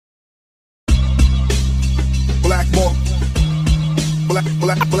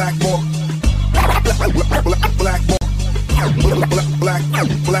What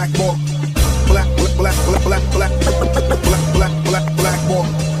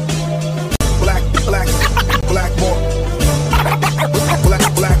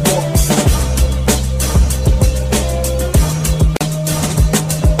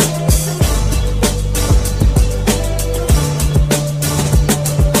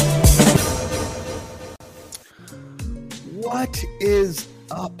is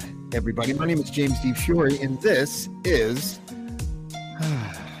up, everybody? My name is James D. Fury, and this is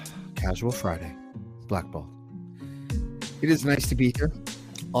Casual Friday, Blackball. It is nice to be here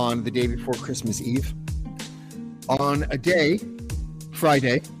on the day before Christmas Eve, on a day,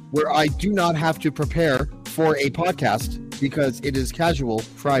 Friday, where I do not have to prepare for a podcast because it is Casual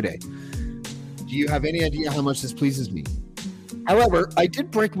Friday. Do you have any idea how much this pleases me? However, I did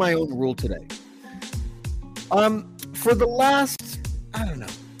break my own rule today. For the last,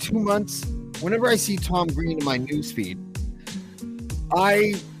 2 months, whenever I see Tom Green in my newsfeed,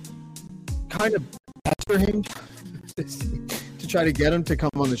 I kind of pester him to try to get him to come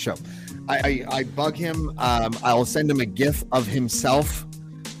on the show. I bug him. I'll send him a GIF of himself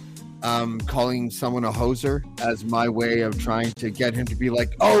calling someone a hoser as my way of trying to get him to be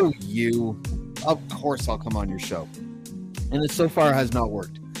like, oh, you, of course I'll come on your show. And it so far has not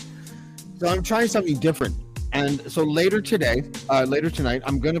worked. So I'm trying something different. And so later tonight, I'm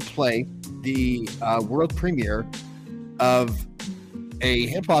going to play the world premiere of a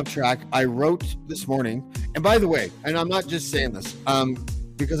hip-hop track I wrote this morning. And by the way, and I'm not just saying this,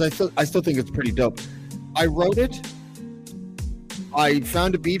 because I still think it's pretty dope. I wrote it. I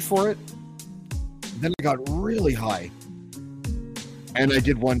found a beat for it. Then I got really high. And I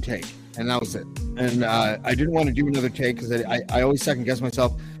did one take. And that was it. And I didn't want to do another take because I always second-guess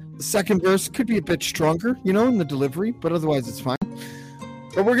myself. The second verse could be a bit stronger, in the delivery, but otherwise it's fine.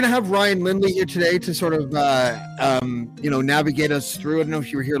 But we're going to have Ryan Lindley here today to sort of, navigate us through. I don't know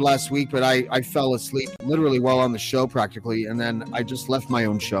if you were here last week, but I fell asleep literally while on the show practically, and then I just left my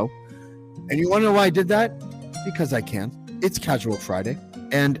own show. And you want to know why I did that? Because I can. It's Casual Friday,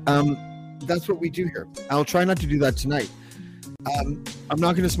 and that's what we do here. I'll try not to do that tonight. I'm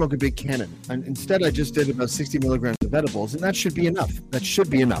not going to smoke a big cannon. And instead, I just did about 60 milligrams of edibles, and that should be enough. But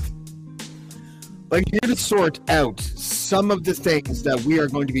I'm here to sort out some of the things that we are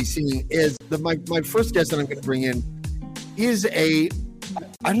going to be seeing. My first guest that I'm going to bring in is I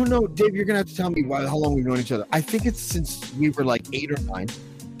don't know, Dave, you're going to have to tell me how long we've known each other. I think it's since we were like 8 or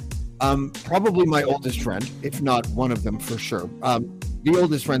 9. Probably my oldest friend, if not one of them for sure. The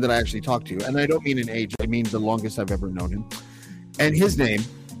oldest friend that I actually talked to, and I don't mean in age, I mean the longest I've ever known him. And his name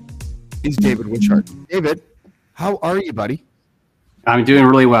is David Witchart. David, how are you, buddy? I'm doing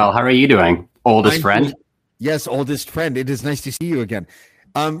really well. How are you doing, oldest friend? Yes, oldest friend. It is nice to see you again.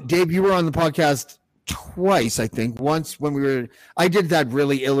 Dave, you were on the podcast twice, I think. Once when I did that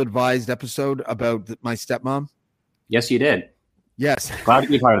really ill-advised episode about my stepmom. Yes, you did. Yes. Glad to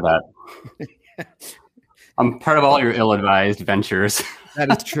be part of that. I'm part of all your ill-advised ventures. That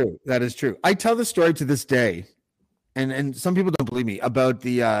is true. That is true. I tell the story to this day. And some people don't believe me about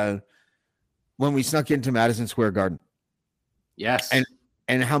the when we snuck into Madison Square Garden. Yes.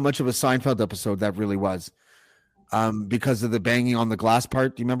 And how much of a Seinfeld episode that really was. Because of the banging on the glass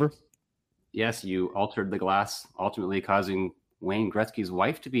part. Do you remember? Yes, you altered the glass, ultimately causing Wayne Gretzky's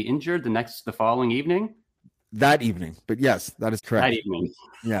wife to be injured the following evening. That evening. But yes, that is correct. That evening.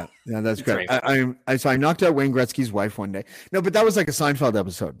 Yeah, that's correct. Right. So I knocked out Wayne Gretzky's wife one day. No, but that was like a Seinfeld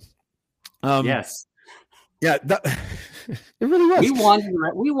episode. Yes. Yeah, it really was.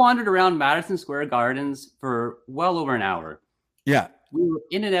 We wandered around Madison Square Gardens for well over an hour. Yeah. We were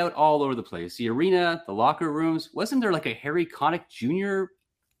in and out all over the place. The arena, the locker rooms. Wasn't there like a Harry Connick Jr.?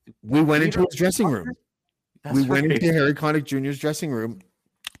 We went into his dressing room. We went into Harry Connick Jr.'s dressing room,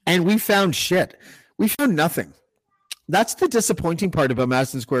 and we found shit. We found nothing. That's the disappointing part about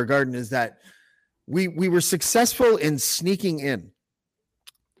Madison Square Garden is that we were successful in sneaking in.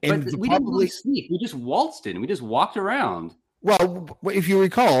 And but we didn't really sneak. We just waltzed in. We just walked around. Well, if you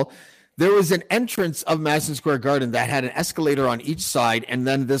recall, there was an entrance of Madison Square Garden that had an escalator on each side and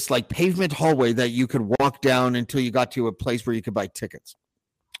then this like pavement hallway that you could walk down until you got to a place where you could buy tickets.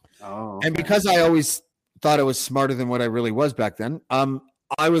 Oh, okay. And because I always thought I was smarter than what I really was back then,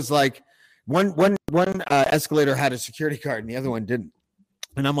 I was like, one escalator had a security guard and the other one didn't.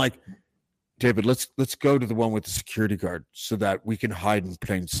 And I'm like, David, let's go to the one with the security guard so that we can hide in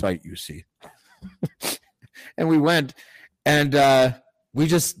plain sight, you see. And we went, and I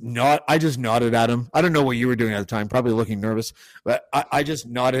just nodded at him. I don't know what you were doing at the time, probably looking nervous, but I just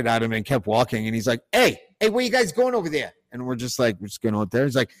nodded at him and kept walking. And he's like, hey, where you guys going over there? And we're just going out there.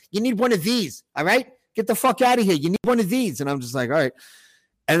 He's like, you need one of these. All right, get the fuck out of here. You need one of these. And I'm just like, all right.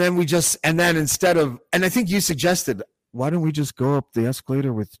 And then instead of, and I think you suggested, why don't we just go up the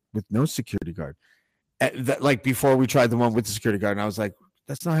escalator with no security guard? Like before we tried the one with the security guard. And I was like,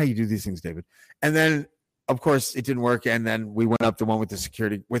 that's not how you do these things, David. And then, of course, it didn't work. And then we went up the one without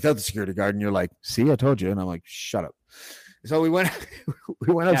the security guard. And you're like, see, I told you. And I'm like, shut up. So we went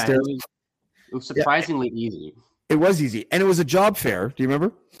upstairs. It was surprisingly easy. It was easy. And it was a job fair. Do you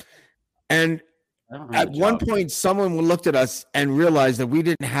remember? And at one point, someone looked at us and realized that we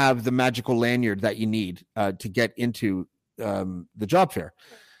didn't have the magical lanyard that you need to get into the job fair.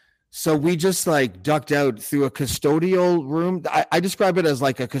 So we just ducked out through a custodial room. I describe it as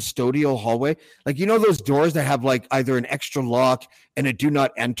like a custodial hallway. Like, you know, those doors that have either an extra lock and a do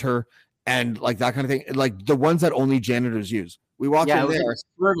not enter and that kind of thing. Like the ones that only janitors use. We walked in there.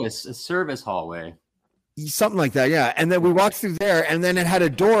 A service hallway. Something like that, yeah. And then we walked through there, and then it had a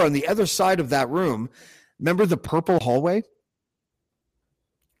door on the other side of that room. Remember the purple hallway?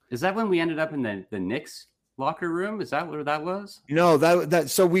 Is that when we ended up in the Knicks locker room? Is that where that was? No,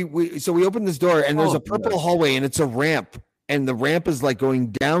 so we opened this door, and there's a purple hallway, and it's a ramp, and the ramp is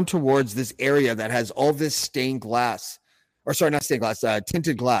going down towards this area that has all this stained glass, or sorry, not stained glass,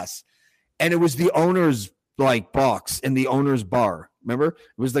 tinted glass, and it was the owner's box in the owner's bar. Remember, it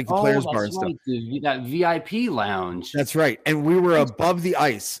was the players' bar and stuff. That VIP lounge. That's right. And we were above the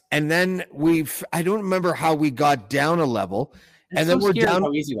ice. And then I don't remember how we got down a level. And then we're down.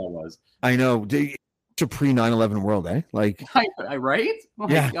 How easy that was. I know. It's a pre 9/11 world, eh? Right? Oh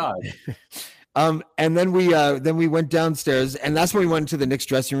my God. And then we went downstairs, and that's when we went into the Knicks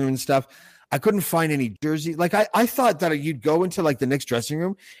dressing room and stuff. I couldn't find any jerseys. I thought that you'd go into the Knicks dressing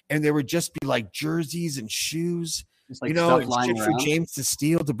room, and there would just be jerseys and shoes. It's shit for James to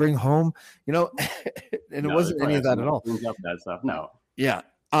steal to bring home, and it wasn't any of that at all. That stuff, no. Yeah.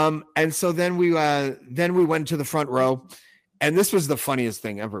 And so then we went to the front row, and this was the funniest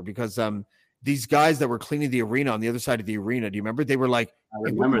thing ever because these guys that were cleaning the arena on the other side of the arena, do you remember? They were like,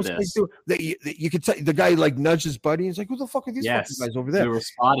 I remember this. You could tell the guy nudged his buddy. And he's like, who the fuck are these fucking guys over there? We were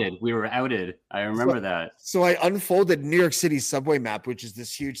spotted. We were outed. I remember that. So I unfolded New York City subway map, which is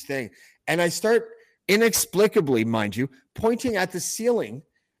this huge thing, and I start inexplicably, mind you, pointing at the ceiling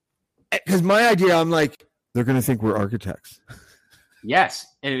because my idea, I'm like, they're going to think we're architects. Yes.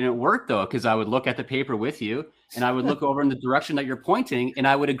 And it worked though, because I would look at the paper with you and I would look over in the direction that you're pointing and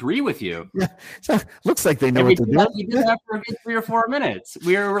I would agree with you. Yeah. So looks like they know what to do. We did that for a good 3 or 4 minutes.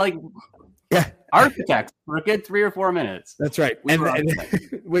 We were architects for a good 3 or 4 minutes. That's right.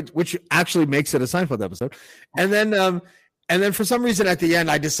 Which actually makes it a Seinfeld episode. And then for some reason at the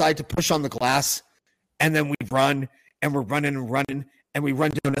end, I decide to push on the glass. And then we run, and we're running and running, and we run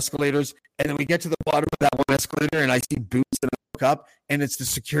down escalators, and then we get to the bottom of that one escalator, and I see boots, and I look up, and it's the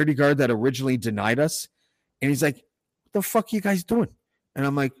security guard that originally denied us. And he's like, what the fuck are you guys doing? And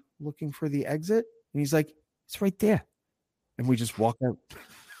I'm like, looking for the exit? And he's like, it's right there. And we just walk out.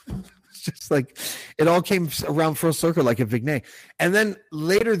 It's just it all came around full circle like a Vignette. And then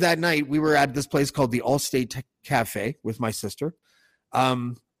later that night, we were at this place called the Allstate Cafe with my sister.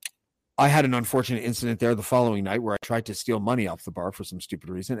 I had an unfortunate incident there the following night where I tried to steal money off the bar for some stupid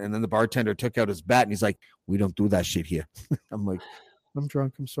reason. And then the bartender took out his bat and he's like, we don't do that shit here. I'm like, I'm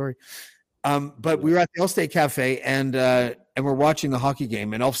drunk. I'm sorry. But we were at the Allstate Cafe and we're watching the hockey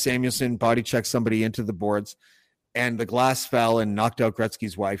game and Elf Samuelson body checked somebody into the boards and the glass fell and knocked out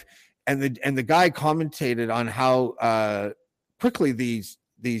Gretzky's wife. And the guy commentated on how quickly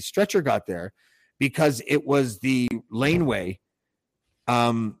the stretcher got there because it was the laneway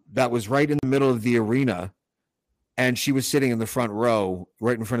that was right in the middle of the arena, and she was sitting in the front row,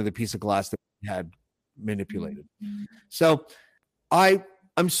 right in front of the piece of glass that we had manipulated. So,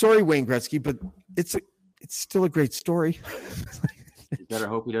 I'm sorry, Wayne Gretzky, but it's still a great story. You better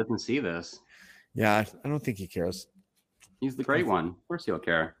hope he doesn't see this. Yeah, I don't think he cares. He's the great one. Of course, he'll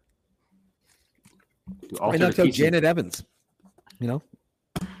care. I knocked out Janet Evans.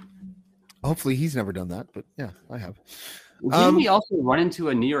 Hopefully, he's never done that, but yeah, I have. Didn't we also run into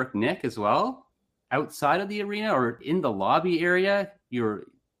a New York Knick as well? Outside of the arena or in the lobby area? You're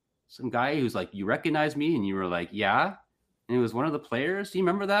some guy who's like, you recognize me? And you were like, yeah. And it was one of the players. Do you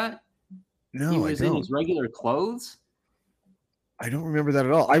remember that? No, he was in his regular clothes. I don't remember that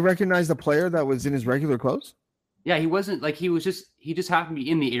at all. I recognize the player that was in his regular clothes. Yeah, he wasn't he just happened to be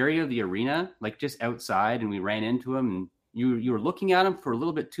in the area of the arena, just outside, and we ran into him and you were looking at him for a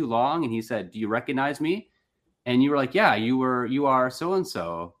little bit too long and he said, do you recognize me? And you were like, yeah, you are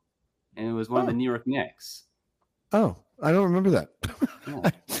so-and-so. And it was one of the New York Knicks. Oh, I don't remember that. Yeah.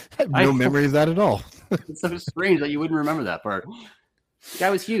 I have no memory of that at all. It's so strange that you wouldn't remember that part. The guy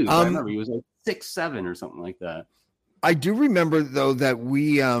was huge. I remember he was like 6'7" or something like that. I do remember though that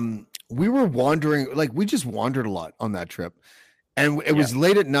we were wandering, like we just wandered a lot on that trip. And it was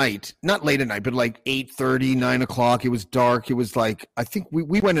late at night, not late at night, but like 8:30, 9 o'clock. It was dark. It was like, I think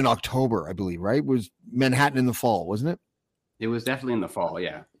we went in October, I believe, right? It was Manhattan in the fall, wasn't it? It was definitely in the fall,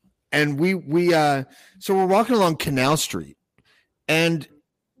 yeah. And so we're walking along Canal Street, and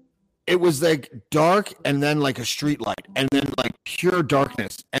it was like dark, and then like a street light, and then like pure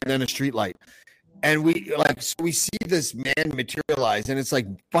darkness, and then a street light. And we see this man materialize, and it's like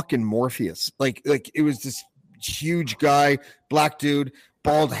fucking Morpheus. Like it was this huge guy, black dude,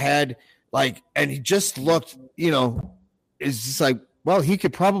 bald head, like, and he just looked, it's just like, well, he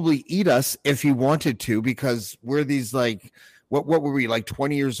could probably eat us if he wanted to, because we're these like, what were we, like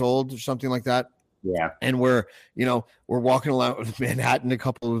 20 years old or something like that? Yeah. And we're walking around with Manhattan, a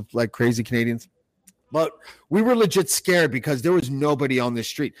couple of like crazy Canadians. But we were legit scared because there was nobody on the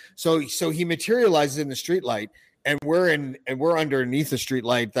street. So he materializes in the street light, and we're underneath the street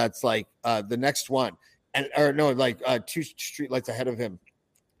light that's like the next one. Two street lights ahead of him.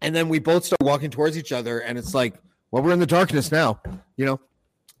 And then we both start walking towards each other, and it's like, well, we're in the darkness now,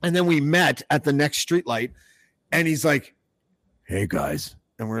 And then we met at the next street light, and he's like, hey guys.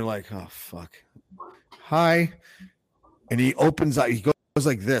 And we're like, oh fuck. Hi. And he opens up, he goes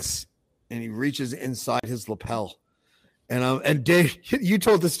like this, and he reaches inside his lapel. And Dave, you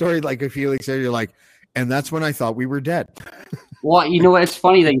told the story like a few weeks later, you're like, and that's when I thought we were dead. Well, you know what? It's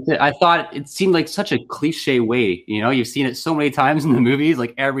funny that I thought it seemed like such a cliche way. You've seen it so many times in the movies,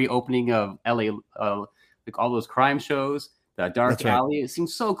 like every opening of LA, like all those crime shows, the dark alley. Right. It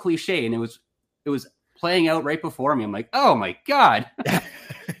seems so cliche, and it was playing out right before me. I'm like, oh my God.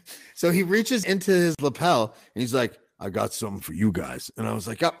 So he reaches into his lapel, and he's like, I got something for you guys. And I was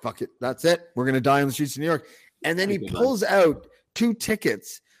like, oh, fuck it. That's it. We're going to die on the streets of New York. And then he pulls out 2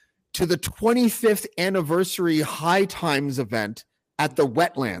 tickets to the 25th anniversary High Times event at the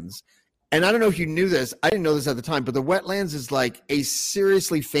Wetlands. And I don't know if you knew this. I didn't know this at the time, but the Wetlands is like a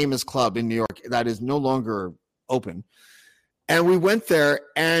seriously famous club in New York that is no longer open. And we went there,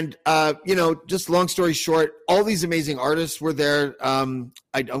 and, just long story short, all these amazing artists were there.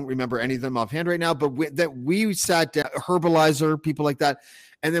 I don't remember any of them offhand right now, but we sat down, Herbalizer, people like that.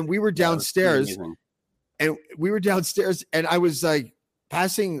 And then we were downstairs, and I was like,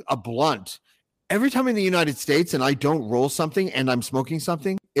 passing a blunt. Every time in the United States and I don't roll something and I'm smoking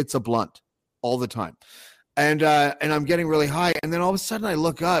something, it's a blunt all the time. And I'm getting really high. And then all of a sudden I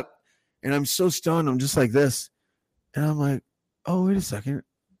look up and I'm so stoned. I'm just like this. And I'm like, oh, wait a second.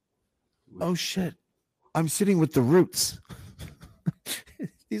 Oh shit. I'm sitting with the Roots.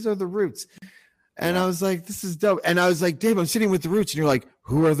 These are the Roots. And I was like, this is dope. And I was like, Dave, I'm sitting with the Roots. And you're like,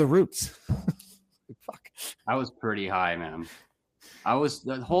 who are the Roots? Fuck. I was pretty high, man.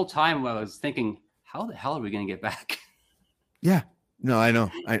 The whole time I was thinking, how the hell are we going to get back? Yeah, no, I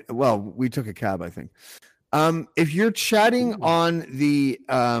know. We took a cab, I think. If you're chatting on the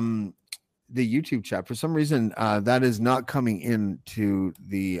YouTube chat, for some reason, that is not coming into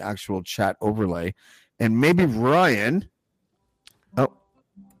the actual chat overlay. And maybe Ryan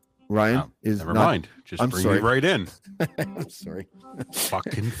is never not, mind. Just bring me right in. I'm sorry.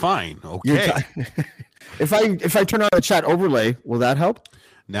 Fucking fine. Okay. If I turn on the chat overlay, will that help?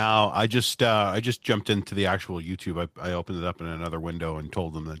 Now I just jumped into the actual YouTube. I opened it up in another window and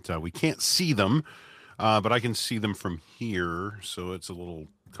told them that we can't see them, but I can see them from here. So it's a little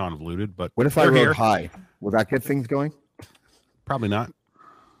convoluted. But what if I wrote hi? Will that get things going? Probably not.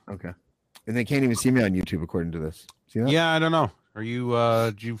 Okay. And they can't even see me on YouTube according to this. See that? Yeah, I don't know. Are you?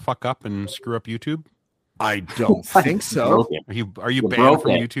 Did you fuck up and screw up YouTube? I don't think so. Are you banned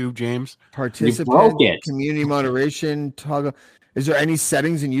from YouTube, James? Participant, community moderation, toggle. Is there any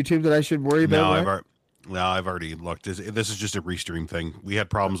settings in YouTube that I should worry about? No, I've already looked. This is just a restream thing. We had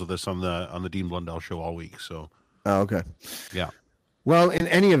problems with this on the Dean Blundell show all week. So. Oh, okay. Yeah. Well, in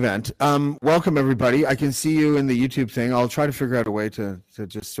any event, welcome everybody. I can see you in the YouTube thing. I'll try to figure out a way to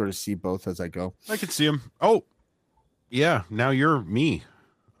just sort of see both as I go. I can see them. Oh, yeah. Now you're me.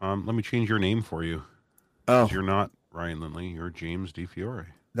 Let me change your name for you. Oh, you're not Ryan Lindley. You're James DeFiore.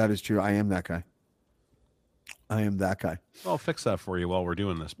 That is true. I am that guy. I'll fix that for you while we're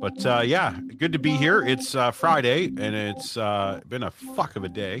doing this. But yeah, good to be here. It's Friday, and it's been a fuck of a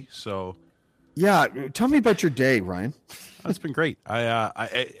day. So yeah, tell me about your day, Ryan. It's been great.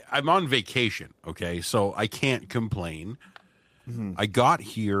 I'm on vacation. Okay, so I can't complain. Mm-hmm. I got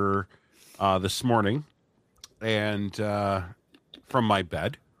here this morning, and from my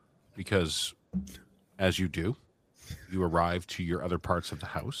bed, because as you do, you arrive to your other parts of the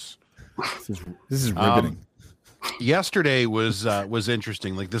house. This is riveting. Yesterday was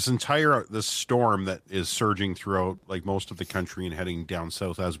interesting. Like this storm that is surging throughout like most of the country and heading down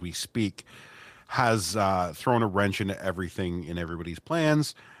south as we speak has thrown a wrench into everything in everybody's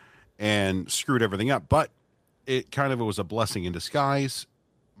plans and screwed everything up. But it was a blessing in disguise.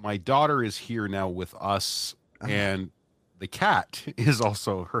 My daughter is here now with us, and the cat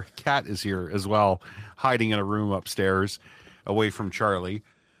her cat is here as well, hiding in a room upstairs away from Charlie.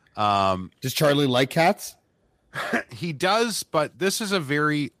 Does Charlie like cats? He does, but this is a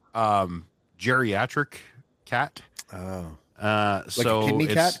very geriatric cat. Oh. Like a kidney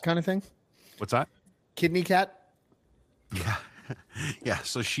cat kind of thing? What's that? Kidney cat? Yeah. Yeah.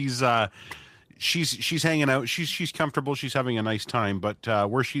 So she's hanging out. She's comfortable. She's having a nice time. But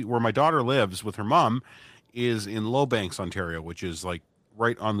where my daughter lives with her mom is in Lowbanks, Ontario, which is like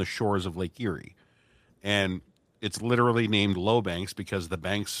right on the shores of Lake Erie. And it's literally named Lowbanks because the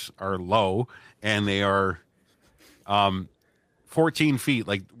banks are low and they are 14 feet,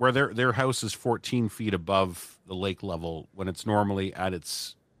 like where their house is 14 feet above the lake level when it's normally at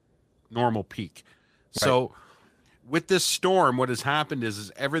its normal peak. Right. So with this storm, what has happened is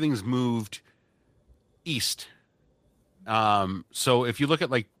everything's moved east. So if you look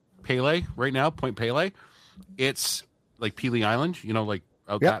at like Pele right now, Point Pele, it's like Pelee Island, like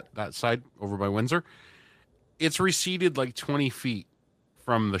out that side over by Windsor. It's receded like 20 feet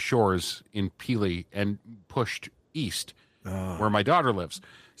from the shores in Pelee and pushed east where my daughter lives.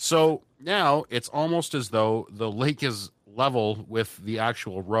 So now it's almost as though the lake is level with the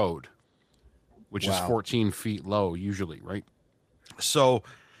actual road, which is 14 feet low usually, right? So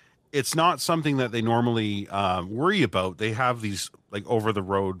it's not something that they normally worry about. They have these like over the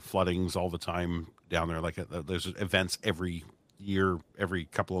road floodings all the time down there. Like there's events every year, every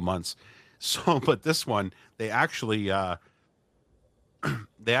couple of months. So, but this one, they actually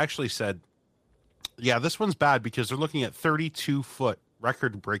said, yeah, this one's bad because they're looking at 32-foot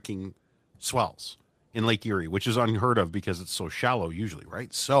record-breaking swells in Lake Erie, which is unheard of because it's so shallow usually,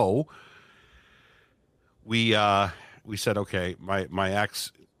 right? So we said, okay, my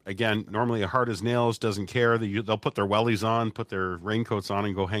ex, again, normally hard as nails, doesn't care. They'll put their wellies on, put their raincoats on,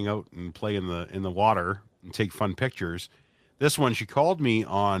 and go hang out and play in the water and take fun pictures. This one, she called me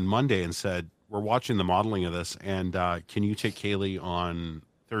on Monday and said, we're watching the modeling of this, and can you take Kaylee on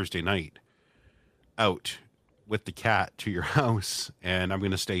Thursday night out with the cat to your house? And I'm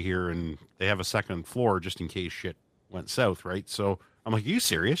going to stay here, and they have a second floor just in case shit went south, right? So I'm like, are you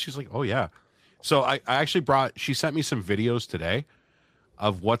serious? She's like, oh, yeah. So I actually she sent me some videos today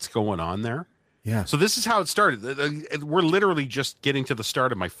of what's going on there. Yeah. So this is how it started. We're literally just getting to the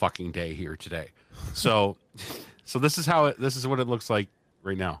start of my fucking day here today. So this is what it looks like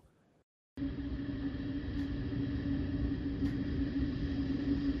right now.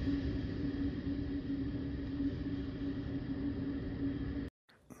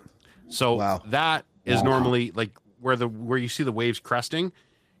 So that is normally like where you see the waves cresting.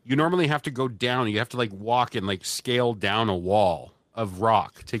 You normally have to go down. You have to like walk and like scale down a wall of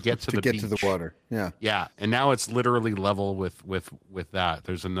rock to get to the beach. To the water. Yeah. Yeah. And now it's literally level with that.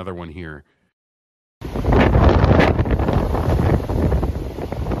 There's another one here.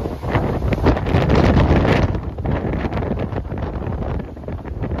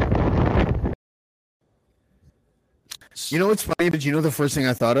 You know what's funny? But you know the first thing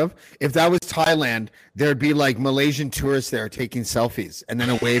I thought of? If that was Thailand, there'd be like Malaysian tourists there taking selfies, and then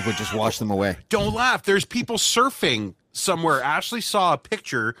a wave would just wash them away. Don't laugh. There's people surfing somewhere. Ashley saw a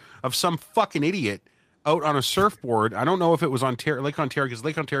picture of some fucking idiot out on a surfboard. I don't know if it was Lake Ontario, because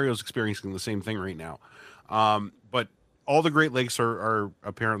Lake Ontario is experiencing the same thing right now. But all the Great Lakes are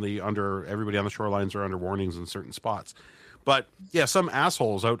apparently everybody on the shorelines are under warnings in certain spots. But yeah, some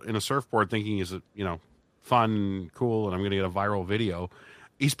assholes out in a surfboard thinking is fun, cool, and I'm going to get a viral video.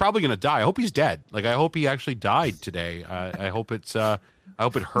 He's probably going to die. I hope he's dead. Like, I hope he actually died today. I hope it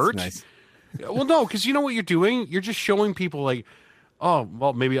hurt. Nice. Well, no, because you know what you're doing? You're just showing people like, oh,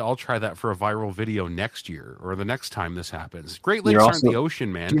 well, maybe I'll try that for a viral video next year or the next time this happens. Great Lakes aren't the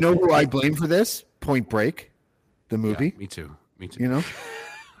ocean, man. Do you know who I blame for this? Point Break, the movie. Yeah, me too. You know?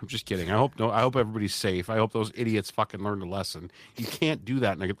 I'm just kidding. I hope everybody's safe. I hope those idiots fucking learned a lesson. You can't do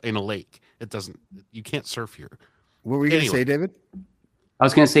that in a lake. You can't surf here. What were you going to say, David? I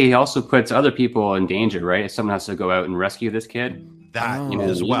was going to say he also puts other people in danger, right? If someone has to go out and rescue this kid. That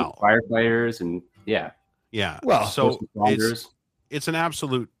as well. Firefighters and yeah. Well, so it's an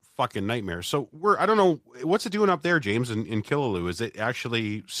absolute fucking nightmare. So I don't know, what's it doing up there, James, in Killaloe? Is it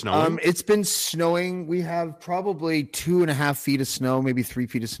actually snowing? It's been snowing. We have probably 2.5 feet of snow, maybe 3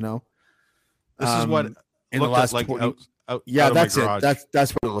 feet of snow. This is what in the last like out Yeah, of my that's it. garage.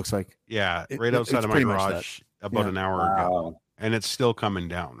 That's what it looks like. Yeah, It- right it- outside it's of my pretty much garage about Yeah. an hour ago, and it's still coming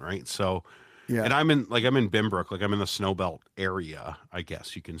down, right? So, Yeah. and I'm in Binbrook, like I'm in the snow belt area, I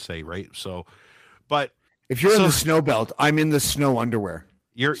guess you can say, right? So, but If you're in So- the snow belt, I'm in the snow underwear.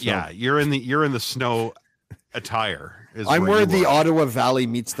 you're So- you're in the snow attire. I'm where you the are. Ottawa Valley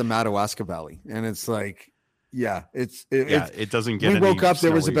meets the Madawaska Valley, and it's like, yeah, it doesn't get. we any woke up,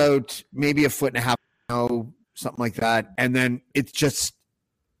 there was snowier. about maybe a foot and a half of snow, something like that, and then it just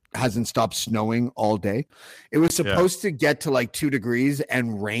hasn't stopped snowing all day. It was supposed to get to like 2 degrees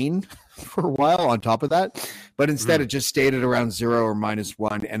and rain for a while on top of that, but instead it just stayed at around 0 or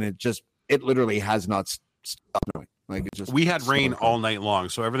 -1, and it literally has not stopped snowing. Like it just We had rain snowed. all night long,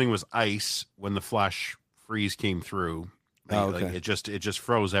 so everything was ice when the flash freeze came through. Oh, Like, okay. it just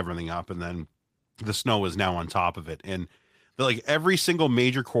froze everything up, and then the snow is now on top of it. And like every single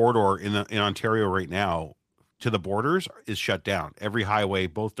major corridor in Ontario right now to the borders is shut down. Every highway,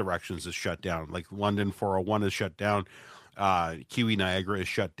 both directions, is shut down. Like London 401 is shut down. Kiwi Niagara is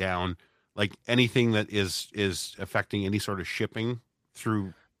shut down. Like anything that is affecting any sort of shipping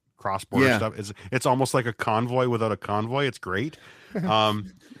through cross-border Yeah. stuff, it's almost like a convoy without a convoy. It's great.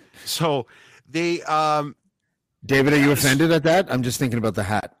 So they David, are you offended at that? I'm just thinking about the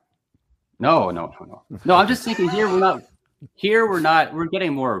hat. No. I'm just thinking we're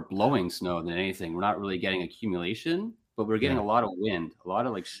getting more blowing snow than anything. We're not really getting accumulation, but we're getting a lot of wind, a lot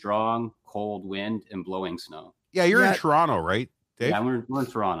of like strong, cold wind and blowing snow. yeah, you're Yeah. in Toronto, right, Dave? Yeah, we're in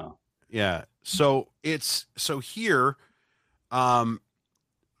Toronto. Yeah. So here,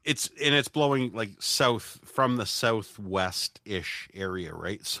 it's blowing like south from the southwest-ish area,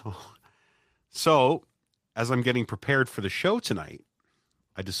 right? So as I'm getting prepared for the show tonight,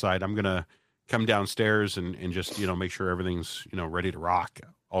 I decide I'm gonna come downstairs and just make sure everything's ready to rock,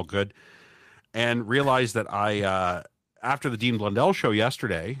 all good, and realize that I after the Dean Blundell show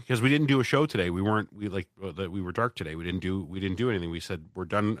yesterday, because we didn't do a show today, we were dark today. We didn't do anything. We said we're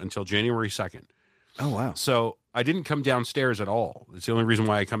done until January 2nd. Oh wow. So I didn't come downstairs at all. It's the only reason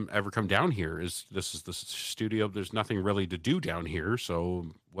why I ever come down here is this is the studio. There's nothing really to do down here,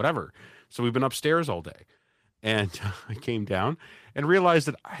 so whatever. So we've been upstairs all day, and I came down and realized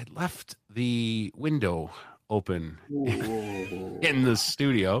that I had left the window open in the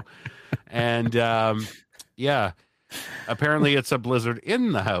studio, and apparently it's a blizzard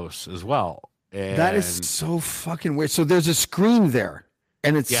in the house as well. And That is so fucking weird. So there's a screen there,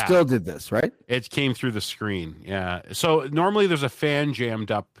 and it Yeah. still did this, right? It came through the screen. Yeah. So normally there's a fan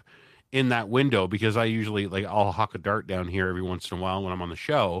jammed up in that window because I usually I'll huck a dart down here every once in a while when I'm on the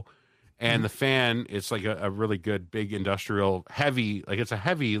show. And the fan, it's like a really good big industrial heavy, it's a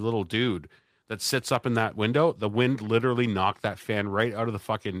heavy little dude that sits up in that window. The wind literally knocked that fan right out of the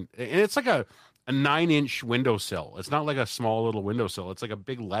fucking, and it's like a 9-inch windowsill. It's not like a small little windowsill. It's like a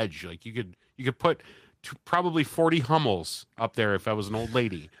big ledge. Like you could put probably 40 Hummels up there if I was an old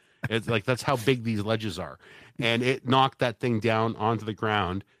lady. It's like, that's how big these ledges are. And it knocked that thing down onto the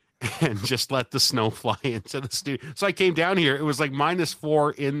ground and just let the snow fly into the studio. So I came down here. It was like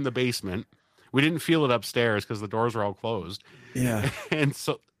 -4 in the basement. We didn't feel it upstairs because the doors were all closed. Yeah. And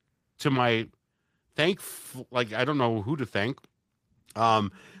so to my I don't know who to thank.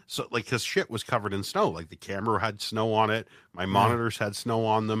 So because shit was covered in snow. Like the camera had snow on it. My monitors had snow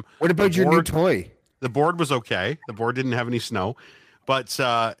on them. What about your new board- toy? The board was okay. The board didn't have any snow. But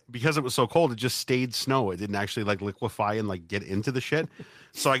because it was so cold, it just stayed snow. It didn't actually liquefy and get into the shit.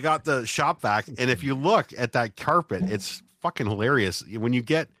 So I got the shop vac, and if you look at that carpet, it's fucking hilarious. When you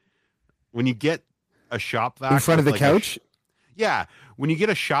get a shop vac In front of with, the couch? when you get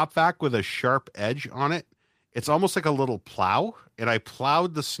a shop vac with a sharp edge on it, it's almost like a little plow. And I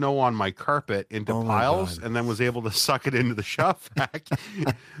plowed the snow on my carpet into Oh my piles God. and then was able to suck it into the shop vac.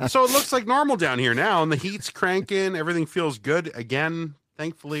 So it looks like normal down here now, and the heat's cranking. Everything feels good again,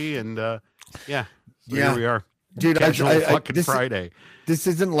 thankfully. And so Yeah. here we are. Dude, Casual fucking this, Friday. this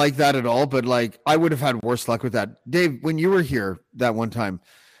isn't like that at all, but I would have had worse luck with that. Dave, when you were here that one time,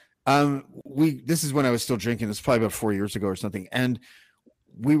 this is when I was still drinking. It's probably about 4 years ago or something. And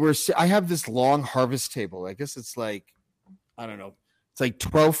I have this long harvest table. I guess it's I don't know. It's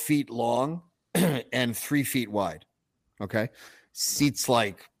 12 feet long and 3 feet wide. Okay. Seats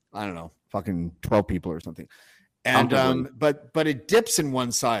I don't know, fucking 12 people or something. And, Comfortably. but it dips in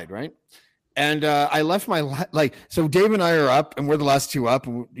one side. Right. And I left so Dave and I are up, and we're the last two up.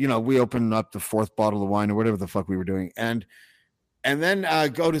 And, we open up the fourth bottle of wine or whatever the fuck we were doing. And then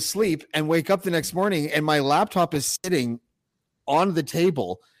go to sleep and wake up the next morning, and my laptop is sitting on the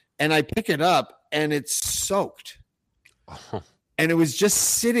table, and I pick it up, and it's soaked. Oh, And it was just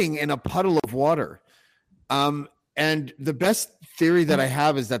sitting in a puddle of water. And the best theory that I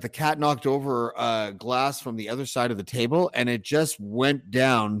have is that the cat knocked over glass from the other side of the table, and it just went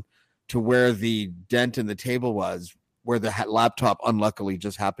down to where the dent in the table was, where the laptop unluckily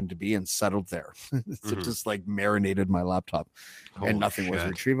just happened to be, and settled there. So it just like marinated my laptop. Holy and nothing was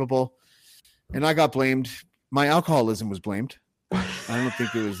shit. retrievable. And I got blamed. My alcoholism was blamed. I don't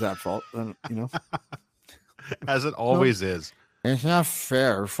think it was that fault. As it always is. It's not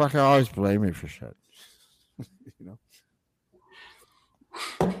fair. Fucking always blame me for shit.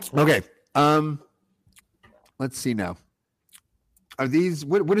 Okay. Let's see now. Are these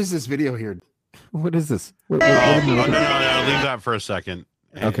what is this video here? What is this? No, leave that for a second.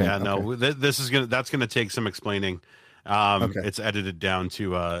 Okay. Yeah, no, this is that's gonna take some explaining. It's edited down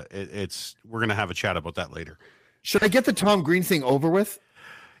to we're gonna have a chat about that later. Should I get the Tom Green thing over with?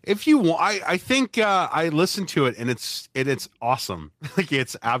 If you want, I think I listened to it and it's awesome. Like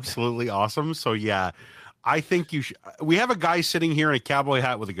it's absolutely awesome. So yeah, I think you should. We have a guy sitting here in a cowboy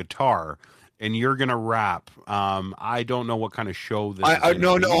hat with a guitar, and you're gonna rap. I don't know what kind of show this.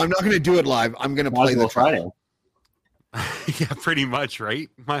 No, I'm not gonna do it live. I'm gonna play the Friday. Yeah, pretty much, right?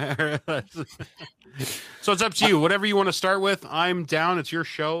 So it's up to you. Whatever you want to start with, I'm down. It's your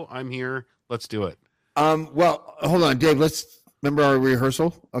show. I'm here. Let's do it. Well, hold on, Dave. Let's remember our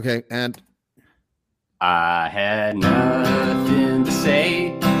rehearsal. Okay, and I had nothing to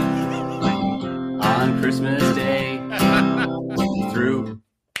say on Christmas Day. Through.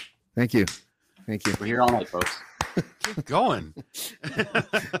 Thank you. We're here all night, folks. Keep going.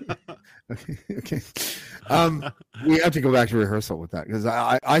 Okay. We have to go back to rehearsal with that because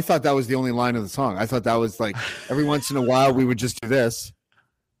I thought that was the only line of the song. I thought that was like every once in a while we would just do this.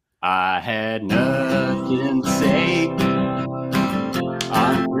 I had nothing to say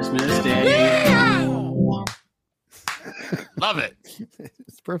on Christmas Day. Yeah! Love it.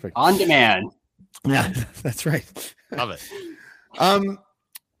 It's perfect. On demand. Yeah, that's right. Love it.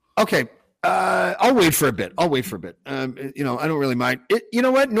 Okay. I'll wait for a bit. I don't really mind. You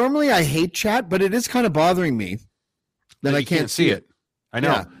know what? Normally I hate chat, but it is kind of bothering me that I can't see it. I know.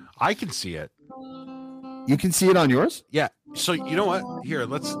 Yeah. I can see it. You can see it on yours? Yeah. So you know what? Here,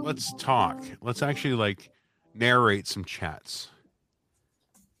 let's talk. Let's actually like narrate some chats.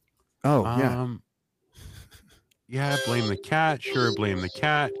 Oh, yeah. Yeah, blame the cat. Sure, blame the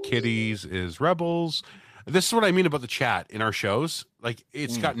cat. Kitties is rebels. This is what I mean about the chat in our shows. Like,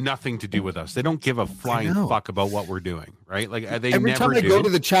 it's got nothing to do with us. They don't give a flying fuck about what we're doing, right? Like, they Every never time I go to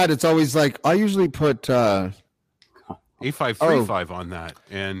the chat, it's always like I usually put 8535 on that.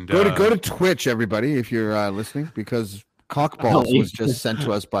 And go to Twitch, everybody, if you're listening, because Cockballs was just sent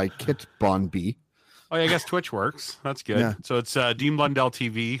to us by Kit Bonby. Oh, yeah, I guess Twitch works. That's good. Yeah. So it's Dean Blundell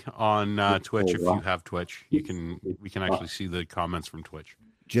TV on Twitch. If you have Twitch, we can actually see the comments from Twitch.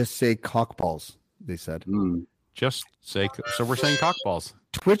 Just say Cockballs, they said. Just say so. We're saying cockballs.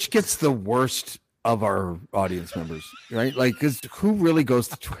 Twitch gets the worst of our audience members, right? Like, because who really goes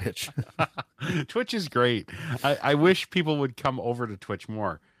to Twitch? Twitch is great. I wish people would come over to Twitch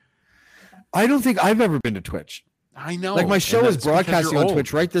more. I don't think I've ever been to Twitch. I know. Like, my show is broadcasting on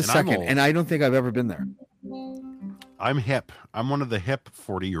Twitch right this second, second, and I don't think I've ever been there. I'm hip. I'm one of the hip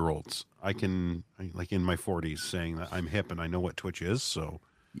 40-year-olds. I can, like, in my 40s, saying that I'm hip and I know what Twitch is. So,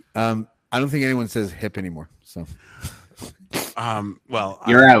 I don't think anyone says hip anymore. So, well,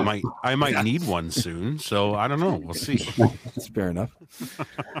 You're out. I might need one soon. So I don't know. We'll see. that's fair enough.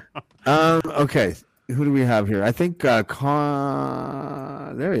 Okay, who do we have here? I think there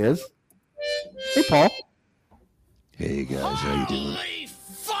he is. Hey, Paul. Hey guys, how you doing? Holy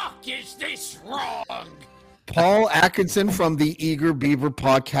fuck, is this wrong? Paul Atkinson from the Eager Beaver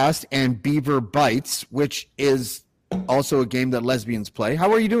podcast and Beaver Bites, which is also a game that lesbians play.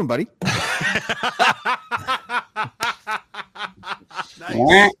 How are you doing, buddy?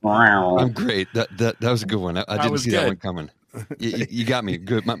 I'm great. That was a good one. I didn't see that one coming. You got me.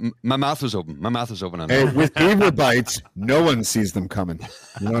 Good. My mouth was open. My mouth was open on Hey, that. with Beaver Bites, no one sees them coming.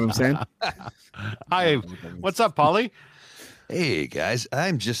 You know what I'm saying? Hi, what's up, Polly? Hey guys,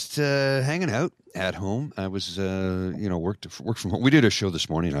 I'm just hanging out at home. I was, worked from home. We did a show this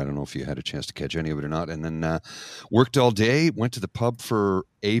morning. I don't know if you had a chance to catch any of it or not. And then worked all day. Went to the pub for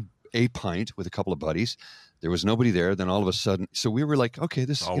a pint with a couple of buddies. There was nobody there. Then all of a sudden, so we were like, okay,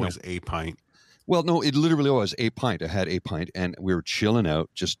 this is Always a pint. Well, no, it literally was a pint. I had a pint, and we were chilling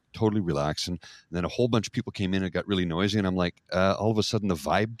out, just totally relaxing. And then a whole bunch of people came in and it got really noisy, and I'm like, all of a sudden the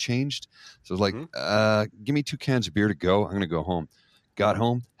vibe changed. So I was like, give me 2 cans of beer to go. I'm going to go home. Got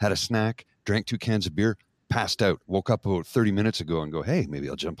home, had a snack, drank 2 cans of beer, passed out. Woke up about 30 minutes ago and go, hey, maybe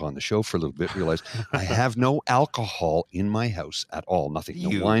I'll jump on the show for a little bit. Realized I have no alcohol in my house at all. Nothing. No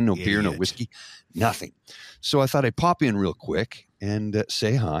You wine, no beer, no idiot. whiskey, nothing. So I thought I'd pop in real quick and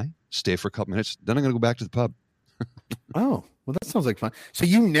say hi, stay for a couple minutes. Then I'm going to go back to the pub. Oh, well, that sounds like fun. So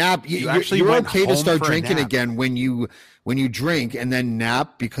you nap. You actually you're went okay to home start for a drinking nap. again when you drink and then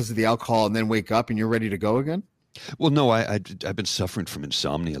nap because of the alcohol and then wake up and you're ready to go again. Well, no, I've been suffering from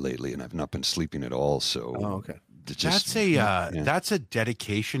insomnia lately and I've not been sleeping at all. So Oh, okay. it just- That's a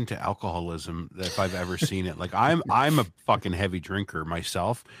dedication to alcoholism that if I've ever seen it. Like I'm a fucking heavy drinker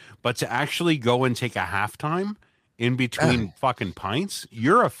myself, but to actually go and take a halftime in between fucking pints,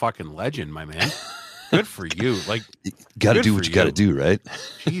 you're a fucking legend, my man. Good for you. Like, got to good do for what you got to you. do, right?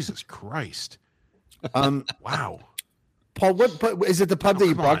 Jesus Christ. Wow. Paul, what is it? The pub that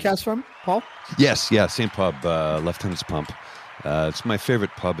you come on. broadcast from, Paul? Yes, yeah, same pub, Lieutenant's Pump. It's my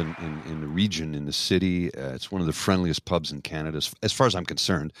favorite pub in the region, in the city. It's one of the friendliest pubs in Canada, as far as I'm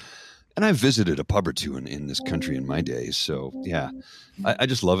concerned. And I've visited a pub or two in this country in my days. So, yeah, I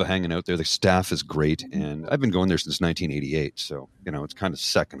just love hanging out there. The staff is great. And I've been going there since 1988. So, it's kind of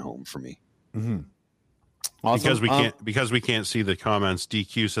second home for me. Mm-hmm. Awesome. Because we can't see the comments.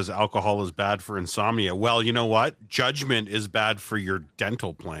 DQ says alcohol is bad for insomnia. Well, you know what? Judgment is bad for your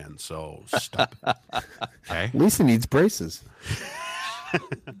dental plan. So stop. Okay. Lisa needs braces.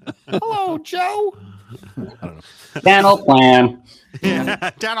 Hello, Joe. I don't know. Dental plan.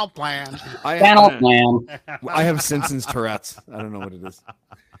 Dental plan. Dental plan. I have Simpsons Tourette's. I don't know what it is.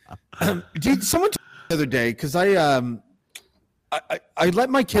 Dude, someone told me the other day because I let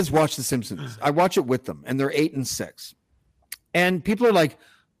my kids watch The Simpsons. I watch it with them, and they're 8 and 6. And people are like,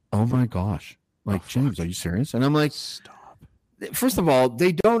 "Oh my gosh, like James, are you serious?" And I'm like, Stop. First of all,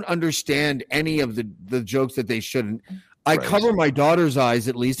 they don't understand any of the jokes that they shouldn't. I Right. cover my daughter's eyes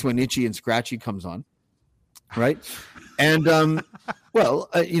at least when Itchy and Scratchy comes on, right? And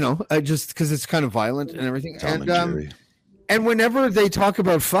just because it's kind of violent and everything. Tom and And Jerry. and whenever they talk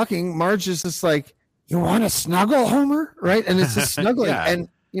about fucking, Marge is just like, "You want to snuggle, Homer?" Right? And it's just snuggling, Yeah. and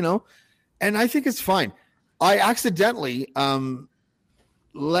and I think it's fine. I accidentally I'm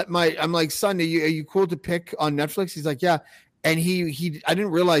like, "Son, are you cool to pick on Netflix?" He's like, "Yeah." And he I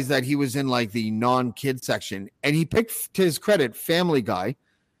didn't realize that he was in like the non-kid section, and he picked, to his credit, Family Guy,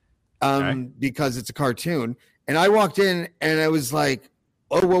 Okay. because it's a cartoon. And I walked in and I was like,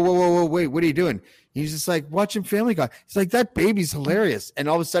 "Oh, whoa, wait, what are you doing?" He's just like, "Watching Family Guy." He's like, "That baby's hilarious." And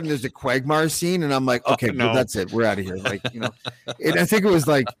all of a sudden there's a Quagmire scene, and I'm like, "Okay, no. well, that's it. We're out of here." Like, and I think it was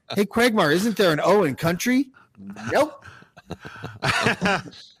like, "Hey, Quagmire, isn't there an O in country?" Nope.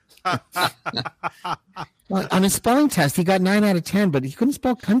 Well, on his spelling test, he got 9 out of 10, but he couldn't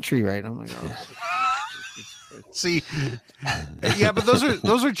spell country right. I'm like, "Oh." See, yeah, but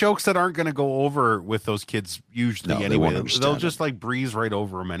those are jokes that aren't going to go over with those kids usually No, they anyway. won't understand They'll it. just like breeze right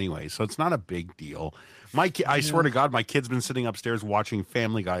over them anyway, so it's not a big deal. I swear to God, my kid's been sitting upstairs watching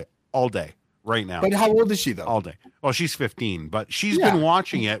Family Guy all day right now, But how old is she though? all day. Well, she's 15, but she's Yeah. been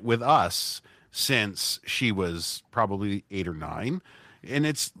watching it with us since she was probably 8 or 9. And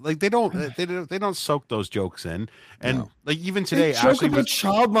it's like they don't soak those jokes in, and No. like even They today, joke Ashley about was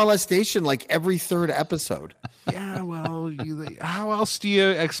child molestation like every third episode. yeah, well, how else do you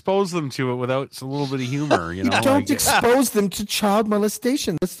expose them to it without a little bit of humor? You know, Don't like, expose them to child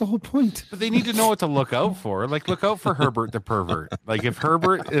molestation. That's the whole point. but they need to know what to look out for. Like, look out for Herbert the pervert. Like,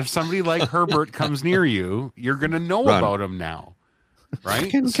 if somebody like Herbert comes near you, you're gonna know Run. about him now, right?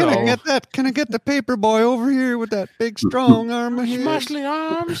 Can I get that? Can I get the paper boy over here with that big strong arm of his? Muscly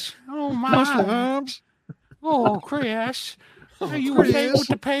arms. Oh Muscle my. arms. Oh, Chris. You Chris. played with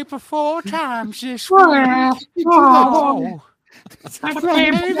the paper 4 times this week. Well, Oh. I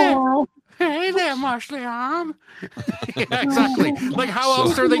Hey there. Hey there, muscly arm. Yeah, exactly. Like, how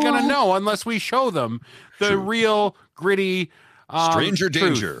else are they gonna know unless we show them the real gritty Stranger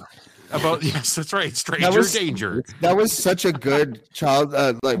truth danger. about? Yes, that's right. Stranger was- danger. That was such a good child,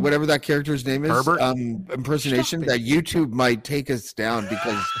 like whatever that character's name is, Herbert? impersonation, that YouTube might take us down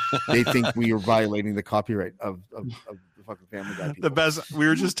because they think we are violating the copyright of the fucking Family Guy people. The best. We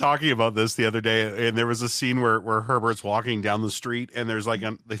were just talking about this the other day, and there was a scene where Herbert's walking down the street, and there's like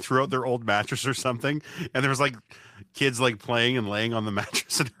they threw out their old mattress or something, and there was like kids like playing and laying on the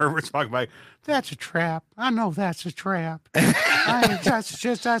mattress, and Herbert's walking by. That's a trap. I know that's a trap. That's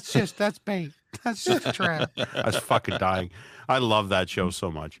bait. That's just a trap. I was fucking dying. I love that show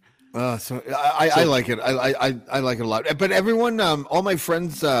so much. So I like it. I like it a lot. But everyone, all my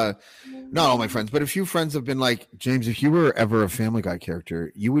friends, not all my friends, but a few friends have been like, James, if you were ever a Family Guy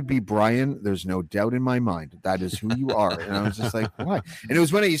character, you would be Brian. There's no doubt in my mind. That is who you are. And I was just like, why? And it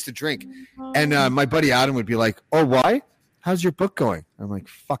was when I used to drink. And my buddy Adam would be like, oh, why? How's your book going? I'm like,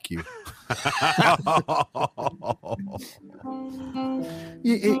 fuck you.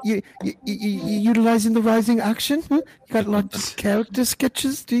 You utilizing the rising action? Huh? You got lots of character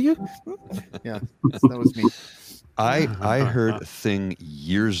sketches, do you? Yeah, that was me. I heard a thing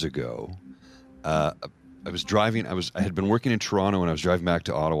years ago. I was driving. I had been working in Toronto, and I was driving back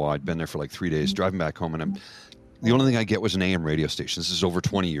to Ottawa. I'd been there for like 3 days, driving back home, and the only thing I get was an AM radio station. This is over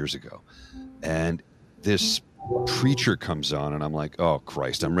 20 years ago, and this preacher comes on, and I'm like, oh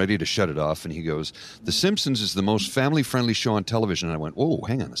Christ, I'm ready to shut it off. And he goes, The Simpsons is the most family-friendly show on television. And I went, whoa,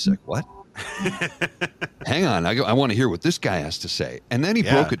 hang on a sec, what? Hang on, I want to hear what this guy has to say. And then he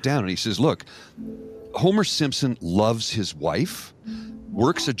broke it down, and he says, look, Homer Simpson loves his wife,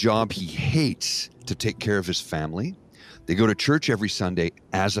 works a job he hates to take care of his family. They go to church every Sunday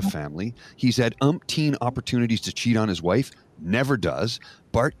as a family. He's had umpteen opportunities to cheat on his wife, never does.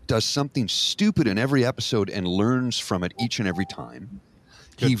 Bart does something stupid in every episode and learns from it each and every time.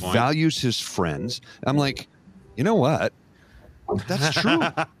 He values his friends. I'm like, you know what? That's true.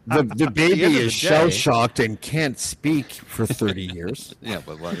 The baby is shell-shocked and can't speak for 30 years. Yeah,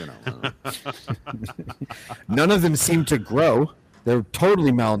 but well, you know. None of them seem to grow. They're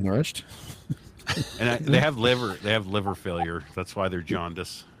totally malnourished. And they have liver failure. That's why they're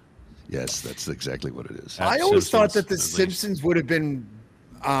jaundice. Yes, that's exactly what it is. I always thought that the Simpsons would have been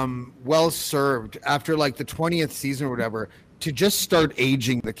well served after like the 20th season or whatever to just start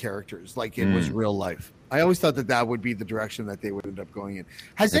aging the characters like it was real life. I always thought that would be the direction that they would end up going in.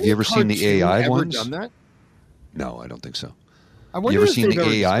 Have you ever seen the AI ones? Done that? No, I don't think so. You ever seen the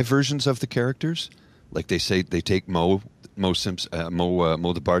AI versions of the characters? Like they say, they take Mo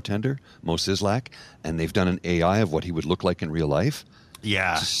the bartender, Mo Sislak, and they've done an AI of what he would look like in real life.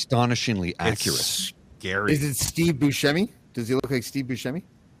 Yeah, it's astonishingly accurate. It's scary. Is it Steve Buscemi? Does he look like Steve Buscemi?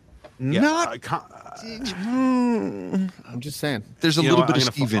 Yeah, I'm just saying. There's a little bit of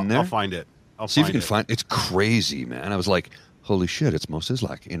Steve in there. I'll find it. See if you can find it. It's crazy, man. I was like, holy shit, it's Mo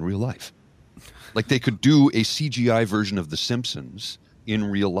Sislak in real life. Like they could do a CGI version of The Simpsons in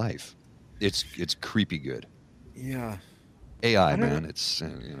real life. It's creepy good. Yeah. AI, man. It's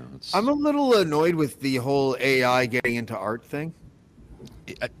I'm a little annoyed with the whole AI getting into art thing.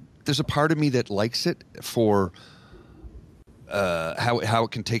 There's a part of me that likes it for how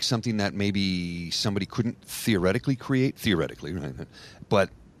it can take something that maybe somebody couldn't theoretically create, right? But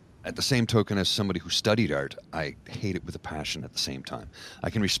at the same token, as somebody who studied art, I hate it with a passion at the same time. I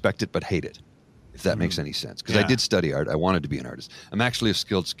can respect it, but hate it, if that makes any sense. Because I did study art. I wanted to be an artist. I'm actually a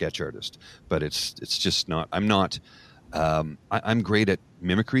skilled sketch artist, but it's just not. I'm not. I'm great at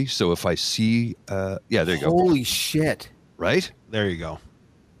mimicry. So if I see, there you go. Holy shit! Right there, you go.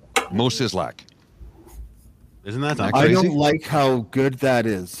 Mo Sislak. Isn't that I don't like how good that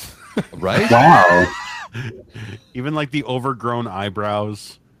is. Right? Wow. Even like the overgrown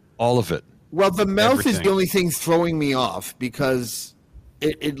eyebrows. All of it. Well, the mouth is the only thing throwing me off because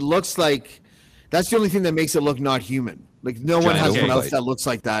it looks like that's the only thing that makes it look not human. Like no one has a mouth that looks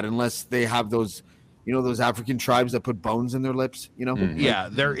like that unless they have those, those African tribes that put bones in their lips. Yeah,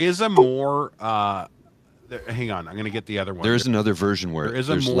 there is a more. Hang on, I'm going to get the other one. There is another version where there is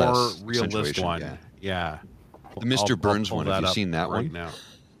there's a more less realist one. Yeah. The Mr. Burns one. Have you seen that one? Now.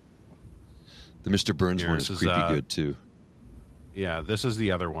 The Mr. Burns one is creepy good too. Yeah, this is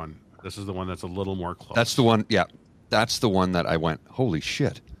the other one. This is the one that's a little more close. That's the one. Yeah, that's the one that I went, holy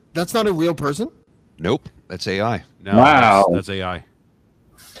shit. That's not a real person? Nope, that's AI. No, wow, that's AI.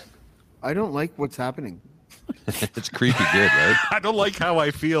 I don't like what's happening. It's creepy good, right? I don't like how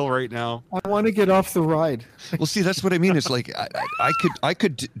I feel right now. I want to get off the ride. Well, see, that's what I mean. It's like I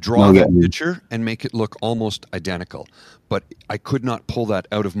could draw that picture and make it look almost identical, but I could not pull that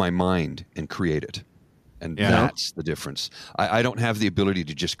out of my mind and create it. And that's the difference. I don't have the ability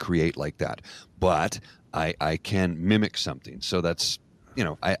to just create like that, but I can mimic something. So that's,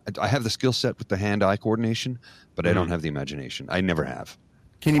 I have the skill set with the hand-eye coordination, but I don't have the imagination. I never have.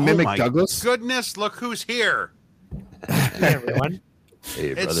 Can you mimic Douglas? Goodness, look who's here. Hey, everyone. Hey,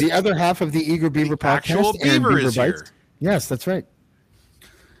 it's the other half of the Eager Beaver podcast. Actual Beaver is here. Yes, that's right.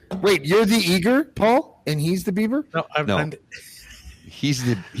 Wait, you're the Eager, Paul, and he's the Beaver? No, I'm He's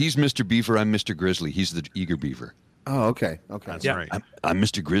Mr. Beaver. I'm Mr. Grizzly. He's the Eager Beaver. Oh, okay. That's right. I'm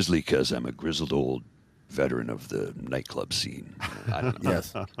Mr. Grizzly because I'm a grizzled old veteran of the nightclub scene. I don't know.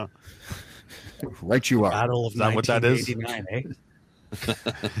 Yes. Right you are. Battle of 1989, eh?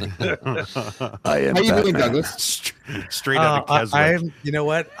 I am How you doing, Batman. Douglas? Straight out of Keswick. I am. You know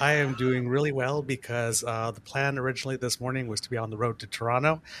what? I am doing really well because the plan originally this morning was to be on the road to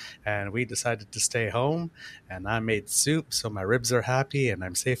Toronto, and we decided to stay home. And I made soup, so my ribs are happy, and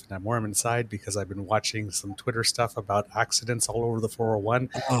I'm safe and I'm warm inside because I've been watching some Twitter stuff about accidents all over the 401.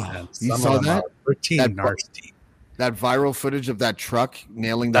 And You some saw of them that? are pretty That- nasty. That viral footage of that truck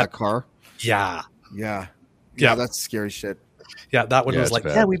nailing that car. Yeah, Yeah. Yeah. That's scary shit. yeah. That one Yeah, was it's like,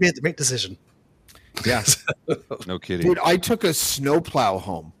 bad. yeah, we made the right decision. Yeah. No kidding. Dude, I took a snowplow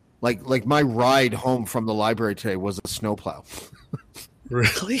home. Like my ride home from the library today was a snowplow.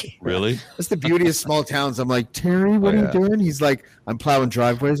 Really? Really? That's the beauty of small towns. I'm like, Terry, what Oh, are yeah. you doing? He's like, I'm plowing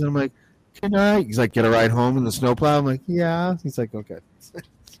driveways. And I'm like, can I? He's like, get a ride home in the snowplow. I'm like, yeah. He's like, okay. So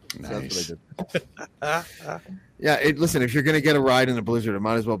Nice. that's what I did. Yeah, listen, if you're going to get a ride in a blizzard, it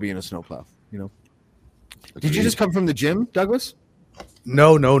might as well be in a snowplow. You know? Did you just come from the gym, Douglas?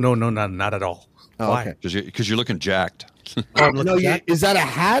 No, not at all. Oh, Why? okay. Because you're looking jacked. Oh, I'm looking No, at- is that a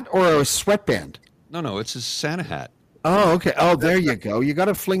hat or a sweatband? No, it's a Santa hat. Oh, okay. Oh, there you go. You got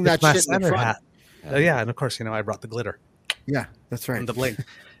to fling that It's my shit in the Santa front. hat. Yeah, and of course, I brought the glitter Yeah, that's right. and the bling.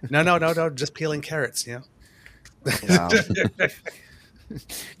 No, just peeling carrots. Wow.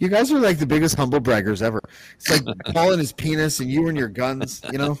 You guys are like the biggest humble braggers ever. It's like Paul and his penis and you and your guns,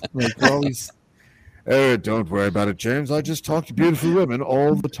 like we're always, oh, don't worry about it, James. I just talk to beautiful women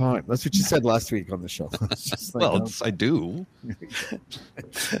all the time. That's what you said last week on the show. It's just like, Well, I do.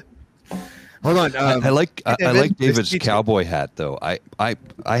 hold on. I like David, David's nice to meet you. cowboy hat though. I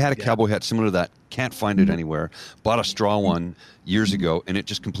had a cowboy hat similar to that. Can't find it anywhere. Bought a straw one years ago, and it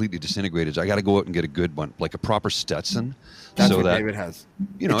just completely disintegrated. So I got to go out and get a good one, like a proper Stetson. That's so what that David has.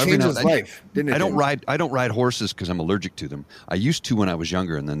 you know, it every changed now his and then- life, didn't it? I don't David? ride horses because I'm allergic to them. I used to when I was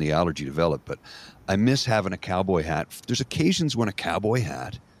younger, and then the allergy developed. But I miss having a cowboy hat. There's occasions when a cowboy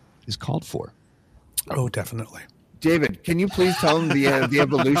hat is called for. Oh, definitely. David, can you please tell him the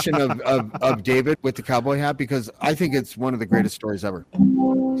evolution of David with the cowboy hat? Because I think it's one of the greatest stories ever.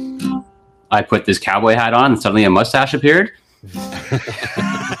 I put this cowboy hat on, and suddenly a mustache appeared.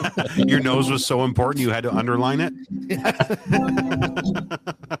 Your nose was so important you had to underline it.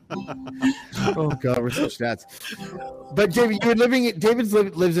 Oh God, we're such dads. But David,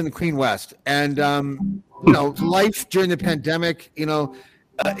 lives in the Queen West, and life during the pandemic,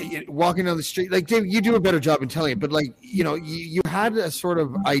 walking down the street, like David, you do a better job in telling it, but like you had a sort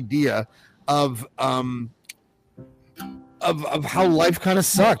of idea of how life kind of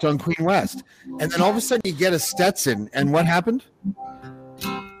sucked on Queen West, and then all of a sudden you get a Stetson, and what happened?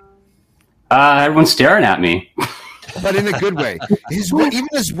 Everyone's staring at me. But in a good way. Even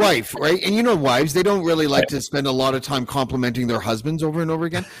his wife, right? And wives, they don't really like to spend a lot of time complimenting their husbands over and over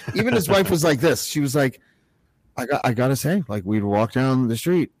again. Even his wife was like this. She was like, I gotta say, like we'd walk down the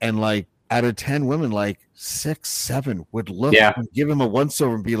street and like out of 10 women, like 6, 7 would look and give him a once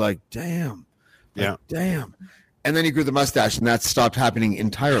over and be like, damn. Yeah. Damn. And then he grew the mustache, and that stopped happening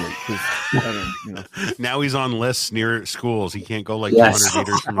entirely. Now he's on lists near schools. He can't go like Yes. 200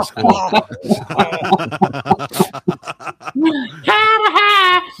 meters from a school.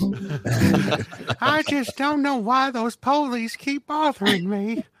 I just don't know why those police keep bothering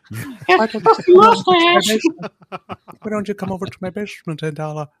me. Why don't you come over to my basement and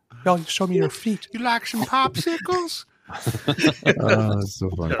y'all show me your feet? You like some popsicles? It's so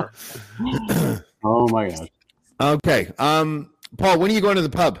funny. Oh my god. Okay. Paul, when are you going to the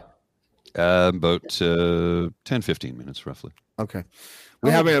pub? About 10, 15 minutes roughly. Okay. We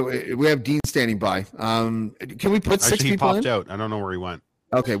have Dean standing by. Can we put 6 Actually, he people popped in? out. I don't know where he went.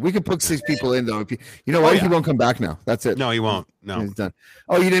 Okay, we could put 6 people in though. If you know what? yeah. He won't come back now. That's it. No, he won't. No, He's done.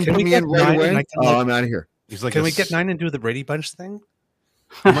 Oh, you didn't Can put we me get in right 9 away? and I can, Oh, I'm out of here. he's like. Can we get 9 and do the Brady Bunch thing?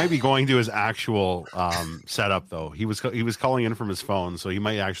 He might be going to his actual setup though. He was calling in from his phone, so he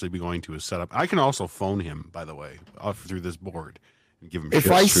might actually be going to his setup. I can also phone him, by the way, off through this board and give him. If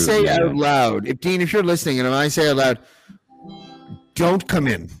shit. I true, say yeah. out loud, if you're listening, and if I say out loud, don't come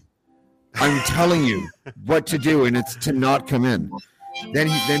in. I'm telling you what to do, and it's to not come in. Then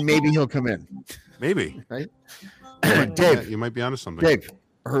maybe he'll come in. Maybe Right? Yeah, Dave, you might be onto something. Dave,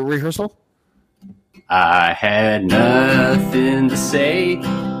 her rehearsal? I had nothing to say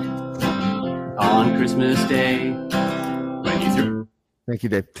on Christmas Day. When you threw Thank you,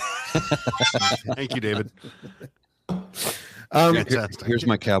 Dave. Thank you, David. Um, Fantastic. Here's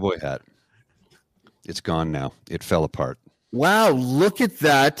my cowboy hat. It's gone now. It fell apart. wow, look at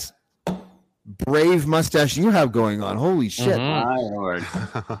that brave mustache you have going on. Holy shit. my lord.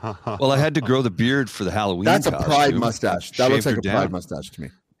 Well, I had to grow the beard for the Halloween. That's a costume. pride mustache. That looks Shaved like her a pride down. mustache to me.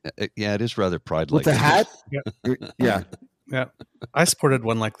 Yeah, it is rather pride-like. With the hat? Yeah. Yeah, I sported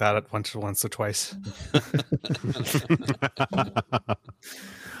one like that at once or twice.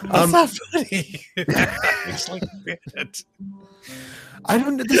 That's not funny. It's like it. I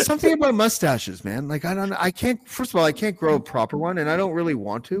don't know. There's something about mustaches, man. Like I can't. First of all, I can't grow a proper one, and I don't really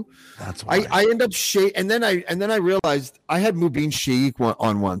want to. That's why. I end up and then I realized I had Mubin Sheikh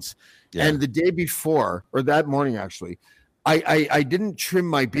on once, and the day before or that morning actually, I didn't trim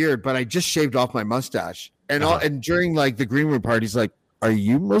my beard, but I just shaved off my mustache, and and during like the green room party, he's like, "Are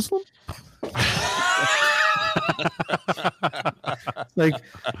you Muslim?" Like,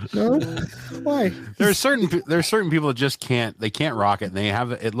 no, why? There's certain people that just can't rock it, and they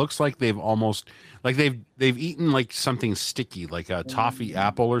have it looks like they've almost like they've eaten like something sticky, like a toffee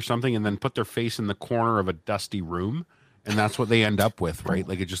apple or something, and then put their face in the corner of a dusty room, and that's what they end up with, right?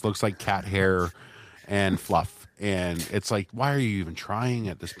 Like it just looks like cat hair and fluff. And it's like, why are you even trying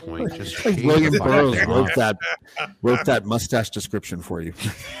at this point? Just like William Burroughs wrote that mustache description for you.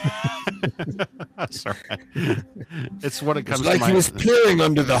 Sorry. It's what it comes it's like to he my... was peering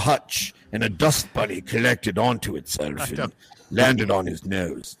under the hutch and a dust bunny collected onto itself and landed on his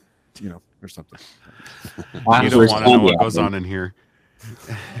nose, or something. You don't want to know what goes on in here.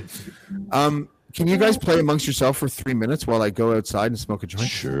 Can you guys play amongst yourself for 3 minutes while I go outside and smoke a joint?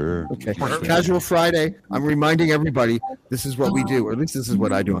 Sure. Okay. Casual Friday. I'm reminding everybody this is what we do, or at least this is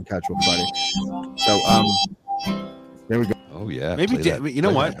what I do on Casual Friday. So there we go. Oh yeah. Maybe you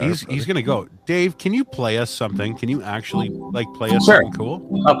know what? He's gonna go. Dave, can you play us something? Can you actually play us something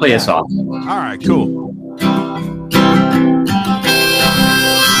cool? I'll play a song. All right, cool.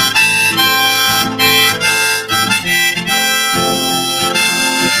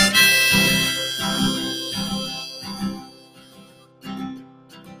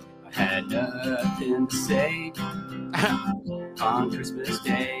 Nothing to say on Christmas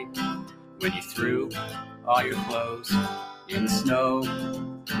Day when you threw all your clothes in the snow,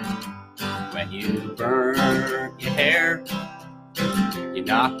 when you burned your hair, you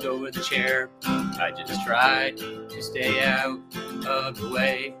knocked over the chair. I just tried to stay out of the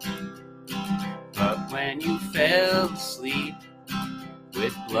way, but when you fell asleep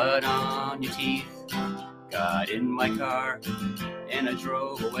with blood on your teeth, got in my car and I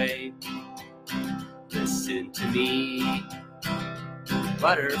drove away. Listen to me,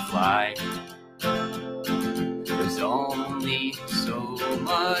 butterfly. There's only so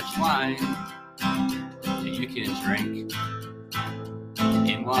much wine that you can drink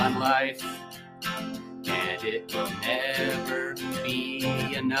in one life, and it will never be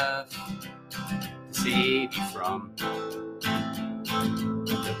enough to save you from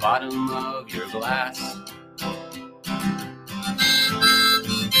the bottom of your glass.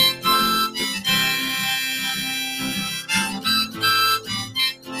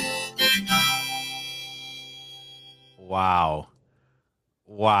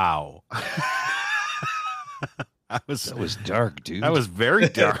 Wow. That was dark, dude. That was very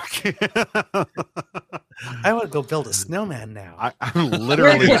dark. I want to go build a snowman now. I'm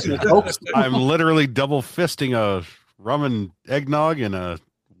literally double fisting a rum and eggnog and a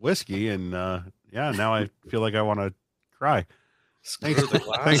whiskey, and now I feel like I want to cry.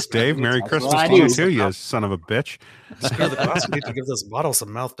 Thanks, Dave. Merry Christmas to you too, you son of a bitch. Screw the glass. We need to give this bottle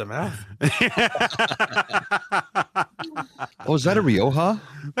some mouth to mouth. Oh, is that a Rioja?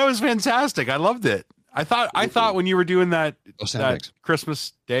 That was fantastic. I loved it. I thought when you were doing that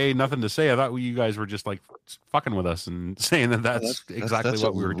Christmas Day, nothing to say, I thought you guys were just like fucking with us and saying that's exactly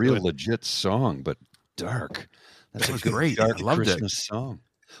what we were doing. Real legit song, but dark. That was great. Dark I loved Christmas it. Song.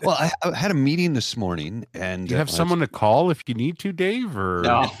 Well, I had a meeting this morning, and do you have someone to call if you need to, Dave? Or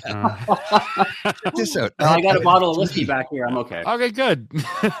no. Check this out. I got a bottle of whiskey back here. I'm okay. Okay, good.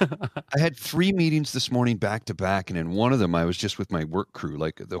 I had 3 meetings this morning back to back, and in one of them, I was just with my work crew,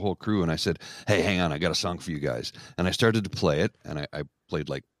 like the whole crew, and I said, "Hey, hang on, I got a song for you guys." And I started to play it, and I played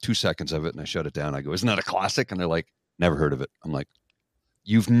like 2 seconds of it, and I shut it down. I go, "Isn't that a classic?" And they're like, "Never heard of it." I'm like,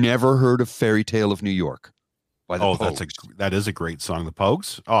 "You've never heard of Fairy Tale of New York?" That is a great song. The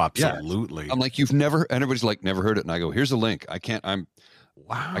Pogues? Oh, absolutely. Yeah. I'm like, "You've never," and everybody's like, "Never heard it." And I go, "Here's a link. I'm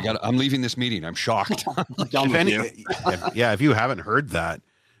leaving this meeting. I'm shocked." If you haven't heard that,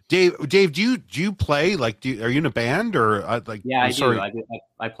 Dave, do you play? Like, are you in a band or like? Yeah, I do.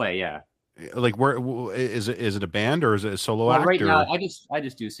 I play. Yeah. Like, where is it a band or is it a solo act? Right now, I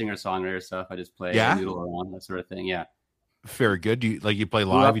just do singer songwriter stuff. I just play, noodle around, that sort of thing. Yeah. Very good. Do you play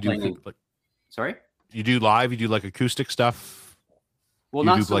live? Sorry. You do live? You do like acoustic stuff? Well,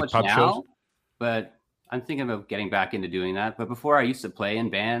 not so much now, but I'm thinking about getting back into doing that. But before, I used to play in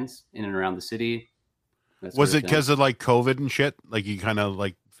bands in and around the city. Was it because of like COVID and shit? Like you kind of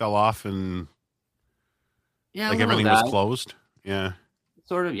like fell off and Yeah, Like a little everything of was that. closed. Yeah.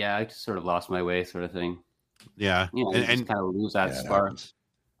 Sort of, yeah. I just sort of lost my way, sort of thing. Yeah. You know, you just kind of lose that Yeah, it spark. happens.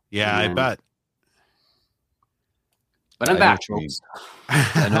 Yeah, I And- bet. But I'm I know back, what you mean.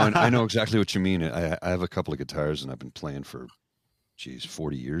 folks. I know exactly what you mean. I have a couple of guitars and I've been playing for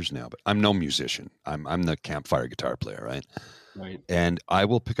 40 years now, but I'm no musician. I'm the campfire guitar player, right? Right. And I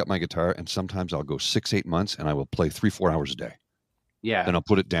will pick up my guitar and sometimes I'll go 6-8 months and I will play 3-4 hours a day. Yeah. Then I'll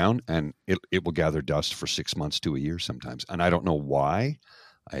put it down and it will gather dust for 6 months to a year sometimes. And I don't know why.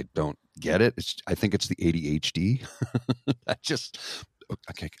 I don't get it. I think it's the ADHD. I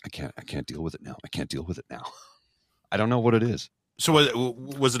can't deal with it now. I can't deal with it now. I don't know what it is. So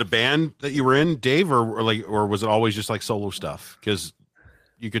was it a band that you were in, Dave, or was it always just like solo stuff? Because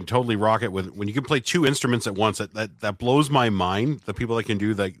you can totally rock it when you can play two instruments at once. That blows my mind. The people that can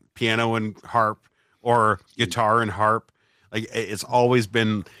do like piano and harp or guitar and harp, like it's always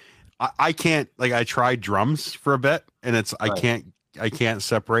been. I can't, like, I tried drums for a bit, and I can't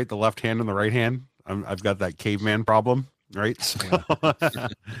separate the left hand and the right hand. I've got that caveman problem, right? So,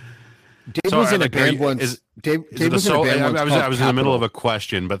 Dave was in a band once. Dave was in a band once. I was in the middle of a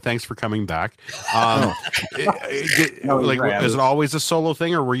question, but thanks for coming back. Is it always a solo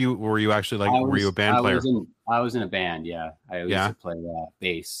thing, or were you actually were you a band player? I was in a band. Yeah, I used to play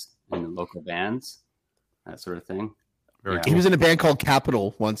bass in local bands, that sort of thing. Very He cool. was in a band called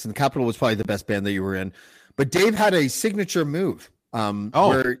Capital once, and Capital was probably the best band that you were in. But Dave had a signature move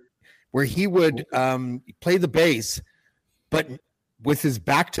where he would play the bass, but with his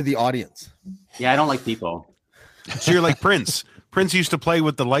back to the audience. Yeah, I don't like people. So you're like Prince. Prince used to play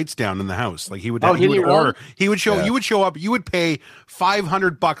with the lights down in the house. Like he would show up. You would pay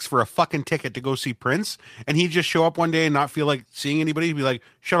 $500 for a fucking ticket to go see Prince, and he'd just show up one day and not feel like seeing anybody. He'd be like,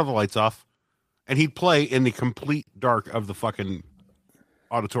 "Shut all the lights off," and he'd play in the complete dark of the fucking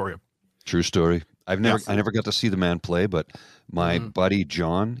auditorium. True story. I never got to see the man play, but my buddy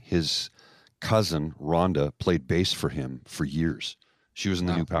John, his cousin Rhonda, played bass for him for years. She was in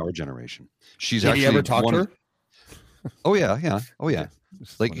the New Power Generation. She's Did actually you ever talk to her? Oh yeah.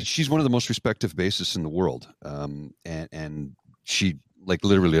 Like she's one of the most respected bassists in the world. And she like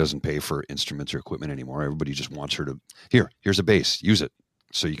literally doesn't pay for instruments or equipment anymore. Everybody just wants her to here's a bass, use it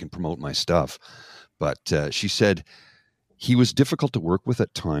so you can promote my stuff. But she said he was difficult to work with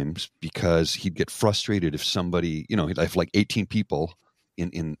at times because he'd get frustrated if somebody, he'd have like 18 people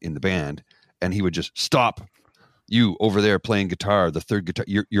in the band, and he would just stop. You over there playing guitar, the third guitar,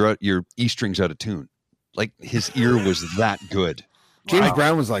 your E string's out of tune. Like his ear was that good. James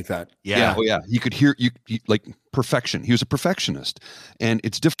Brown was like that. Yeah. Oh yeah. He could hear you like perfection. He was a perfectionist, and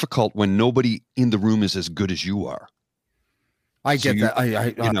it's difficult when nobody in the room is as good as you are. I get that.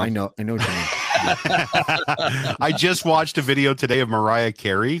 I know what you mean. I just watched a video today of Mariah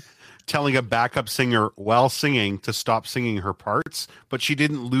Carey telling a backup singer while singing to stop singing her parts, but she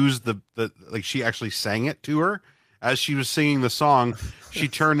didn't lose the she actually sang it to her as she was singing the song. She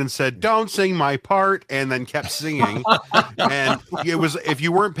turned and said, "Don't sing my part," and then kept singing. And it was, if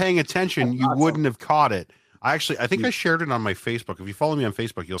you weren't paying attention, you wouldn't have caught it. I think I shared it on my Facebook. If you follow me on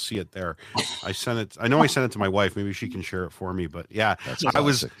Facebook, you'll see it there. I sent it to my wife. Maybe she can share it for me. But yeah, I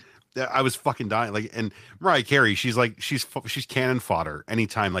was fucking dying. Like, and Mariah Carey, she's cannon fodder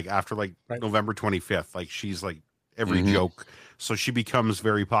anytime, like after November 25th, like she's like every joke. So she becomes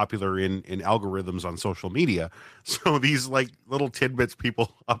very popular in algorithms on social media. So these like little tidbits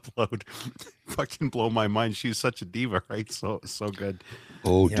people upload fucking blow my mind. She's such a diva, right? So good.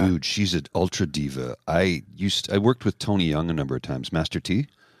 Oh, yeah. Dude, she's an ultra diva. I worked with Tony Young a number of times. Master T.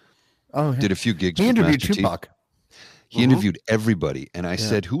 Oh, yeah. Did a few gigs. He with interviewed Master Tupac. He interviewed everybody, and I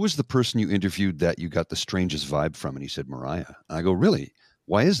said, "Who was the person you interviewed that you got the strangest vibe from?" And he said, "Mariah." And I go, "Really?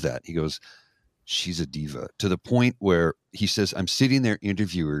 Why is that?" He goes, "She's a diva," to the point where he says, "I'm sitting there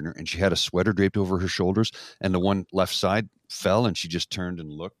interviewing her, and she had a sweater draped over her shoulders, and the one left side fell, and she just turned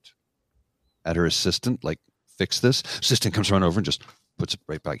and looked at her assistant, like, fix this." Assistant comes running over and just puts it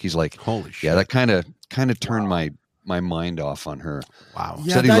right back. He's like, "Holy shit!" Yeah, that kind of turned my mind off on her. Wow.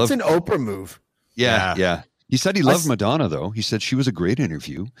 Yeah, that's an Oprah move. Yeah. He said he loved Madonna, though. He said she was a great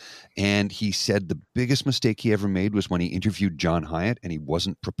interview. And he said the biggest mistake he ever made was when he interviewed John Hyatt and he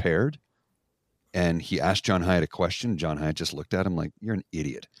wasn't prepared. And he asked John Hyatt a question. John Hyatt just looked at him like, "You're an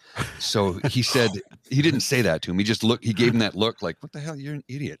idiot." So he said, he didn't say that to him. He just he gave him that look like, "What the hell? You're an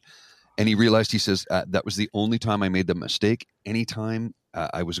idiot." And he realized, he says, that was the only time I made the mistake. Anytime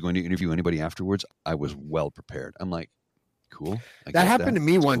I was going to interview anybody afterwards, I was well prepared. I'm like, cool. That happened to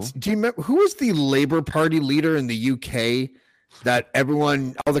me once. Cool. Do you remember who was the Labour Party leader in the UK that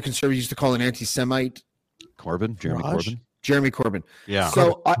all the conservatives used to call an anti-Semite? Jeremy Corbyn. Jeremy Corbyn. Yeah.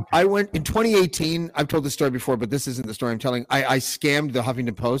 So I went in 2018. I've told this story before, but this isn't the story I'm telling. I scammed the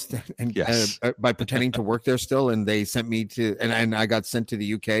Huffington Post and Yes. by pretending to work there still, and they sent me to, and I got sent to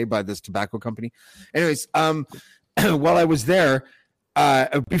the UK by this tobacco company. Anyways, while I was there,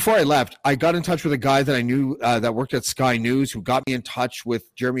 before I left, I got in touch with a guy that I knew that worked at Sky News, who got me in touch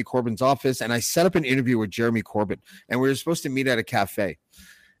with Jeremy Corbyn's office, and I set up an interview with Jeremy Corbyn, and we were supposed to meet at a cafe.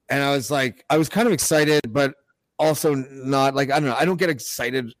 And I was kind of excited, but also not, like, I don't know. I don't get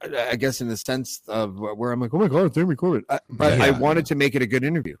excited, I guess, in the sense of where I'm like, oh my God, Jeremy Corbyn. But Yeah. I wanted to make it a good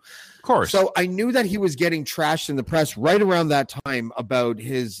interview. Of course. So I knew that he was getting trashed in the press right around that time about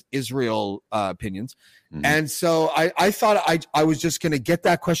his Israel opinions. Mhm. And so I thought I was just going to get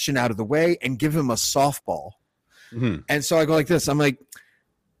that question out of the way and give him a softball. Mhm. And so I go like this. I'm like,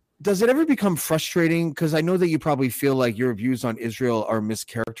 does it ever become frustrating? Because I know that you probably feel like your views on Israel are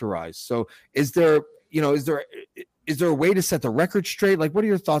mischaracterized. So is there a way to set the record straight? Like, what are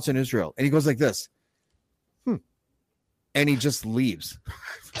your thoughts on Israel? And he goes like this. And he just leaves.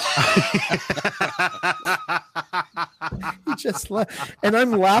 He just left. And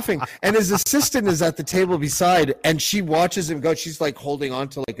I'm laughing. And his assistant is at the table beside, and she watches him go. She's like holding on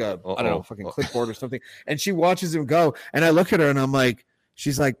to like a, I don't know, fucking clipboard or something. And she watches him go. And I look at her and I'm like,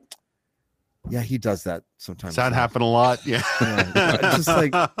 she's like, yeah, he does that sometimes. Does that happen a lot? Yeah. Yeah. It's just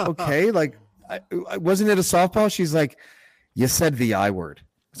like, okay, like, wasn't it a softball? She's like, you said the I word.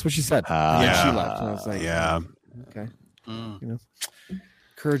 That's what she said. And then she left. And I was like, Yeah. okay.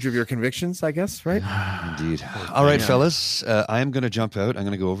 Courage of your convictions, I guess, right? Indeed. All right, fellas. I am going to jump out. I'm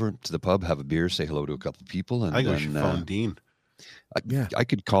going to go over to the pub, have a beer, say hello to a couple of people, and I think we should then phone Dean. I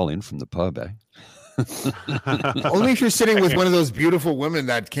could call in from the pub. Only if you're sitting with one of those beautiful women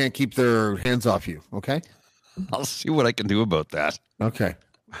that can't keep their hands off you. Okay. I'll see what I can do about that. Okay.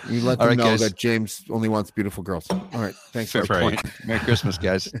 You let All them right, know guys. that James only wants beautiful girls. All right. Thanks for Fair the point. point. Merry Christmas,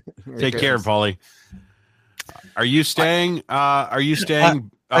 guys. Take care, Paulie. Are you staying? Okay, staying, good.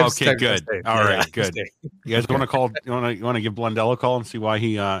 I'm staying. All Yeah, right, I'm good. staying. You guys want to call? You want to give Blundell a call and see why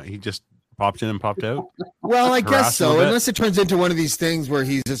he just popped in and popped out? Well, I Harass guess him a so, bit? unless it turns into one of these things where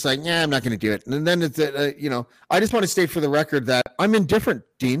he's just like, yeah, I'm not going to do it. And then it's, I just want to state for the record that I'm indifferent,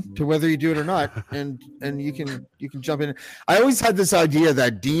 Dean, to whether you do it or not. And you can jump in. I always had this idea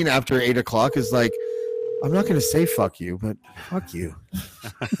that Dean after 8:00 is like, I'm not going to say fuck you, but fuck you.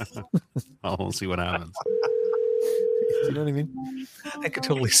 Oh, we'll see what happens. You know what I mean? I could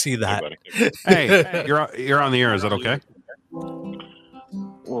totally see that. Hey, you're on the air. Is that okay?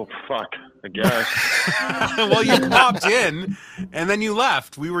 Well, fuck, I guess. Well, you popped in and then you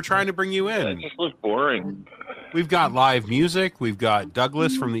left. We were trying to bring you It in. just looks boring. We've got live music. We've got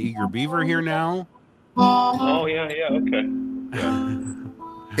Douglas from the Eager Beaver here now. Oh, yeah, okay.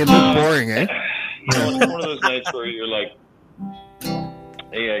 It looked boring, eh? You know, it's one of those nights where you're like,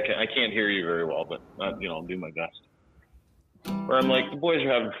 hey, I can't hear you very well, but, I'll do my best. Where I'm like, the boys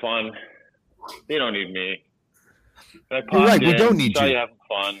are having fun. They don't need me. And I popped You're right, we in, don't need saw you. you having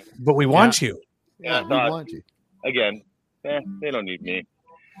fun. But we want you. Yeah, I we thought, want you. again, they don't need me.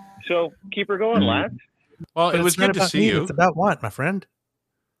 So keep her going, lads. Well, But it was it's not good to about see me, you. It's about what, my friend?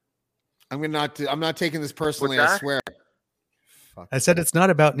 I'm not taking this personally, What's I that? swear. Fuck. I said it's not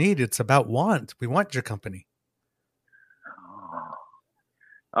about need, it's about want. We want your company.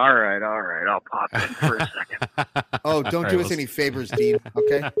 All right. I'll pop in for a second. Oh, don't do us any favors, Dean.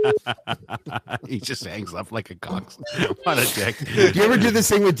 Okay. He just hangs up like a cox. What a dick. Do you ever do this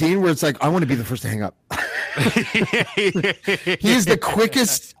thing with Dean where it's like, I want to be the first to hang up? He is the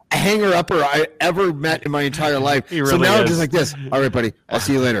quickest hanger upper I ever met in my entire life. He So really now I'm is. just like this. All right, buddy. I'll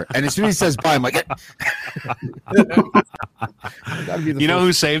see you later. And as soon as he says bye, I'm like, I gotta be the You know first.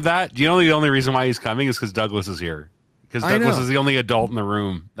 who saved that? Do you know the only reason why he's coming is because Douglas is here? Because I Douglas know. is the only adult in the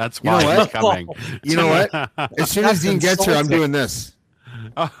room. That's You know why he's what? coming. You know what? As soon as That's Dean gets here, I'm insulting. doing this.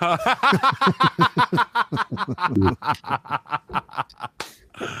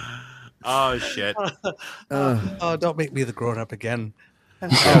 Oh shit! Oh, don't make me the grown up again.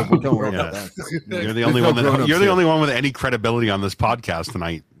 Oh, don't worry Yeah. about that. You're the only one. grown-ups You're the here. only one with any credibility on this podcast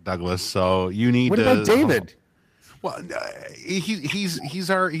tonight, Douglas. So you need What to. about David? Well, he's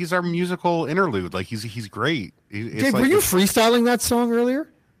our musical interlude. Like he's great. It's Dave, like were you freestyling that song earlier?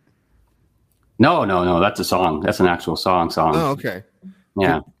 No. That's a song. That's an actual song. Oh, okay.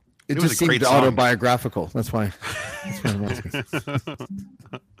 Yeah. It, was just a seemed great song. autobiographical. That's why. I'm asking.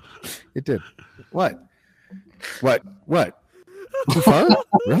 It did. What? Too far?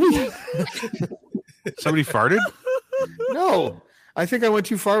 Really? Somebody farted. No. I think I went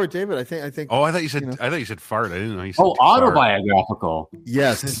too far with David. I think. Oh, I thought you said. You know. I thought you said fart. I didn't know you said. Oh, fart. autobiographical.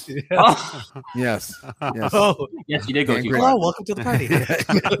 Yes. Oh, Yes. Yes. Oh, yes, you did go too Angry. far. hello, welcome to the party.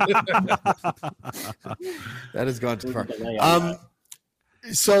 That has gone too far.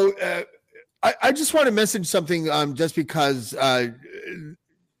 So I just want to message something just because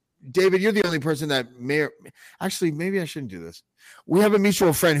David, you're the only person that actually maybe I shouldn't do this. We have a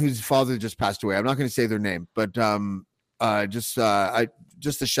mutual friend whose father just passed away. I'm not going to say their name, but just a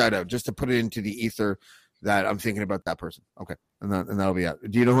shout out, just to put it into the ether that I'm thinking about that person. Okay, and that'll be it.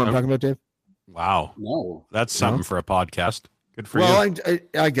 Do you know who I'm talking about, Dave? Wow, No. that's something for a podcast. Good for Well, you.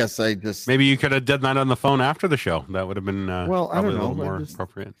 I guess I just Maybe you could have done that on the phone after the show. That would have been Well, I probably don't a little know. I more just-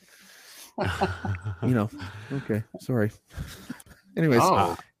 appropriate. Okay, sorry. Anyways,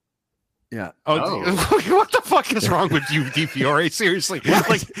 Oh. yeah. Oh, what the fuck is wrong with you, DiFiore? Seriously,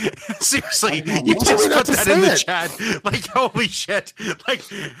 like, seriously, you Tell just me not put to that in say the it. chat. Like, holy shit! Like,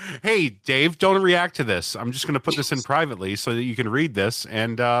 hey, Dave, don't react to this. I'm just going to put this in privately so that you can read this,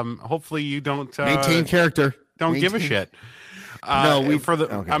 and hopefully you don't Maintain character. don't give a Maintain- shit.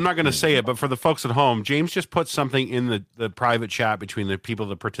 Okay. I'm not going to say it, but for the folks at home, James just put something in the private chat between the people,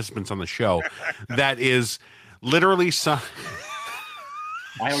 the participants on the show, that is literally some.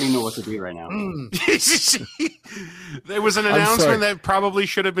 I don't even know what to do right now. There was an I'm announcement sorry. that probably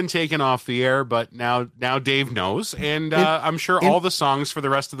should have been taken off the air, but now Dave knows, and I'm sure all the songs for the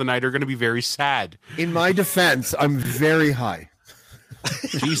rest of the night are going to be very sad. In my defense, I'm very high.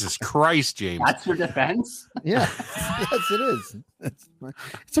 Jesus Christ, James! That's your defense? Yeah. Yes, it is.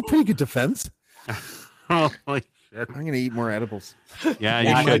 It's a pretty good defense. Holy shit! I'm going to eat more edibles. Yeah, Yeah, you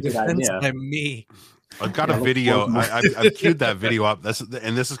I should. good Defense idea. by me. I've got a video. I've queued that video up. This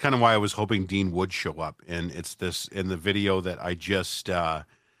is kind of why I was hoping Dean would show up. And it's this in the video that I just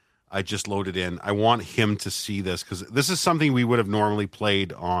loaded in. I want him to see this because this is something we would have normally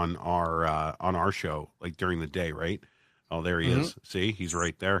played on our show, like during the day, right? Oh, there he is. See, he's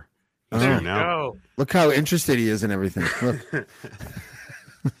right there. He's There here you now. Go. Look how interested he is in everything. Look.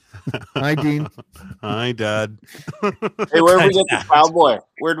 Hi, Dean. Hi, Dad. Hey, where did we get the cowboy?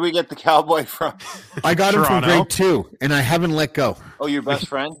 Where did we get the cowboy from? I got him from Toronto. grade 2, and I haven't let go. Oh, your best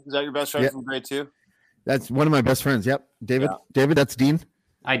friend? Is that your best friend Yeah. from grade 2? That's one of my best friends. Yep. David. Yeah. David, that's Dean.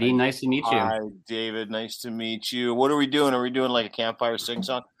 Hi, Dean. Nice to meet you. Hi, David. Nice to meet you. What are we doing? Are we doing like a campfire sing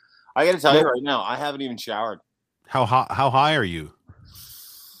song? I got to tell you right now, I haven't even showered. How high are you?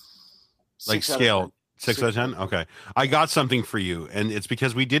 Like 6 out of scale 10. 6 out of 10? Okay. I got something for you, and it's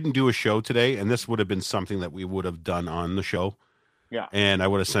because we didn't do a show today, and this would have been something that we would have done on the show. Yeah. And I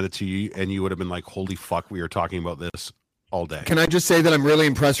would have sent it to you, and you would have been like, holy fuck, we were talking about this all day. Can I just say that I'm really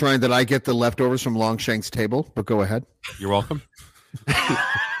impressed, Ryan, that I get the leftovers from Longshank's table? But go ahead. You're welcome.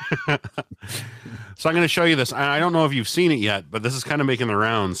 So I'm going to show you this. I don't know if you've seen it yet, but this is kind of making the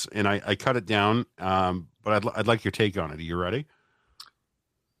rounds, and I cut it down, but I'd like your take on it. Are you ready?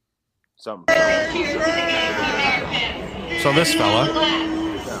 Something. So this fella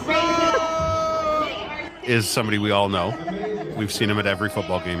is somebody we all know. We've seen him at every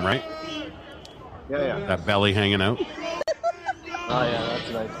football game, right? Yeah. That belly hanging out. Oh, yeah,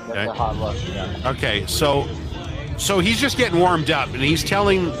 that's nice. That's Okay. a hot look. Yeah. Okay, so he's just getting warmed up, and he's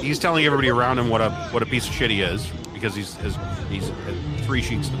telling everybody around him what a piece of shit he is because he's 3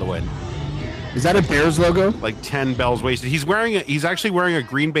 sheets to the wind, Is that a Bears logo? like 10 bells wasted. He's actually wearing a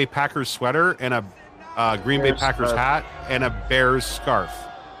Green Bay Packers sweater and a Green Bay Bears Packers scarf. hat and a Bears scarf.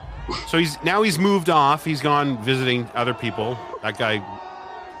 So he's moved off. He's gone visiting other people. That guy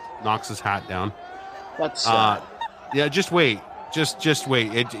knocks his hat down. That's sad. Yeah, just wait. Just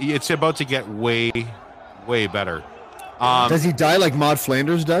wait. It's about to get way better. Does he die like Maud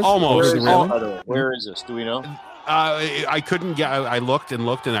Flanders does? Almost. Where is, Really? by the way, where is this? Do we know? I couldn't get. I looked and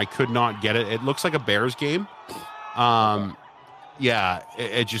I could not get it. It looks like a Bears game. Yeah.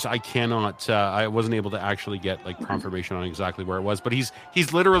 It just I cannot. I wasn't able to actually get like confirmation on exactly where it was. But he's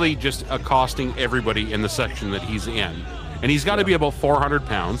literally just accosting everybody in the section that he's in, and he's got to be about 400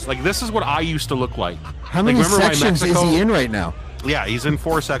 pounds. Like this is what I used to look like. How many remember my sections is Mexico- he in right now? Yeah, he's in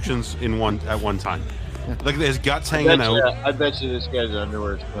 4 sections at one time. Look at his guts I hanging bet, out. you, I bet you this guy's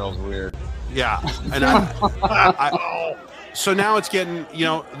underwear smells weird. Yeah, and so now it's getting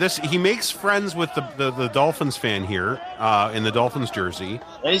this. He makes friends with the Dolphins fan here in the Dolphins jersey.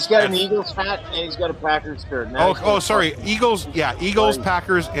 And he's got an Eagles hat and he's got a Packers shirt. Now he's Oh, got- sorry, Eagles. Yeah, Eagles,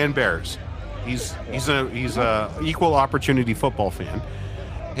 Packers, and Bears. He's a equal opportunity football fan,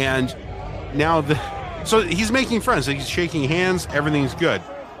 and now so he's making friends. He's shaking hands. Everything's good,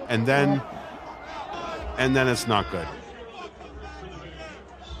 and then it's not good.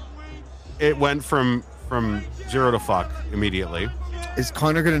 It went from 0 to fuck immediately. Is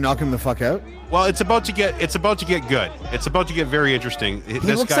Connor going to knock him the fuck out? Well, it's about to get good. It's about to get very interesting. He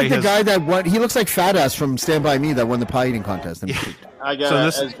looks like the guy that won. He looks like Fat Ass from Stand By Me that won the pie eating contest. I got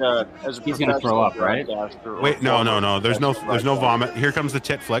as a he's gonna throw up, right? Wait, no. There's no vomit. Here comes the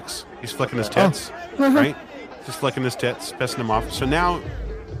tit flicks. He's flicking his tits, right? Just flicking his tits, pissing him off. So now,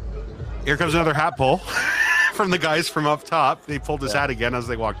 here comes another hat pull from the guys from up top. They pulled his hat again as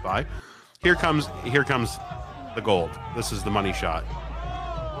they walked by. Here comes the gold. This is the money shot.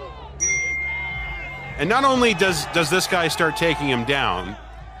 And not only does this guy start taking him down,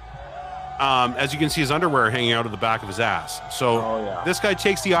 as you can see his underwear hanging out of the back of his ass. So this guy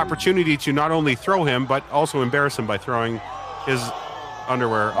takes the opportunity to not only throw him, but also embarrass him by throwing his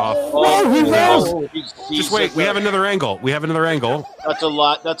underwear off. Just wait, we have another angle. That's a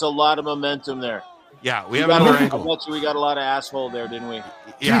lot of momentum there. Yeah, we have another angle. I bet you we got a lot of asshole there, didn't we?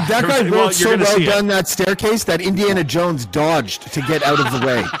 Yeah. Dude, that guy rode so well down that staircase that Indiana Jones dodged to get out of the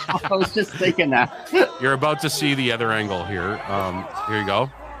way. I was just thinking that. You're about to see the other angle here. Here you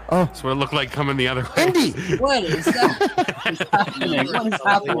go. Oh, that's what it looked like coming the other way. Indy, what is happening? What is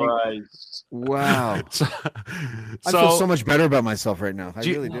happening? Wow. I feel so much better about myself right now. I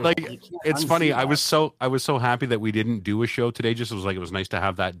really do. Like, it's funny. I was so happy that we didn't do a show today. Just it was nice to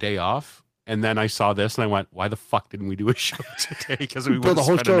have that day off. And then I saw this and I went, why the fuck didn't we do a show today? Because we built the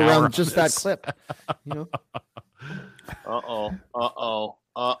whole show around just that clip. You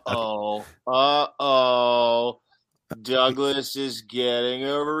know? Douglas is getting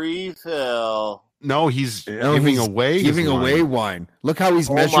a refill. No, he's giving away wine. Look how he's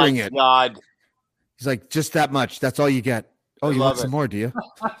measuring it. God. He's like, just that much. That's all you get. Oh, you want some more, do you?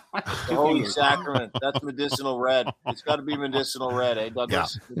 The Holy Sacrament. That's medicinal red. It's got to be medicinal red, eh,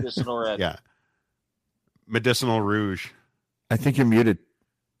 Douglas? Yeah. Medicinal red. Yeah. Medicinal rouge. I think you're muted.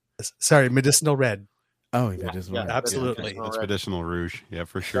 Sorry, medicinal red. Oh, medicinal red. Absolutely. That's medicinal rouge. Yeah,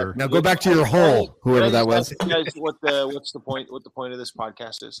 for sure. Now go back to your hole, whoever that was. Guys, what's the point? What the point of this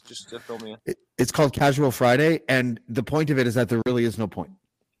podcast is? Just to fill me in. It's called Casual Friday, and the point of it is that there really is no point.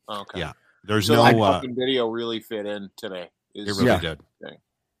 Okay. Yeah. There's so that fucking video really fit in today. It really did. Okay.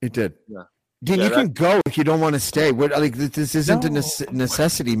 It did. Yeah. Dean, you can go if you don't want to stay. This isn't a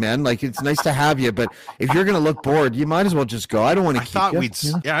necessity, man. Like, it's nice to have you, but if you're going to look bored, you might as well just go. I don't want to keep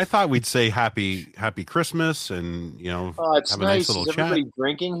you. I thought we'd say happy Christmas and, it's have nice. a nice little Is everybody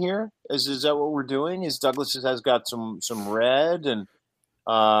drinking here? Is that what we're doing? Is Douglas has got some red and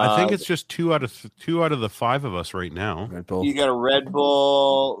I think it's just two out of the five of us right now. Red Bull. You got a Red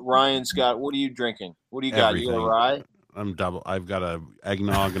Bull. Ryan's got. What are you drinking? What do you got? Everything. You got a rye? I'm double. I've got a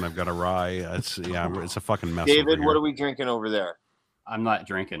eggnog and I've got a rye. It's a fucking mess. David, what are we drinking over there? I'm not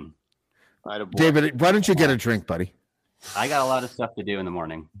drinking. David, why don't you get a drink, buddy? I got a lot of stuff to do in the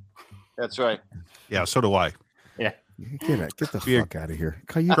morning. That's right. Yeah, so do I. Yeah. Get the fuck out of here.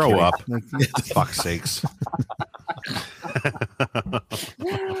 Grow up. Fuck's sakes.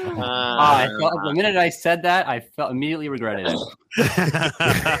 The minute I said that, I immediately regretted it.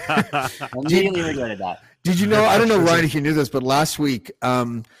 Immediately regretted that. Did you know? I don't know, Ryan, if you knew this, but last week,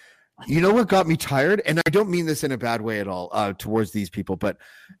 you know what got me tired? And I don't mean this in a bad way at all towards these people, but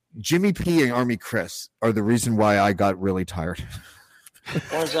Jimmy P and Army Chris are the reason why I got really tired.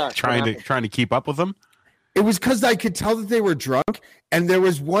 What was that? Trying to keep up with them? It was because I could tell that they were drunk, and there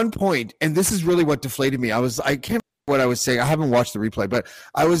was one point, and this is really what deflated me. I can't remember what I was saying. I haven't watched the replay, but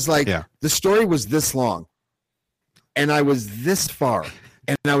I was like, The story was this long, and I was this far,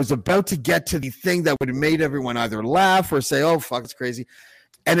 and I was about to get to the thing that would have made everyone either laugh or say, "Oh, fuck, it's crazy."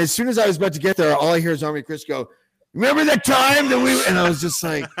 And as soon as I was about to get there, all I hear is Army Chris go, "Remember that time that we?" And I was just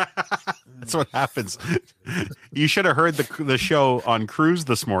like, "That's what happens." You should have heard the show on Cruise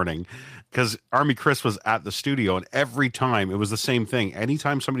this morning. Because Army Chris was at the studio, and every time it was the same thing.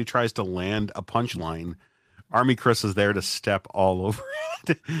 Anytime somebody tries to land a punchline, Army Chris is there to step all over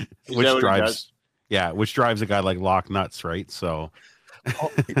it, which drives a guy like Locke nuts, right? So,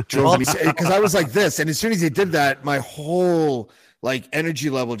 because I was like this, and as soon as he did that, my whole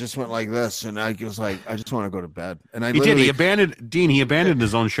energy level just went like this, and I was like, I just want to go to bed. And I he abandoned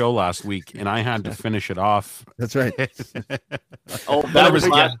his own show last week, and I had to finish it off. That's right. That was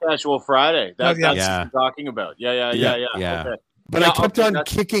last Casual Friday. That's what I'm talking about. Yeah. Okay. But I kept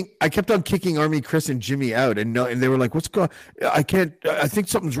on kicking Army Chris and Jimmy out, and they were like, "What's going? I think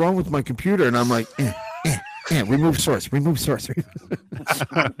something's wrong with my computer." And I'm like, remove source. And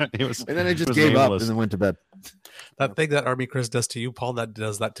then I just gave up and then went to bed. That thing that Army Chris does to you, Paul, that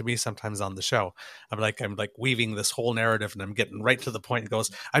does that to me sometimes on the show. I'm like weaving this whole narrative, and I'm getting right to the point. He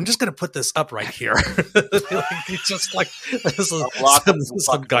goes, "I'm just going to put this up right here." He's just like this is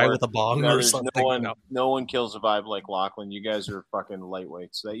some guy with a bong or something. No one kills a vibe like Lachlan. You guys are fucking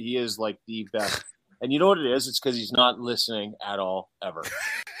lightweights. He is like the best. And you know what it is? It's because he's not listening at all ever.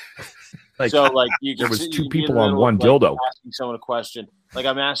 So you there was two people on one dildo. Asking someone a question. Like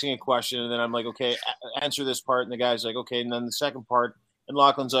I'm asking a question, and then I'm like, okay, answer this part, and the guy's like, okay, and then the second part, and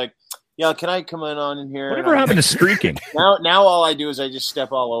Lachlan's like, yeah, can I come in here? Whatever happened to streaking? Now all I do is I just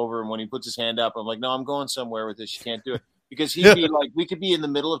step all over him when he puts his hand up. I'm like, no, I'm going somewhere with this. You can't do it because he'd be like, we could be in the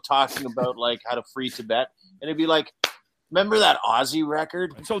middle of talking about like how to free Tibet, and it'd be like, remember that Aussie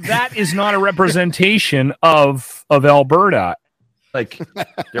record? So that is not a representation of Alberta. Like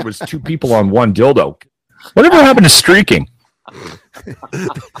there was two people on one dildo. Whatever happened to streaking?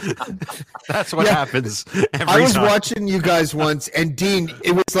 That's what happens. I was watching you guys once, and Dean,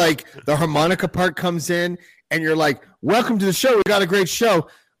 it was like the harmonica part comes in, and you're like, welcome to the show. We got a great show.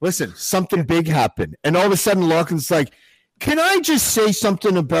 Listen, something big happened. And all of a sudden, Lachlan's like, can I just say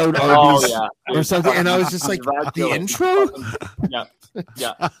something about Arby's or something? And I was just like, the intro?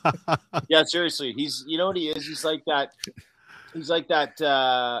 Yeah, seriously. You know what he is? He's like that. He's like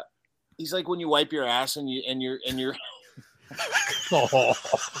that. He's like when you wipe your ass and you're. I'm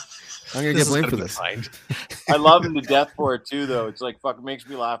gonna get blamed for this. I love him to death for it too, though. It's like fucking makes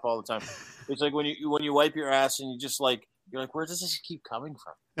me laugh all the time. It's like when you wipe your ass and you just like you're like, where does this keep coming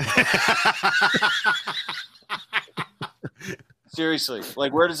from? Seriously,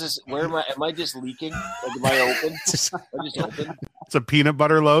 like where am I just leaking? Like am I open? Am I just open? It's a peanut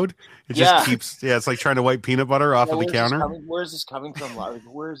butter load. It just keeps. Yeah, it's like trying to wipe peanut butter off of the counter. Where is this coming from? Like,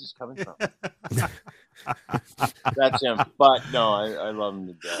 where is this coming from? That's him. But no, I love him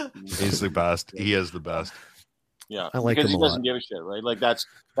to death. He's the best. He is the best. Yeah, I like because him he a doesn't lot. give a shit, right? Like that's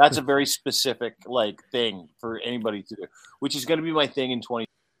a very specific like thing for anybody to do, which is going to be my thing in 20.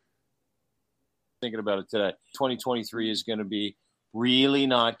 Thinking about it today, 2023 is going to be really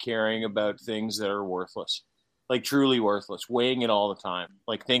not caring about things that are worthless, like truly worthless, weighing it all the time,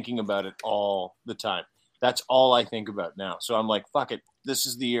 like thinking about it all the time. That's all I think about now. So I'm like, fuck it. This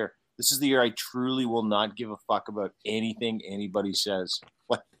is the year. This is the year I truly will not give a fuck about anything anybody says.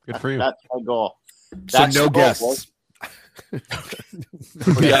 Like, good for you. That's my goal. That's so no guests.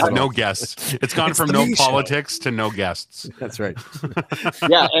 No guests. It's gone from no politics to no guests. That's right.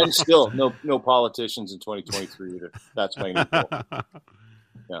 Yeah, and still no politicians in 2023 either. That's my new goal.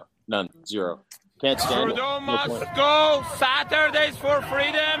 Yeah, none, zero. Can't stand it. Must go. Saturdays for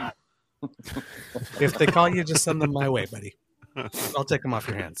freedom. If they call you, just send them my way, buddy. I'll take them off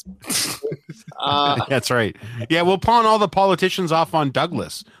your hands. That's right. Yeah, we'll pawn all the politicians off on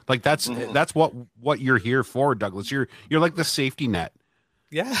Douglas. Like that's what you're here for, Douglas. You're like the safety net.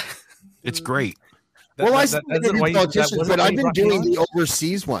 Yeah, it's great. I said politicians, but I've been doing the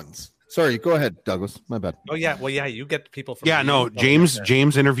overseas ones. Sorry, go ahead, Douglas. My bad. Oh yeah, well yeah, you get people from. Yeah, no, James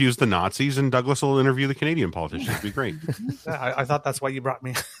interviews the Nazis, and Douglas will interview the Canadian politicians. It'd be great. Yeah, I thought that's why you brought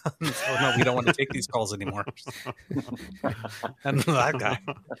me. So, no, we don't want to take these calls anymore. And that guy,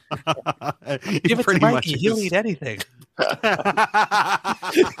 give it to Mikey. He'll eat anything. I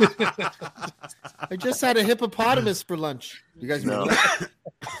just had a hippopotamus for lunch. You guys know?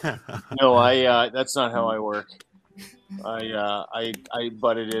 No, that's not how I work. But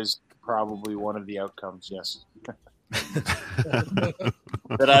it is probably one of the outcomes. Yes.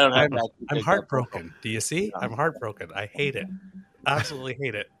 But I don't have. I'm heartbroken. Do you see? I'm heartbroken. I hate it. Absolutely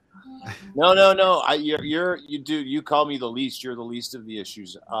hate it. No. You call me the least. You're the least of the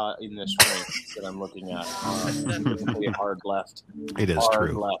issues in this frame that I'm looking at. Hard left. It is hard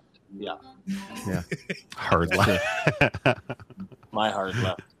true. Left. Yeah. Hard left. My hard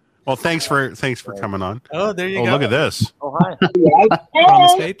left. Well, thanks for coming on. Oh, there you go. Oh, look at this. Oh, hi.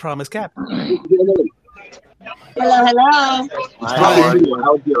 Promise made, promise kept. Hello. Hi. I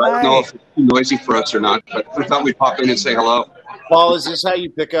don't know if it's too noisy for us or not, but I thought we'd pop in and say hello. Paul, is this how you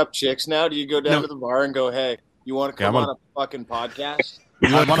pick up chicks now? Do you go down to the bar and go, hey, you want to come on a fucking podcast?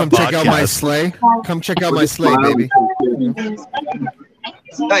 You want to come check out my sleigh? Come check out my sleigh, baby.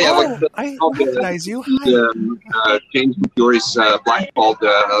 I recognize you. James McGurry's Blackballed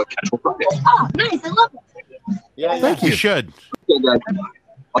Casual Friday. Oh, nice. I love it. Yeah. Thank you. You should.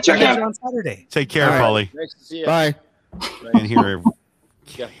 I'll check it out on Saturday. Take care, Paulie. Nice to see you. Bye. And hear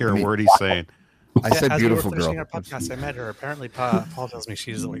a word he's saying. I said beautiful girl. Our podcast, I met her. Apparently, Paul tells me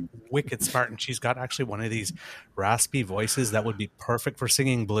she's like wicked smart, and she's got actually one of these raspy voices that would be perfect for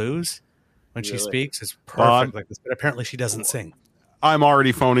singing blues. When she speaks, it's perfect like this. But apparently, she doesn't sing. I'm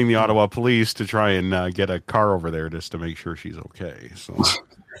already phoning the Ottawa police to try and get a car over there just to make sure she's okay. So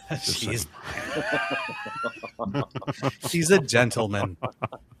He's a gentleman.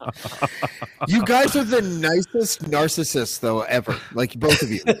 You guys are the nicest narcissists though ever. Like both of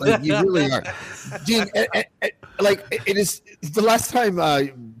you, like you really are. Dean, like it is the last time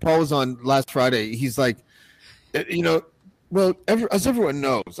Paul was on last Friday. He's like, well, as everyone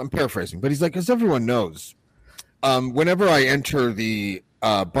knows, I'm paraphrasing, but he's like, as everyone knows, whenever I enter the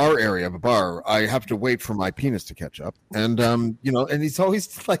bar area of a bar, I have to wait for my penis to catch up, and and he's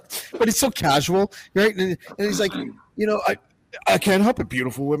always like, but he's so casual, right? And he's like, I can't help it.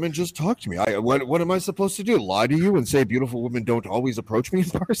 Beautiful women just talk to me. What am I supposed to do? Lie to you and say beautiful women don't always approach me in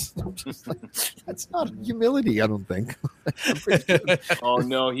bars? I'm just like, that's not humility, I don't think. Oh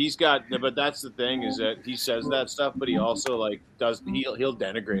no, he's got. But that's the thing is that he says that stuff, but he also like does. He'll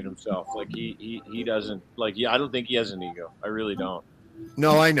denigrate himself. Like he doesn't like. I don't think he has an ego. I really don't.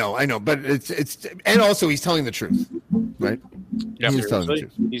 No, I know, but it's and also he's telling the truth, right? Yeah, he's telling the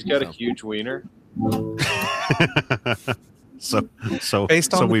truth. He's got a huge wiener. So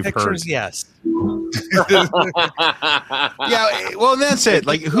based on the we've pictures, heard. yes. Yeah, well, that's it.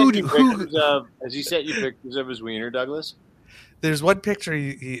 Like who has he sent you pictures of his wiener, Douglas? There's one picture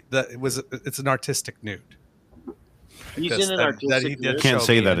it's an artistic nude. He's in an artistic nude. Can't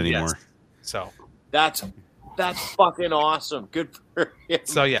say that anymore. Yes. So that's fucking awesome. Good for him.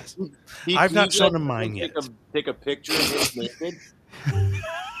 So yes, I've not shown him mine yet. Take a picture of him naked.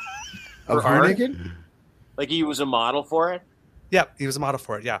 Of her naked? Like he was a model for it? Yeah, he was a model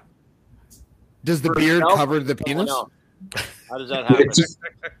for it. Yeah. Does the beard cover the penis? No. How does that happen?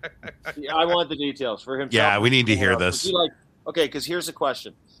 I want the details for himself. Yeah, we need to hear this. Because here's the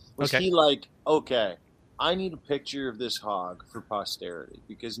question. Was he like, okay, I need a picture of this hog for posterity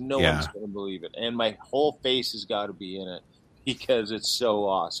because no one's going to believe it. And my whole face has got to be in it because it's so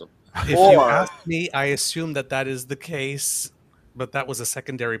awesome. If you ask me, I assume that is the case, but that was a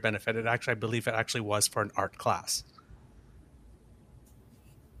secondary benefit. I believe it actually was for an art class.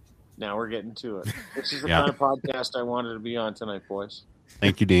 Now we're getting to it. This is the kind of podcast I wanted to be on tonight, boys.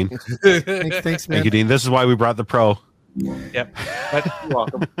 Thank you, Dean. Thanks, man. Thank you, Dean. This is why we brought the pro. Yep. But you're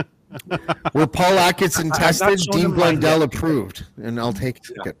welcome. We're Paul Atkinson tested, Dean Blundell approved, and I'll take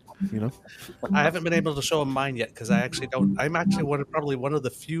it. I haven't been able to show him mine yet because I actually don't. I'm actually probably one of the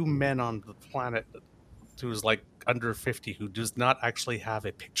few men on the planet who's like under 50 who does not actually have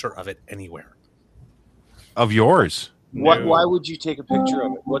a picture of it anywhere. Of yours? Why would you take a picture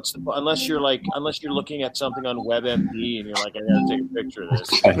of it? Unless you're looking at something on WebMD and you're like, I gotta take a picture of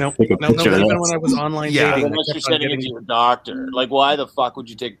this. No. Even when I was online dating, unless you're sending it to your doctor, like, why the fuck would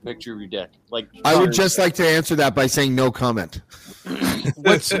you take a picture of your dick? Like, I would just like to answer that by saying no comment.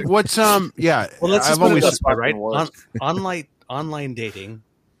 What's yeah? Well, let's just put it this way, right? Online dating,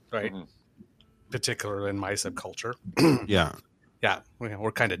 right? Mm-hmm. Particularly in my subculture. Yeah. Yeah,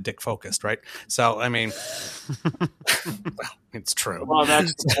 we're kind of dick focused, right? So, I mean, well, it's true. Well,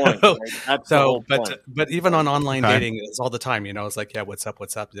 that's the point. Right? That's the whole point. But even on online dating, it's all the time. It's like, yeah, what's up?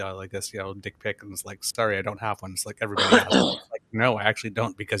 Like this, dick pic, and it's like, sorry, I don't have one. It's like everybody has one. It's like, no, I actually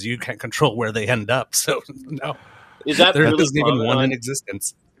don't because you can't control where they end up. So, no, is that there isn't even one in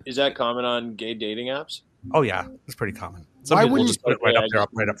existence? Is that common on gay dating apps? Oh yeah, it's pretty common. Some people just put it right up there,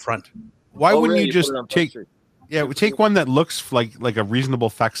 right up front. Why wouldn't you just take? Yeah, we take one that looks like a reasonable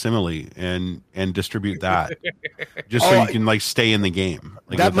facsimile and distribute that, just so you can stay in the game.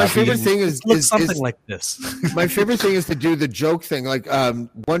 My favorite thing is something like this. My favorite thing is to do the joke thing. Like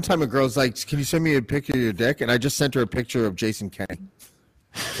one time, a girl's like, "Can you send me a picture of your dick?" And I just sent her a picture of Jason Kenney.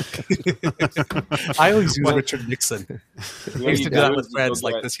 I always use Richard Nixon. I used to do that with friends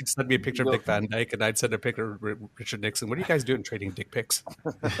like this. He'd send me a picture of Dick Van Dyke, and I'd send a picture of Richard Nixon. What are you guys doing trading dick pics?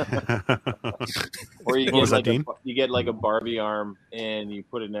 Or you get like a Barbie arm, and you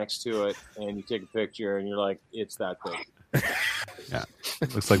put it next to it, and you take a picture, and you're like, it's that big. Yeah,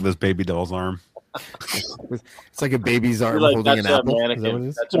 looks like this baby doll's arm. It's like a baby's arm holding an apple.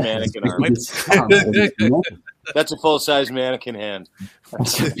 That's a mannequin arm. That's a full-size mannequin hand.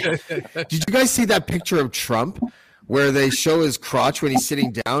 Did you guys see that picture of Trump where they show his crotch when he's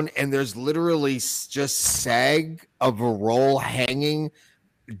sitting down and there's literally just sag of a roll hanging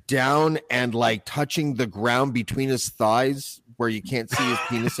down and touching the ground between his thighs where you can't see his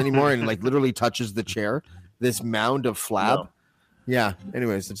penis anymore and literally touches the chair? This mound of flab. No. Yeah.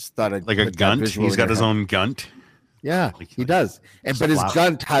 Anyways, I just thought I'd like a gunt. He's got his own gunt. Yeah, he does. But his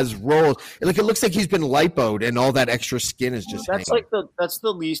gunt has rolls. It looks like he's been lipoed, and all that extra skin is just. That's hanging. That's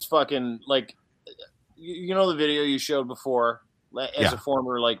the least fucking the video you showed before as a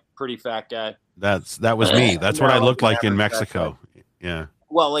former pretty fat guy. That was me. That's what I looked like in Mexico. Yeah.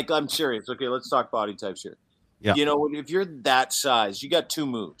 Well, like I'm serious. Okay, let's talk body types here. Yeah. You know, if you're that size, you got two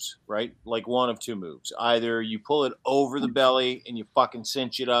moves, right? Like one of two moves. Either you pull it over the belly and you fucking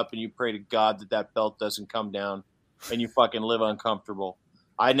cinch it up and you pray to God that that belt doesn't come down and you fucking live uncomfortable.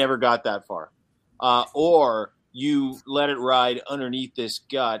 I never got that far. Or you let it ride underneath this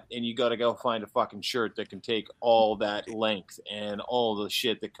gut and you got to go find a fucking shirt that can take all that length and all the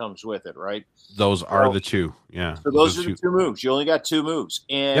shit that comes with it, right? Those are the two. Yeah. So those are the two moves. You only got two moves.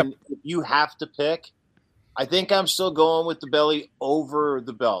 And if you have to pick, I think I'm still going with the belly over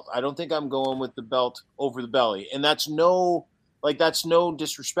the belt. I don't think I'm going with the belt over the belly. And that's no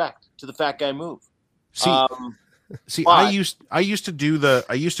disrespect to the fat guy move. See, I used to do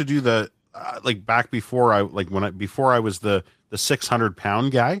the like back before I was the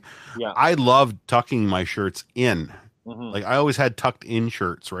 600-pound guy. Yeah. I loved tucking my shirts in. Mm-hmm. Like I always had tucked in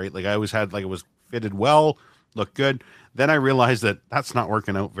shirts, right? Like I always had, like, it was fitted well, looked good. Then I realized that that's not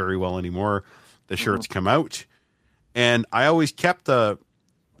working out very well anymore. The shirts come out, and I always kept the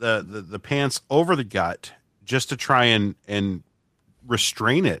pants over the gut just to try and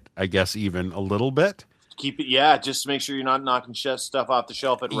restrain it, I guess, even a little bit. Keep it, just to make sure you're not knocking stuff off the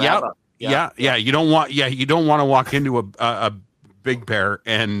shelf at Wrap Up. Yeah. You don't want to walk into a big bear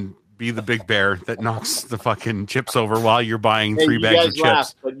and be the big bear that knocks the fucking chips over while you're buying 3 bags of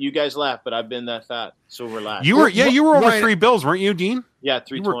chips. You guys laugh, but I've been that fat, so relax. You were over 3 bills, weren't you, Dean? Yeah,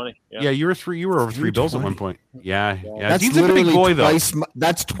 320. You were over 3 bills at one point. Yeah. That's Dean's a big boy, though.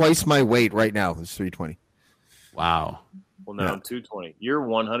 That's twice my weight right now. It's 320. Wow. Well, now I'm 220. You're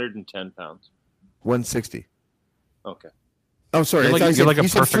 110 pounds. 160. Okay. Oh, sorry. You're you like a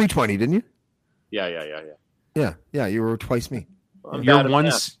said perfect 320, didn't you? Yeah. Yeah. You were twice me. Well, you're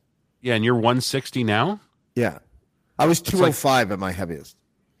and you're 160 now. Yeah, I was 205 at my heaviest.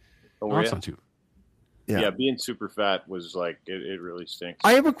 Oh, that's not too. Yeah, being super fat was like it really stinks.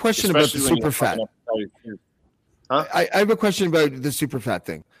 I have a question about the Especially when super fat. Huh? I have a question about the super fat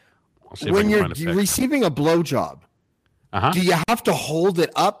thing. When you're receiving a blowjob, do you have to hold it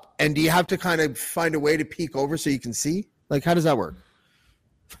up, and do you have to kind of find a way to peek over so you can see? Like, how does that work?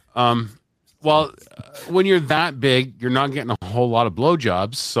 Well, when you're that big, you're not getting a whole lot of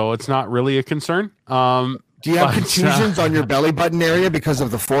blowjobs, so it's not really a concern. Do you have contusions on your belly button area because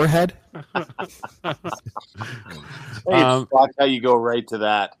of the forehead? That's how you go right to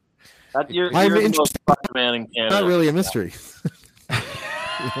that. You're the most fucked man in Canada. Not really a mystery.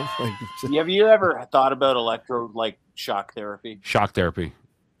 Have you ever thought about shock therapy? Shock therapy.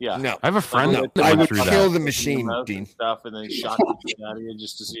 Yeah. No. I have a friend that I went would through kill that. the machine, Dean. Stuff, and then shock the shit out of you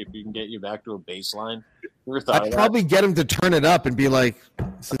just to see if you can get you back to a baseline. You ever thought I'd probably get him to turn it up and be like,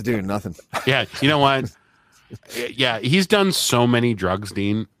 "This is doing nothing." Yeah, you know what? Yeah, he's done so many drugs,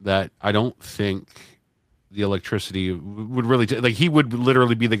 Dean, that I don't think the electricity would really he would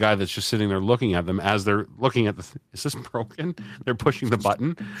literally be the guy that's just sitting there looking at them as they're looking at is this broken? They're pushing the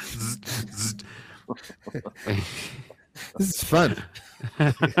button. This is fun.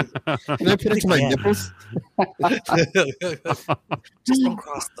 Can I put it to my nipples? Just don't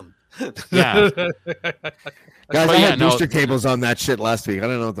cross them. Yeah. Guys, I had booster cables on that shit last week. I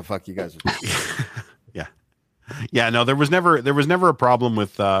don't know what the fuck you guys are doing. Yeah, no, there was never a problem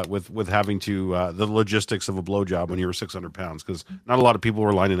with having to the logistics of a blowjob when you were 600 pounds, because not a lot of people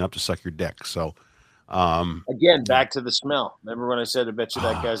were lining up to suck your dick. So again, back to the smell. Remember when I said I bet you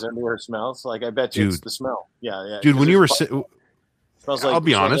that guy's underwear smells? Like, I bet you it's the smell. Yeah. Dude, when you were smells like, I'll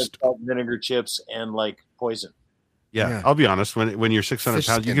be honest, like vinegar chips and like poison. Yeah, I'll be honest. When you're 600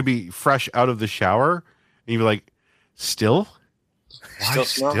 pounds, you could be fresh out of the shower and you'd be like, still? Why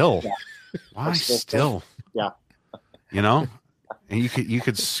still? Yeah. Why still? Yeah. You know? And you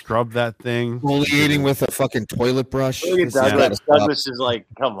could scrub that thing. Exfoliating with a fucking toilet brush. Look at Douglas. Douglas is like,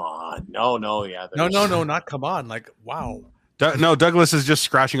 come on. No, yeah. No, not come on. Like, wow. No, Douglas is just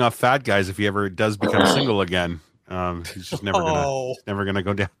scratching off fat guys if he ever does become single again. He's just never gonna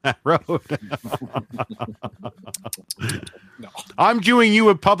go down that road. No. I'm doing you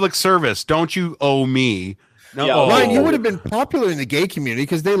a public service. Don't you owe me? No, Yeah, Ryan, you would have been popular in the gay community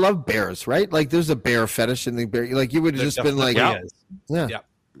because they love bears, right? Like, there's a bear fetish in the bear. Like, you would have just been like, yeah.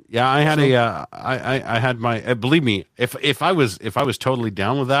 I had I had my. Believe me, if I was totally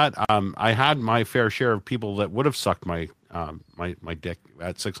down with that, I had my fair share of people that would have sucked my my dick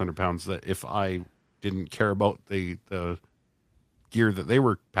at 600 pounds. That if I didn't care about the gear that they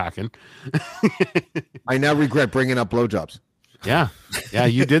were packing. I now regret bringing up blowjobs. Yeah,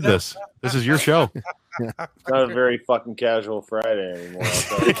 you did this. This is your show. It's not a very fucking casual Friday anymore.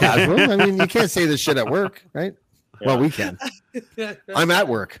 Casual? I mean, you can't say this shit at work, right? Yeah. Well, we can. I'm at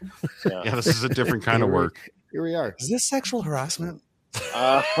work. Yeah, this is a different kind of work. Here we are. Is this sexual harassment?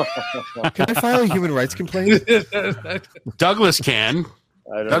 Can I file a human rights complaint? Douglas can.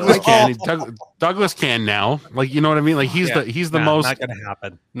 I don't Douglas know. can. Douglas can now. Like, you know what I mean? Like he's the most. Not going to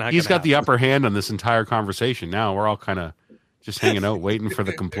happen. He's got the upper hand on this entire conversation. Now we're all kind of just hanging out, waiting for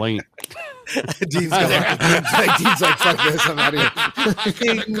the complaint. Dean's like, fuck this, I'm out of here. This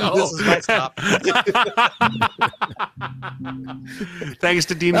is my stop. Thanks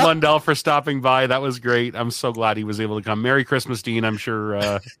to Dean Blundell for stopping by. That was great. I'm so glad he was able to come. Merry Christmas, Dean. I'm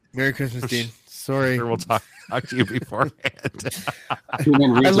sure. Merry Christmas, Dean. Sorry. Sure we'll talk to you beforehand. I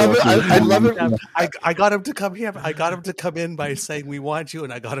love it. I love it. I got him to come here. I got him to come in by saying we want you,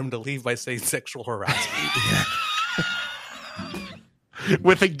 and I got him to leave by saying sexual harassment.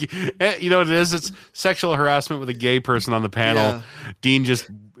 With you know what it is? It's sexual harassment with a gay person on the panel. Yeah. Dean just,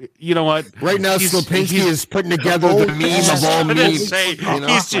 you know what? Right now, Slopinski is putting together the meme of all memes. Say, you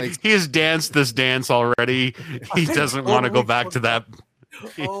know, he has danced this dance already. He doesn't want to go back to that.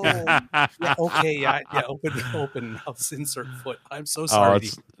 Oh, yeah, okay, yeah. Open mouth, insert foot. I'm so sorry.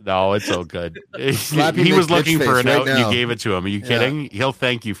 It's so good. He Slappy was McBitch looking for an face out, right and you now. gave it to him. Are you kidding? He'll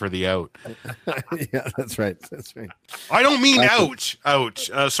thank you for the out. Yeah, that's right. That's right. I don't mean ouch.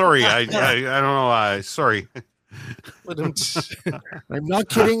 Ouch. Sorry. I don't know why. Sorry. I'm not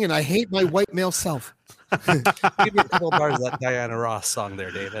kidding, and I hate my white male self. Give me a couple bars of that Diana Ross song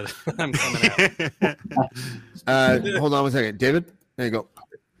there, David. I'm coming out. Hold on one second, David. There you go.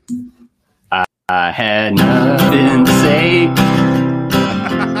 I had nothing to say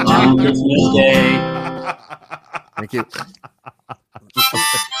on Christmas Day. Thank you.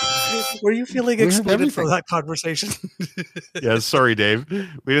 Were you feeling We have excluded everything. from that conversation? Yeah, sorry, Dave.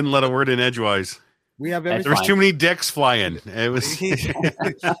 We didn't let a word in edgewise. We have That's There was fine. too many dicks flying. It was. No.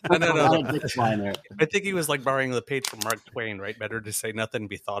 A lot of dicks flying there. I think he was like borrowing the page from Mark Twain, right? Better to say nothing and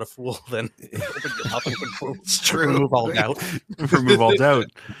be thought a fool than open your mouth and remove all doubt. Remove all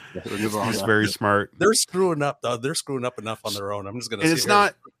doubt. Remove all He's doubt. very smart. They're screwing up, though. They're screwing up enough on their own. I'm just gonna. And sit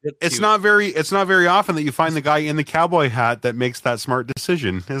here it's not very often that you find the guy in the cowboy hat that makes that smart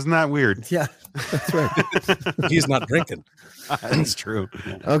decision. Isn't that weird? Yeah, that's right. He's not drinking. That's true.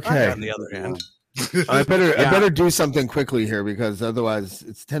 Okay. On the other hand, I better Yeah. do something quickly here because otherwise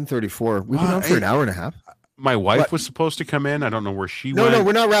it's 10:34. We've been on for an hour and a half. My wife What? was supposed to come in. I don't know where she No, went. no,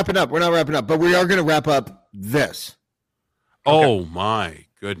 we're not wrapping up. We're not wrapping up, but we are going to wrap up this. Oh my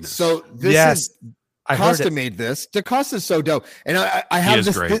goodness. So this Yes, is I heard Costa it. made this. DaCosta's so dope, and I have is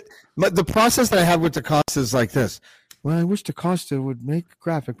this. great. The process that I have with DaCosta is like this. Well, I wish DaCosta would make a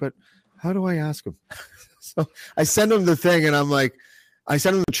graphic, but how do I ask him? So I send him the thing, and I'm like, I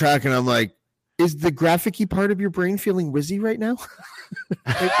send him the track, and I'm like, is the graphic-y part of your brain feeling wizzy right now?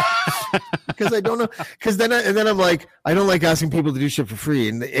 Because I don't know. Because then I'm like, I don't like asking people to do shit for free,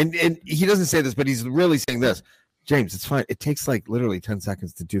 and he doesn't say this, but he's really saying this. James, it's fine. It takes like literally 10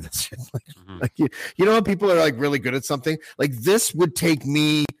 seconds to do this shit. Like you know how people are like really good at something? Like this would take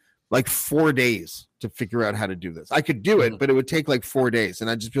me like 4 days to figure out how to do this. I could do it, but it would take like 4 days. And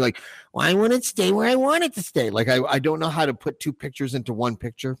I'd just be like, well, I want it to stay where I want it to stay. Like I don't know how to put two pictures into one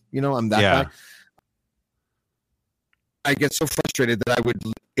picture. You know, I'm that Yeah. guy. I get so frustrated that I would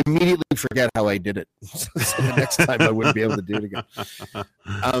immediately forget how I did it. So the next time I wouldn't be able to do it again.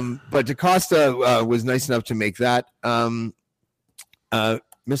 But DaCosta was nice enough to make that.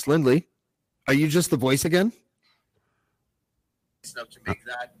 Miss Lindley, are you just the voice again? Nice enough to make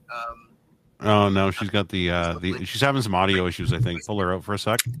that. Oh no, she's got the she's having some audio issues. I think. Pull her out for a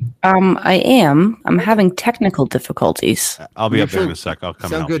sec. I am. I'm having technical difficulties. I'll be You up there in sure a sec. I'll come.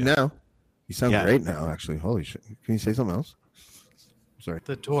 Sound help good you. now. You sound Yeah. great now, actually. Holy shit. Can you say something else? Sorry.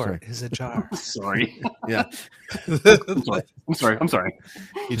 the door Sorry. is ajar. Sorry. Yeah. I'm sorry.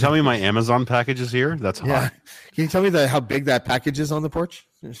 You tell me my Amazon package is here. That's hot. Yeah. Can you tell me how big that package is on the porch?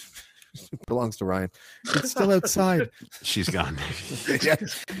 It belongs to Ryan. It's still outside. She's gone. Yeah.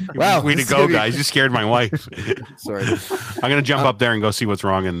 Wow. Way to this is go, gonna be- guys! You scared my wife. Sorry. I'm gonna jump up there and go see what's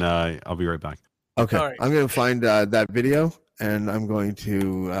wrong, and I'll be right back. Okay. All right. I'm going to find that video and I'm going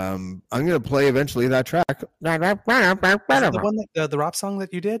to play eventually that track. Is it the one that the rap song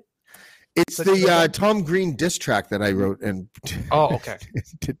that you did? It's the Tom Green diss track that I wrote and Oh, okay.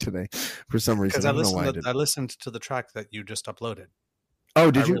 did today for some reason. Because I don't know why I did. I listened to the track that you just uploaded. Oh,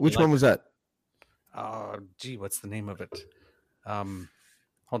 did I you? really Which like one was that? Gee, what's the name of it?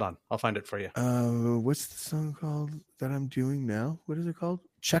 Hold on, I'll find it for you. What's the song called that I'm doing now? What is it called?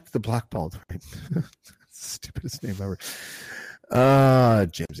 Check the Blackballed. Right? Stupidest name ever.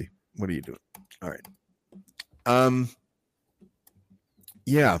 Jimsy, what are you doing? All right.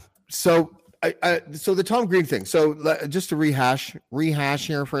 Yeah. So so the Tom Green thing. So just to rehash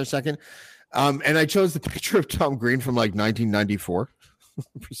here for a second. And I chose the picture of Tom Green from like 1994.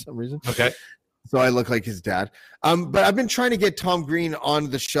 for some reason. Okay. So I look like his dad. But I've been trying to get Tom Green on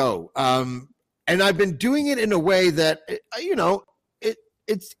the show. And I've been doing it in a way that,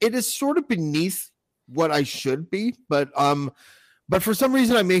 it is sort of beneath what I should be. But for some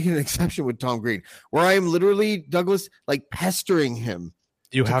reason, I'm making an exception with Tom Green, where I am literally, Douglas, like pestering him.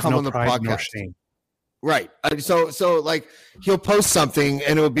 You to have come no on the pride nor podcast. shame. Right. So like he'll post something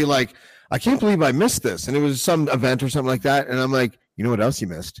and it would be like, I can't believe I missed this. And it was some event or something like that. And I'm like, you know what else you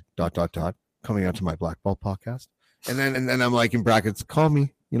missed? ... Coming out to my Blackball podcast. And then I'm like in brackets, call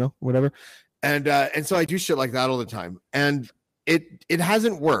me, whatever. And so I do shit like that all the time. And it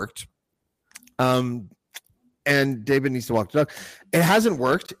hasn't worked. And David needs to walk the dog. It hasn't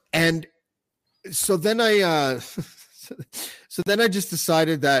worked. And so then I just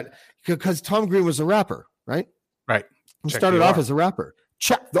decided that because Tom Green was a rapper, right? Right. He Check started the off R. as a rapper.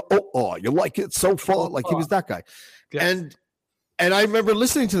 Check the you like it so far, like he was that guy. Yeah. And I remember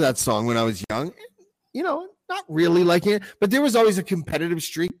listening to that song when I was young, not really liking it, but there was always a competitive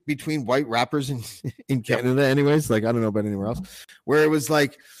streak between white rappers in Canada anyways. Like, I don't know about anywhere else, where it was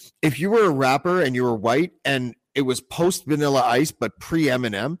like, if you were a rapper and you were white and it was post Vanilla Ice, but pre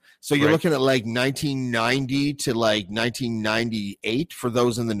Eminem. So you're looking at like 1990 to like 1998 for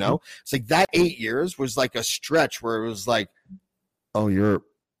those in the know. It's like that 8 years was like a stretch where it was like, oh, you're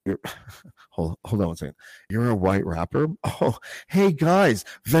hold on 1 second. You're a white rapper? Oh, hey guys,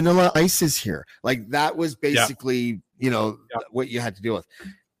 Vanilla Ice is here. Like that was basically, what you had to deal with.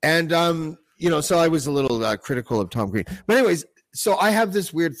 And so I was a little critical of Tom Green. But anyways, so I have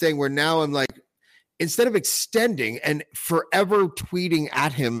this weird thing where now I'm like, instead of extending and forever tweeting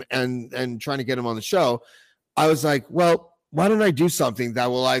at him and trying to get him on the show, I was like, well, why don't I do something that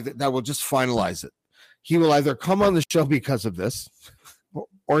will just finalize it? He will either come on the show because of this,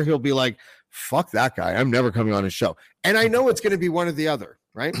 or he'll be like, fuck that guy. I'm never coming on his show. And I know it's going to be one or the other,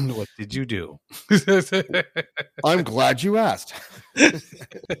 right? What did you do? I'm glad you asked.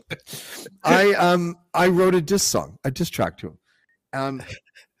 I wrote a diss song, a diss track to him.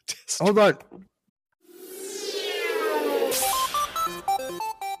 Hold on.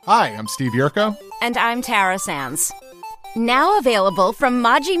 Hi, I'm Steve Yurko. And I'm Tara Sands. Now available from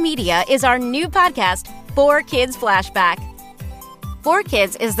Maji Media is our new podcast, 4Kids Flashback.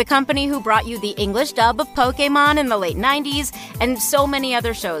 4Kids is the company who brought you the English dub of Pokemon in the late 90s and so many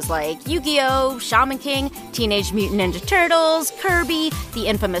other shows like Yu-Gi-Oh!, Shaman King, Teenage Mutant Ninja Turtles, Kirby, the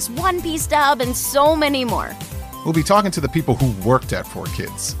infamous One Piece dub, and so many more. We'll be talking to the people who worked at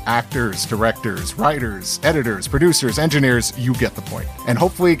 4Kids. Actors, directors, writers, editors, producers, engineers, you get the point. And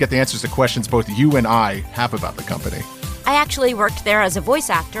hopefully get the answers to questions both you and I have about the company. I actually worked there as a voice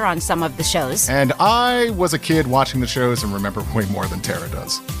actor on some of the shows. And I was a kid watching the shows and remember way more than Tara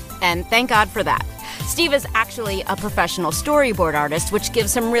does. And thank God for that. Steve is actually a professional storyboard artist, which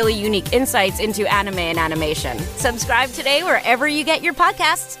gives some really unique insights into anime and animation. Subscribe today wherever you get your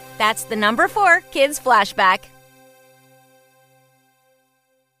podcasts. That's the number 4 Kids Flashback.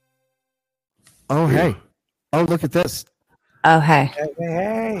 Oh, hey. Oh, look at this. Oh, hey.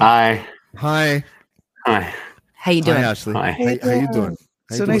 Hey. Hi. Hi. Hi. How you doing? Hi, Ashley. Hi. How you doing? How you doing?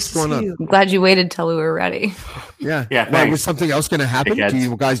 What's going on? I'm glad you waited till we were ready. Yeah. Yeah, Well, thanks. was something else going to happen? Hey, Do kids.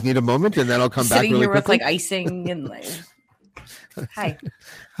 you guys need a moment and then I'll come back Sitting really here with quickly? like icing and like. Hi.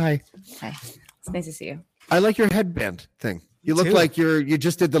 Hi. Hi. It's nice to see you. I like your headband thing. You look too. like you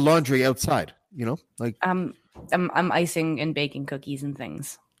just did the laundry outside, like I'm icing and baking cookies and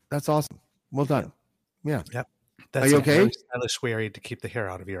things. that's awesome. Well done. Yeah. Yep. Are you a okay? very stylish way to keep the hair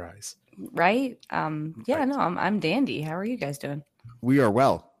out of your eyes. Right? Yeah, no, I'm dandy. How are you guys doing? We are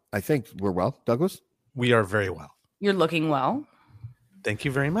well. I think we're well. Douglas, We are very well. You're looking well. Thank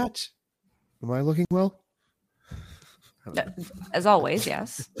you very much. am I looking well? As always,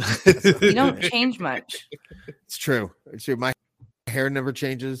 yes. You don't change much. It's true. It's true. My hair never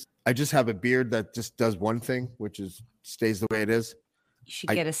changes. I just have a beard that just does one thing, which is stays the way it is. You should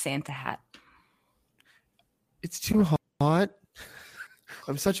get a Santa hat. It's too hot.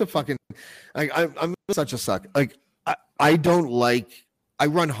 I'm such a fucking I'm such a suck. Like I don't like I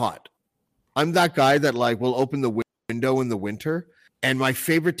run hot. I'm that guy that like will open the window in the winter, and my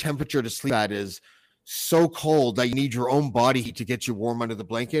favorite temperature to sleep at is so cold that you need your own body heat to get you warm under the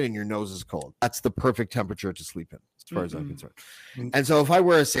blanket and your nose is cold. That's the perfect temperature to sleep in, as far as I'm concerned. And so if I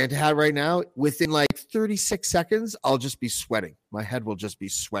wear a Santa hat right now, within like 36 seconds, I'll just be sweating. My head will just be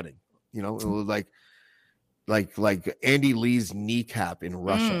sweating. It will like Andy Lee's kneecap in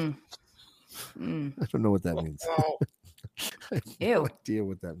Russia. I don't know what that means. I have no idea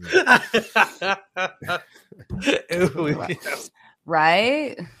what that means. Ew, yes.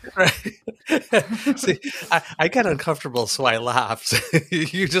 Right? See, I get uncomfortable, so I laugh.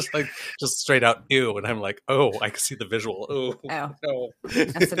 You just straight out ew, and I'm like, oh, I can see the visual. Oh, no.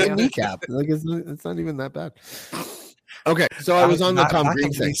 It's a kneecap. Like it's not even that bad. Okay, so I was on the Tom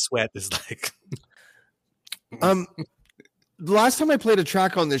Green thing. Sweat is like, the last time I played a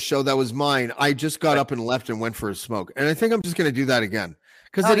track on this show that was mine, I just got up and left and went for a smoke, and I think I'm just going to do that again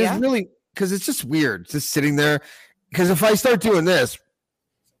because because it's just weird just sitting there. Because if I start doing this,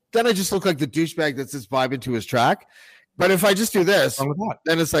 then I just look like the douchebag that's just vibing to his track. But if I just do this,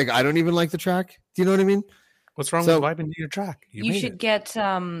 then it's like I don't even like the track. Do you know what I mean? What's wrong with vibing to your track? You should get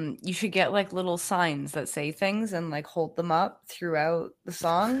like little signs that say things and like hold them up throughout the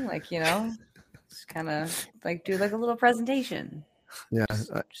song, like just kind of like do like a little presentation. Yeah,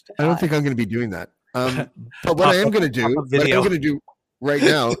 I don't think I'm going to be doing that. But what I am going to do, right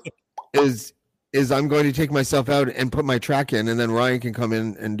now, is I'm going to take myself out and put my track in, and then Ryan can come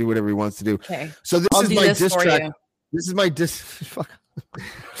in and do whatever he wants to do. Okay. So this is my diss track. This is my diss. Fuck.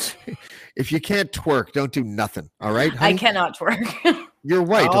 If you can't twerk, don't do nothing. All right? I cannot twerk. You're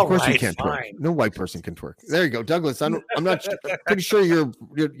white. Of course you can't twerk. No white person can twerk. There you go, Douglas. I'm not pretty sure you're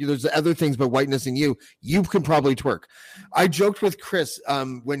there's other things but whiteness in you. You can probably twerk. I joked with Chris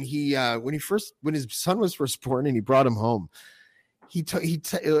when his son was first born and he brought him home.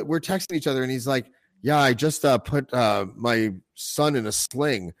 We're texting each other and he's like, "Yeah, I just put my son in a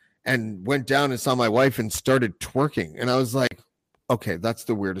sling and went down and saw my wife and started twerking." And I was like, "Okay, that's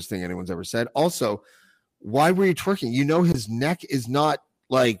the weirdest thing anyone's ever said." Also, why were you twerking? His neck is not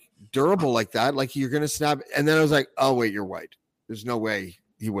like durable like that. Like you're gonna snap. And then I was like, "Oh wait, you're white. There's no way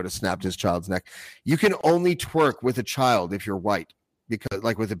he would have snapped his child's neck." You can only twerk with a child if you're white, because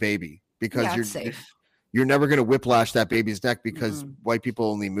like with a baby, because you're safe. You're never going to whiplash that baby's neck because white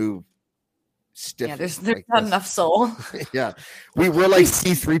people only move stiff. Yeah, there's not enough soul. Yeah, we're like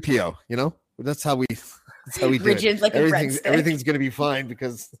C-3PO. That's how we do rigid, it. like Everything's going to be fine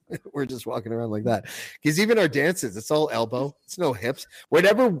because we're just walking around like that. Because even our dances, it's all elbow. It's no hips.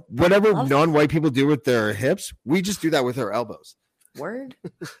 Whatever non-white people do with their hips, we just do that with our elbows. Word.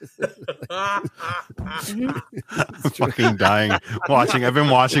 I'm fucking dying watching. I've been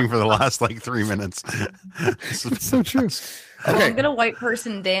watching for the last like 3 minutes. It's so true. Okay, well, I'm gonna white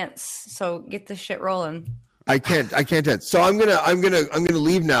person dance. So get this shit rolling. I can't dance. So I'm gonna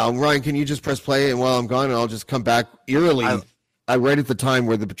leave now. Ryan, can you just press play? And while I'm gone, I'll just come back eerily. Right at the time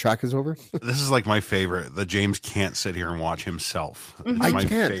where the track is over. This is like my favorite. That James can't sit here and watch himself. Mm-hmm. I can't.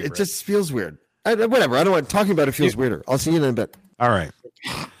 Favorite. It just feels weird. Whatever. I don't want talking about it feels weirder. I'll see you in a bit. All right.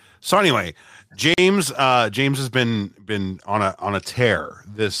 So anyway, James has been on a tear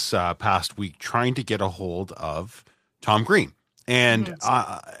this past week trying to get a hold of Tom Green, and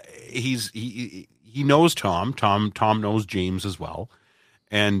he knows Tom. Tom knows James as well,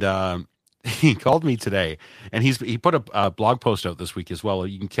 and he called me today, and he put a blog post out this week as well.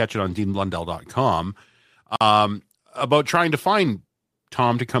 You can catch it on DeanBlundell.com about trying to find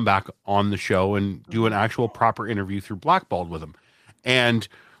Tom to come back on the show and do an actual proper interview through Blackballed with him. And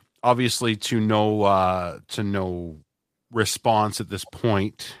obviously to no response at this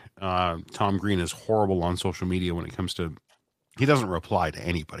point. Tom Green is horrible on social media when it comes to, he doesn't reply to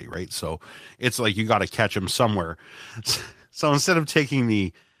anybody, right? So it's like you got to catch him somewhere. So instead of taking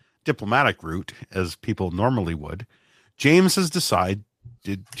the diplomatic route as people normally would, James has decided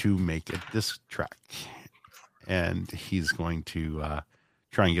to make it this track, and he's going to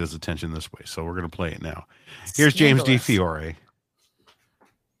try and get his attention this way. So we're going to play it now. Here's James Di Fiore.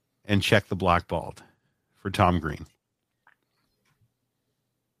 And check the Blackballed for Tom Green.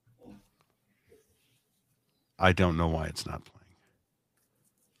 I don't know why it's not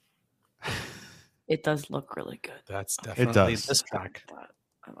playing. It does look really good. That's definitely this track.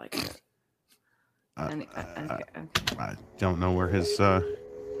 I like it. I don't know where his. Oh,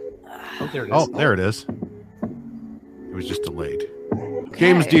 there it is. Oh, there it is. It was just delayed. Okay.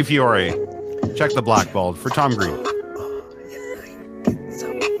 James Di Fiore. Check the Blackballed for Tom Green.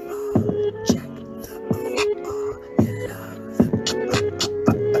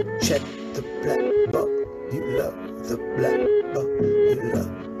 Check the black ball. You love the black ball. You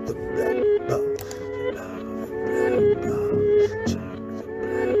love the black ball. You love the black ball. Check the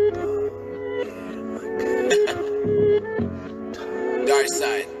black ball. Dark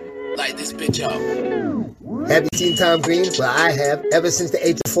side, light this bitch up. Happy seen Tom Green? Well, I have, ever since the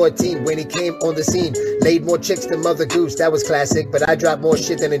age of 14 when he came on the scene. Laid more chicks than Mother Goose, that was classic. But I dropped more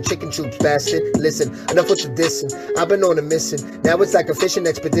shit than in Chicken Troops, bastard. Listen, enough with the dissing. I've been on a mission. Now it's like a fishing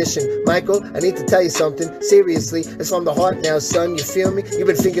expedition. Michael, I need to tell you something. Seriously, it's from the heart now, son. You feel me? You've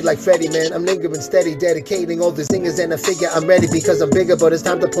been fingered like Freddie, man. I'm lingering steady, dedicating all the singers, and I figure I'm ready because I'm bigger. But it's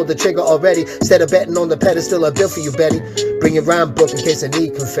time to pull the trigger already. Instead of betting on the pedestal, a bill for you, Betty. Bring your rhyme book in case I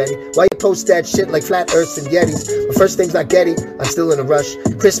need confetti. Why you post that shit like flat earths and yetis? My first name's not Getty, I'm still in a rush.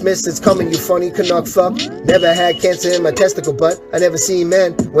 Christmas is coming, you funny Canuck fuck. Never had cancer in my testicle butt. I never seen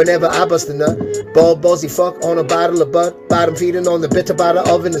men whenever I bust a nut. Bald ballsy fuck on a bottle of butt. Bottom feeding on the bitter bottle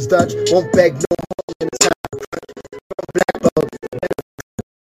oven is Dutch. Won't beg no more in the time. Black bug.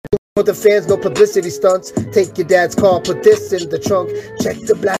 For the fans, no publicity stunts. Take your dad's car, put this in the trunk. Check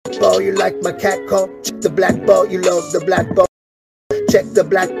the black ball, you like my cat call. Check the black ball, you love the black ball. Check the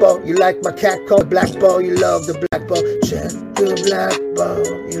black ball, you like my cat call. Black ball, you love the black ball. Check the black ball,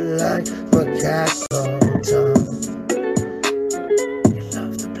 you like my cat call. You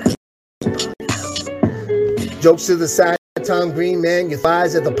love the black ball. Jokes to the side. Tom Green, man, your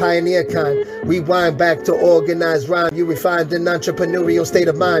thighs are the pioneer kind. Rewind back to organized rhyme. You refined an entrepreneurial state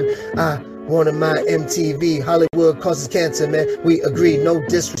of mind. I wanted my MTV. Hollywood causes cancer, man. We agree. No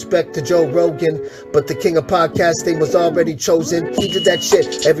disrespect to Joe Rogan, but the king of podcasting was already chosen. He did that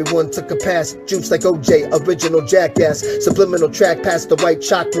shit. Everyone took a pass. Juice like OJ, original jackass. Subliminal track past the white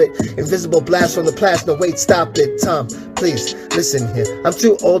chocolate. Invisible blast from the blast. No, wait, stop it. Tom, please, listen here. I'm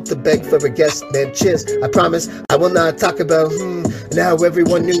too old to beg for a guest, man. Cheers. I promise I will not talk about, now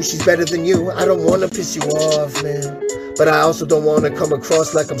everyone knew she's better than you. I don't want to piss you off, man. But I also don't want to come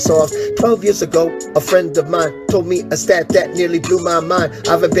across like I'm soft. 12 years ago, a friend of mine told me a stat that nearly blew my mind.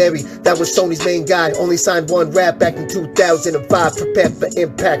 Ivan Berry, that was Sony's main guy. Only signed one rap back in 2005. Prepared for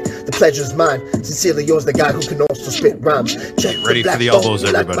impact. The pleasure's mine. Sincerely yours, the guy who can also spit rhymes. Check ready for the elbows,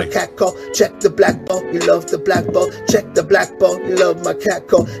 everybody. Like my cat call. Check the black ball, you love the black ball. Check the black ball, you love my cat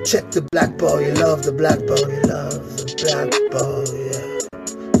call. Check the black ball, you love the black ball. You love the black ball, yeah.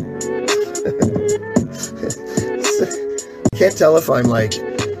 Can't tell if I'm like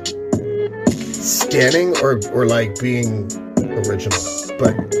scanning or like being original,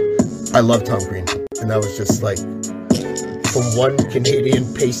 but I love Tom Green, and that was just like from one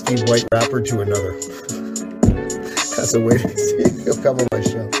Canadian pasty white rapper to another. That's a way to see he'll come on my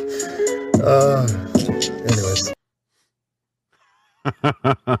show. Anyways.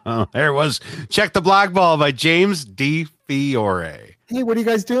 There it was. Check the Black Ball by James D. Fiore. Hey, what are you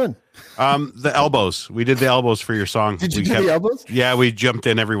guys doing? The elbows. We did the elbows for your song. Did you do the elbows? Yeah, we jumped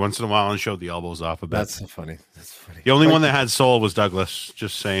in every once in a while and showed the elbows off a bit. That's so funny. That's funny. The only one that had soul was Douglas.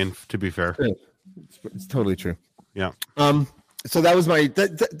 Just saying, to be fair. It's totally true. Yeah. So that was my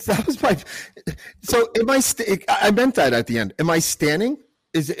that was my. So am I? I meant that at the end. Am I standing?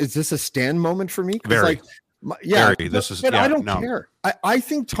 Is this a stand moment for me? Very. Like, yeah. Very. This is. But yeah, I don't no. care. I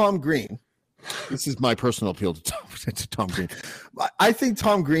think Tom Green. This is my personal appeal to Tom Green. I think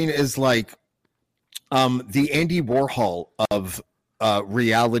Tom Green is like the Andy Warhol of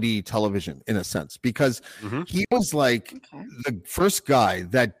reality television in a sense, because he was like the first guy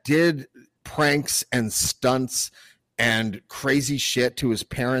that did pranks and stunts and crazy shit to his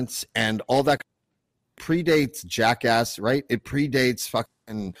parents and all that. Predates Jackass, right? It predates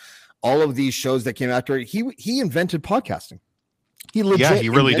fucking all of these shows that came after it. He invented podcasting. He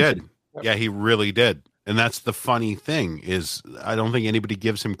really did. Yeah, he really did. And that's the funny thing is I don't think anybody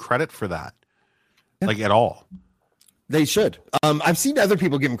gives him credit for that. Like at all. They should. I've seen other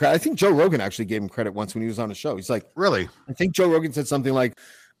people give him credit. I think Joe Rogan actually gave him credit once when he was on a show. He's like, really? I think Joe Rogan said something like,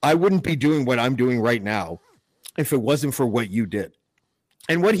 I wouldn't be doing what I'm doing right now if it wasn't for what you did.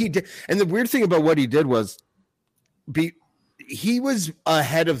 And what he did. And the weird thing about what he did was he was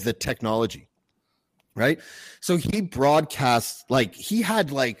ahead of the technology, right? So he broadcast, like he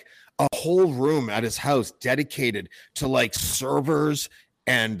had like a whole room at his house dedicated to like servers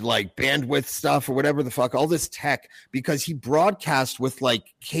and like bandwidth stuff or whatever the fuck, all this tech, because he broadcast with like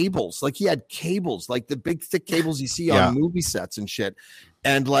cables. Like he had cables, like the big thick cables you see on movie sets and shit.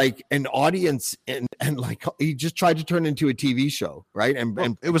 And like an audience and like he just tried to turn into a TV show, right?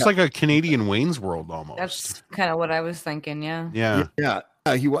 And it was like a Canadian Wayne's World almost. That's kind of what I was thinking. Yeah. Yeah.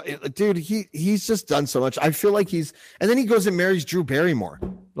 He's just done so much. I feel like and then he goes and marries Drew Barrymore.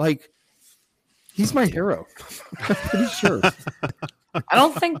 Like he's my hero. I'm pretty sure. I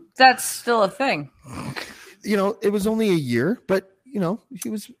don't think that's still a thing. You know, it was only a year, but you know,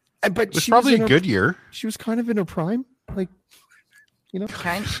 he was. But it was probably a good year. She was kind of in her prime, like. You know,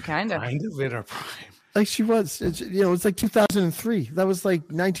 kind of in her prime. Like she was, it's like 2003. That was like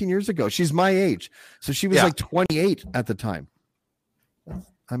 19 years ago. She's my age. So she was like 28 at the time.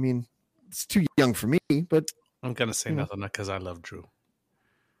 I mean, it's too young for me, but I'm going to say nothing because I love Drew.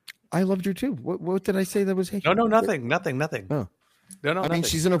 I loved her too. What did I say that was hate? No, nothing. Oh. No, I mean, nothing.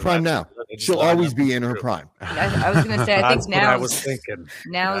 she's in her prime now. She'll always be in her prime. I was going to say, I think now. I was thinking.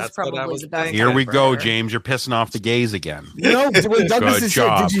 Now is probably the best. Here we time go, for her. James. You're pissing off the gays again. No, when Douglas Good is here,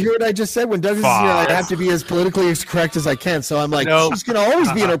 job. did you hear what I just said? When Douglas is here, I have to be as politically as correct as I can. So I'm like, she's going to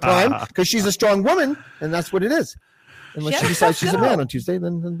always be in her prime because she's a strong woman, and that's what it is. Unless she decides she's a man on Tuesday,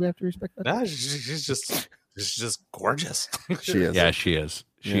 then we have to respect that. Nah, she's just gorgeous. She is. Yeah, she is.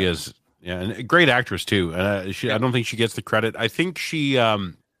 She is. Yeah, and a great actress too. I don't think she gets the credit. I think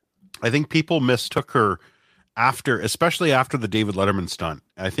I think people mistook her especially after the David Letterman stunt.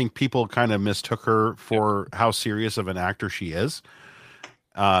 I think people kind of mistook her for how serious of an actor she is,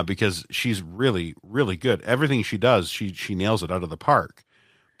 because she's really, really good. Everything she does, she nails it out of the park.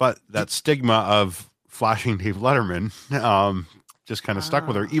 But that stigma of flashing Dave Letterman just kind of stuck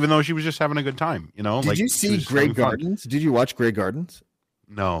with her, even though she was just having a good time. Did you see Grey Gardens? Did you watch Grey Gardens?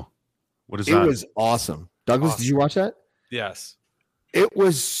 No. What is that? It was awesome. Douglas, did you watch that? Yes. It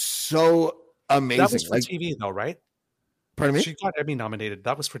was so amazing. That was for TV, though, right? Pardon me? She got Emmy nominated.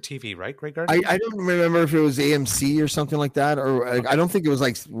 That was for TV, right? Grey Gardens? I don't remember if it was AMC or something like that, or I don't think it was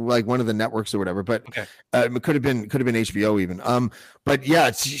like one of the networks or whatever. But it could have been HBO even. But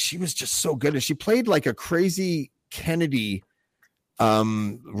yeah, she was just so good, and she played like a crazy Kennedy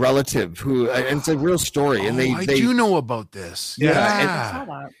relative and it's a real story. And they do know about this.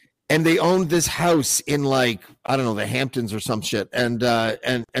 Yeah. And they owned this house in like, I don't know, the Hamptons or some shit. And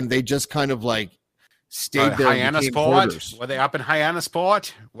they just kind of like stayed there. Hyannisport. Were they up in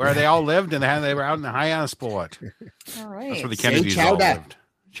Hyannisport where they all lived? And they were out in the Hyannisport. All right. That's where the Kennedys all lived.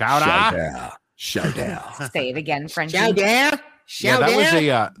 Chowder. Say it again, Frenchie. That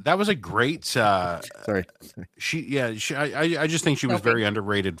was a great. Sorry. I just think she was very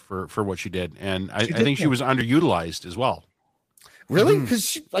underrated for what she did, and I think she was underutilized as well. Really?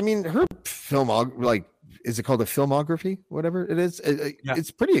 Because her film, is it called a filmography? Whatever it is,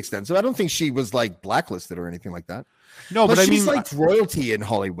 it's pretty extensive. I don't think she was like blacklisted or anything like that. No, but she's like royalty in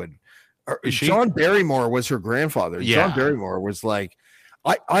Hollywood. John Barrymore was her grandfather. Yeah. John Barrymore was like,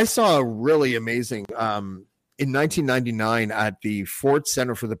 I saw a really amazing. In 1999 at the Ford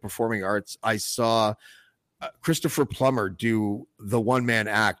Center for the Performing Arts, I saw Christopher Plummer do the one-man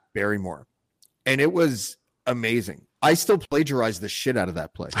act Barrymore, and it was amazing. I still plagiarize the shit out of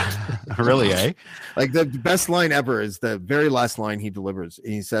that play. Really, eh? Like the best line ever is the very last line he delivers.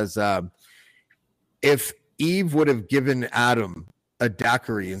 He says, if Eve would have given Adam a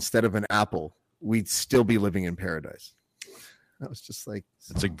daiquiri instead of an apple, we'd still be living in paradise. That was just like...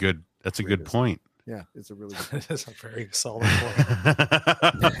 That's a good point. Yeah, it's a really good It's a very solid point.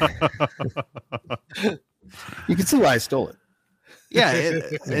 You can see why I stole it. Yeah,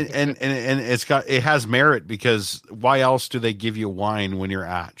 and it has merit, because why else do they give you wine when you're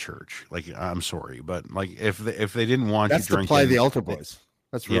at church? Like, I'm sorry, but like if they didn't want that's you drinking, to play the altar boys.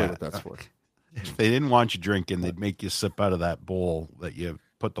 That's really what that's for. If they didn't want you drinking, they'd make you sip out of that bowl that you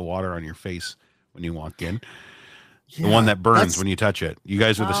put the water on your face when you walk in. The one that burns when you touch it. You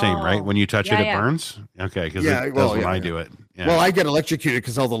guys are the same, right? When you touch it, it burns? Okay, because that's when I do it. Yeah. Well, I get electrocuted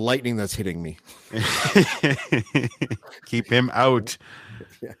because all the lightning that's hitting me. Keep him out.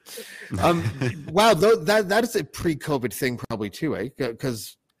 Wow, that is a pre-COVID thing probably too, eh?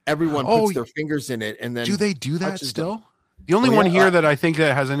 Because everyone puts their fingers in it, and then do they do that still? The only one here that I think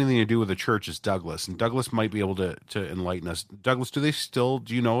that has anything to do with the church is Douglas, and Douglas might be able to enlighten us. Douglas, do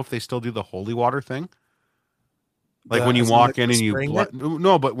you know if they still do the holy water thing? Like when you walk in and you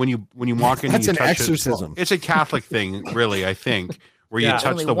but when you walk in, that's and you an touch exorcism. It's a Catholic thing, really. I think where you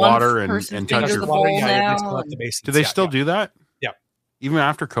touch the water and touch your. Do they still do that? Yeah, even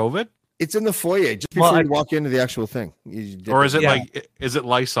after COVID. It's in the foyer just before you walk into the actual thing. Or is it is it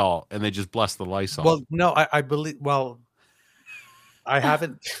Lysol and they just bless the Lysol? Well, no, I believe. Well, I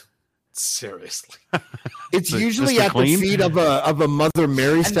haven't. Seriously, it's usually at the feet of a Mother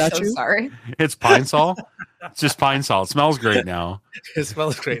Mary statue. So sorry, it's Pine Sol. It's just Pine Sol. It smells great now. It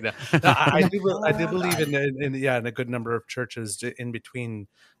smells great now. No, I do believe in a good number of churches in between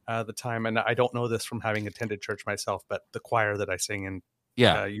the time, and I don't know this from having attended church myself, but the choir that I sing in,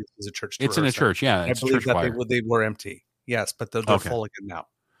 uses a church. It's in a church, yeah. I believe that they were empty. Yes, but they're full again now.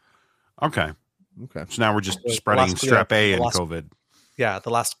 Okay. So now we're just spreading strep A and COVID. Yeah, the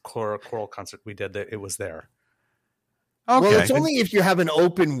last choral concert we did, it was there. Okay. Well, it's only if you have an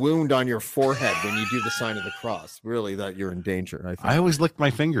open wound on your forehead when you do the sign of the cross, really, that you're in danger. I think. I always lick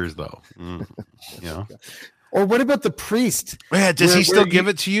my fingers though. You know. Or what about the priest? Yeah, does he still give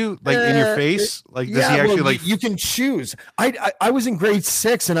it to you like in your face? Like does he actually like? You can choose. I was in grade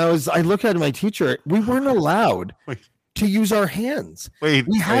 6 and I looked at my teacher. We weren't allowed to use our hands. We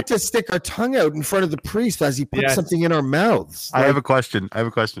had to stick our tongue out in front of the priest as he put something in our mouths. I have a question.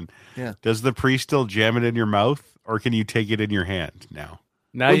 Yeah. Does the priest still jam it in your mouth, or can you take it in your hand now?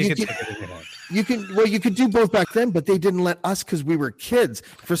 Now you can take it in your hand. You could do both back then, but they didn't let us because we were kids.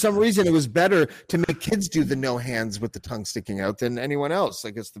 For some reason, it was better to make kids do the no hands with the tongue sticking out than anyone else.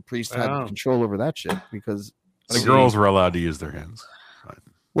 I guess the priest had control over that shit because the girls were allowed to use their hands.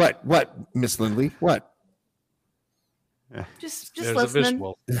 What, Miss Lindley? What? Just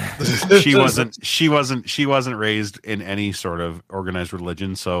listening. She wasn't raised in any sort of organized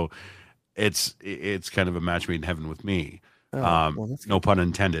religion, so it's kind of a match made in heaven with me. No pun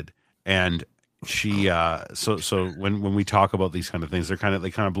intended. And she so when we talk about these kind of things, they kind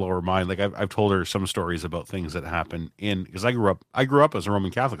of blow her mind. Like I've told her some stories about things that happen because I grew up as a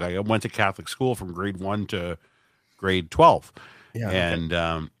Roman Catholic. I went to Catholic school from grade 1 to grade 12. Yeah.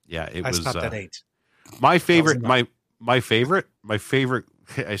 And it was stopped at 8. My favorite my favorite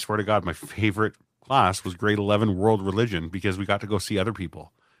I swear to God, my favorite class was grade 11 world religion, because we got to go see other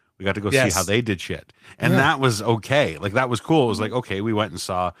people. We got to go see how they did shit. And that was okay. Like that was cool. It was like, okay, we went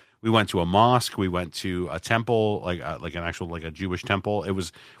to a mosque, we went to a temple, like an actual, like a Jewish temple.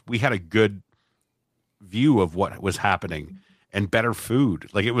 We had a good view of what was happening and better food.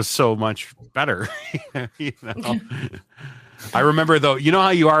 Like it was so much better. You know? I remember though, you know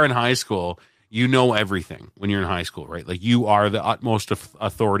how you are in high school, you know everything when you're in high school, right? Like you are the utmost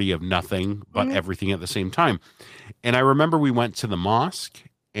authority of nothing but everything at the same time. And I remember we went to the mosque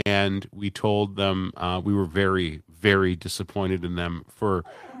and we told them we were very, very disappointed in them for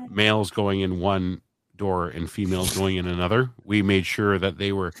males going in one door and females going in another. We made sure that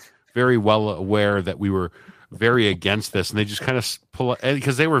they were very well aware that we were very against this, and they just kind of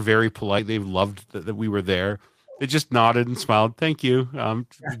because they were very polite. They loved that we were there. They just nodded and smiled. Thank you.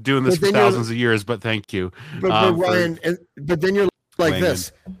 Doing this for thousands of years, but thank you. But Ryan, but then you're like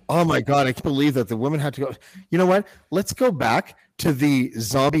this. Oh my God, I can't believe that the women had to go. You know what? Let's go back to the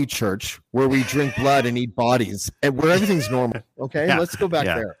zombie church where we drink blood and eat bodies and where everything's normal. Okay, let's go back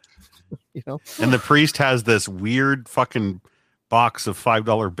there. You know, and the priest has this weird fucking box of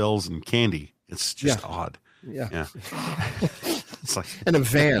 $5 bills and candy. It's just odd. Yeah. It's like in a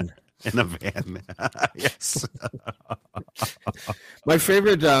van. In a van. Yes. My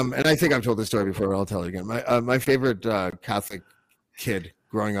favorite, and I think I've told this story before, but I'll tell it again. My favorite Catholic kid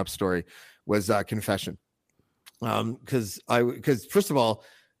growing up story was confession. Because first of all,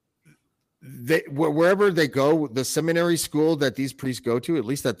 wherever they go, the seminary school that these priests go to, at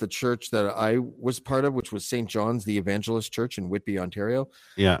least at the church that I was part of, which was St. John's, the Evangelist Church in Whitby, Ontario.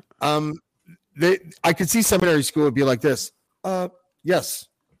 Yeah. I could see seminary school would be like this. Yes.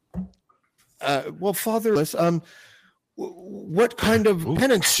 Well, Father, what kind of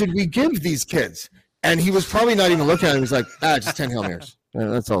penance should we give these kids? And he was probably not even looking at it. He was like, just 10 Hail Marys.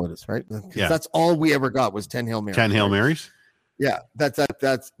 That's all it is, right? Yeah. That's all we ever got was 10 Hail Marys. 10 Hail Marys? Yeah.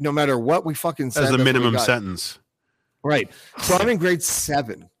 That's no matter what we fucking said. As a minimum sentence. Right. So I'm in grade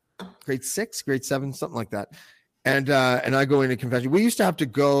 7, grade 6, grade 7, something like that. And I go into confession. We used to have to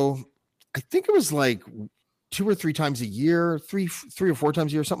go, I think it was like 2 or 3 times a year, three or 4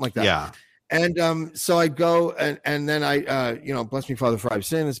 times a year, something like that. Yeah. And so I go and then I, bless me, Father, for I've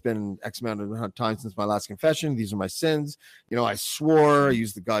sinned. It's been X amount of time since my last confession. These are my sins. I swore, I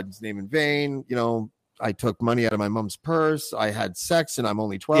used the God's name in vain. I took money out of my mom's purse. I had sex and I'm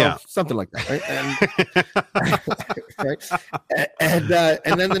only 12, something like that. Right?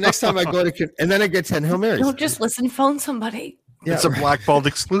 And then the next time I go to, and then I get 10 Hail Marys. Don't just listen, phone somebody. Yeah, it's a blackballed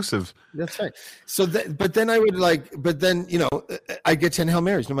exclusive. That's right. So but then I would I get 10 Hail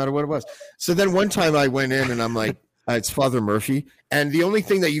Marys no matter what it was. So then one time I went in and I'm like, it's Father Murphy. And the only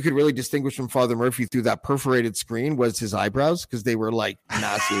thing that you could really distinguish from Father Murphy through that perforated screen was his eyebrows, because they were like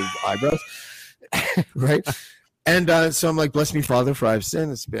massive eyebrows. Right. And so I'm like, bless me, Father, for I've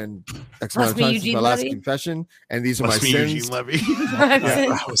sinned. It's been X amount of time since my last confession. And these are my sins. Eugene Levy.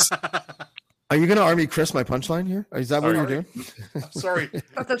 Are you going to Army Chris my punchline here? Is that what you're doing? Sorry.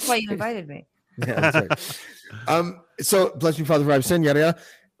 That's why you invited me. Yeah, that's right. So bless me, Father, for I've sinned, yada yada.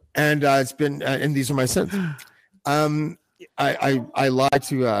 And it's been, and these are my sins. I lied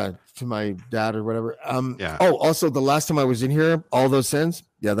to my dad or whatever. Oh, also the last time I was in here, all those sins,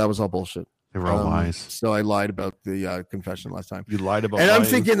 that was all bullshit. They were all lies. So I lied about the confession last time. You lied about. And lying. I'm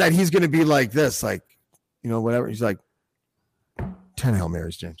thinking that he's going to be like this, like, whatever. He's like, 10 Hail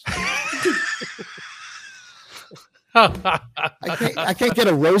Marys, James. I can't get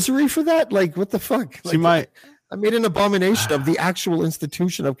a rosary for that. Like, what the fuck? See, I made an abomination of the actual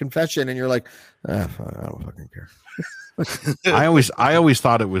institution of confession, and you're like, I don't fucking care. I always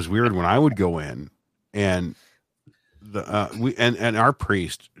thought it was weird when I would go in, and our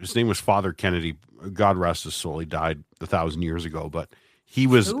priest, his name was Father Kennedy. God rest his soul. He died 1,000 years ago, but he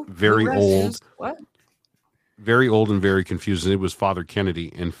was very old. What? Very old and very confused. And it was Father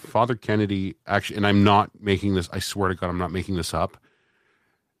Kennedy. And Father Kennedy actually, and I'm not making this, I swear to God, I'm not making this up.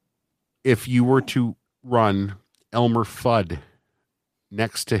 If you were to run Elmer Fudd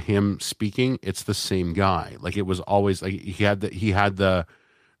next to him speaking, it's the same guy. Like, it was always like he had that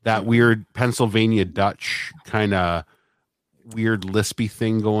weird Pennsylvania Dutch kind of weird lispy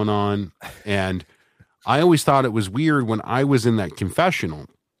thing going on. And I always thought it was weird when I was in that confessional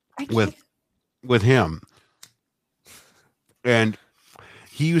with him. And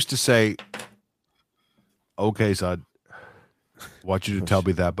he used to say, "Okay, son, I want you to tell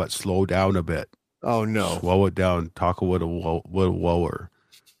me that, but slow down a bit. Oh, no. Slow it down. Talk a little lower.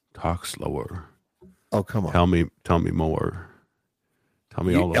 Talk slower. Oh, come on. Tell me more. Tell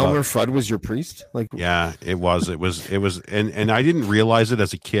me all about Elmer Fudd was your priest? Like, yeah, it was, and I didn't realize it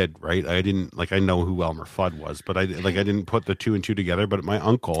as a kid, right? I didn't, like, I know who Elmer Fudd was, but I didn't put the two and two together. But my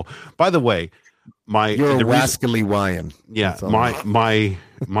uncle, by the way, you're a rascally Wyan. Yeah,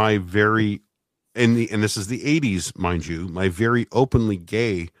 my very, and this is the 80s, mind you, my very openly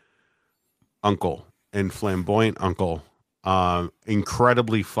gay uncle and flamboyant uncle,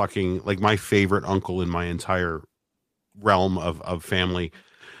 incredibly fucking, like, my favorite uncle in my entire realm of family,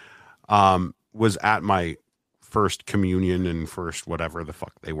 was at my first communion and first whatever the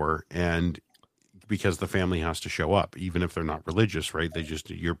fuck they were. And because the family has to show up, even if they're not religious, right?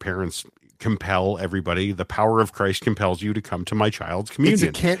 Your parents compel everybody. The power of Christ compels you to come to my child's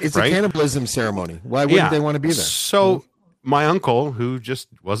communion. It's right? a cannibalism ceremony. Why wouldn't they want to be there? So my uncle, who just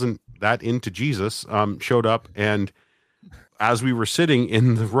wasn't that into Jesus, showed up, and as we were sitting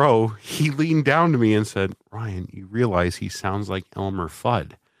in the row, he leaned down to me and said, "Ryan, you realize he sounds like Elmer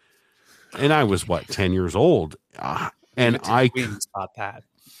Fudd?" And I was 10 years old, and I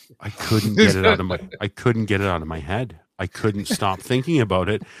couldn't get it out of my head. I couldn't stop thinking about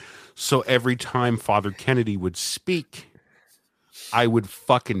it. So every time Father Kennedy would speak, I would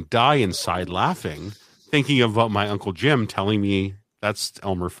fucking die inside laughing, thinking about my Uncle Jim telling me that's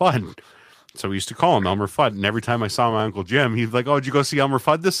Elmer Fudd. So we used to call him Elmer Fudd. And every time I saw my Uncle Jim, he'd like, "Oh, did you go see Elmer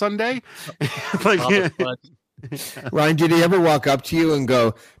Fudd this Sunday?" Ryan, did he ever walk up to you and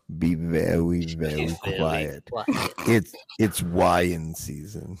go, "Be very, very quiet. It's Wyan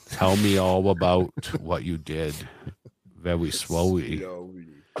season. Tell me all about what you did very slowly.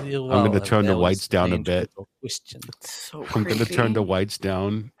 I'm going to turn the whites down a bit. I'm going to turn the whites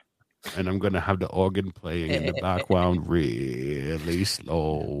down, and I'm going to have the organ playing in the background really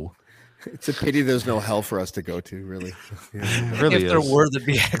slow." It's a pity there's no hell for us to go to, really. Yeah. It really if there is. were, there'd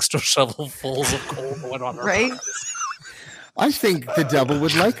be extra shovelfuls of coal going on. Right? I think the devil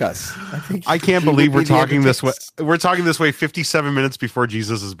would like us. I can't believe we're talking this way. We're talking this way 57 minutes before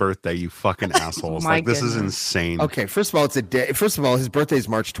Jesus' birthday, you fucking assholes. My Like, this is goodness. insane. Okay, first of all, it's a day. First of all, his birthday is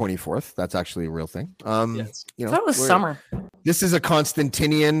March 24th. That's actually a real thing. You know, I thought it was summer. This is a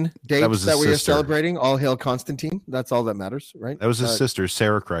Constantinian date That was his that we are sister. celebrating. All hail Constantine. That's all that matters, right? That was his sister,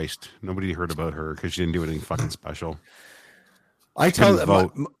 Sarah Christ. Nobody heard about her because she didn't do anything fucking special. I tell Couldn't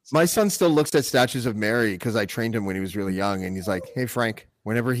vote. my son still looks at statues of Mary because I trained him when he was really young, and he's like, "Hey Frank."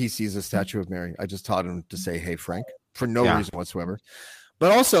 Whenever he sees a statue of Mary, I just taught him to say, "Hey Frank," for no Yeah. reason whatsoever.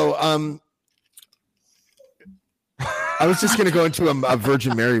 But also, I was just going to go into a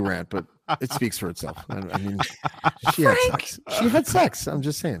Virgin Mary rant, but it speaks for itself. I mean, she had sex. She had sex. I'm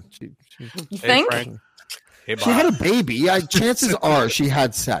just saying. You think? Hey, She had a baby. Chances are she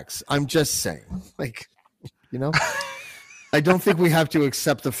had sex. I'm just saying. Like, you know, I don't think we have to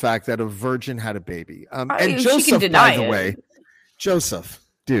accept the fact that a virgin had a baby. And she can Joseph, deny by the it. way, Joseph,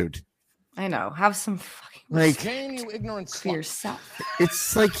 dude, I know. Have some fucking like, you ignorant for yourself.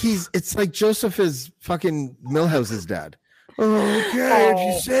 it's like Joseph is fucking Milhouse's dad. Okay, if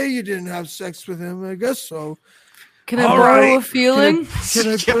you say you didn't have sex with him, I guess so. Can I borrow a feeling?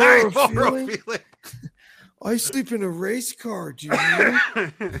 Can I borrow a feeling? I sleep in a race car, dude.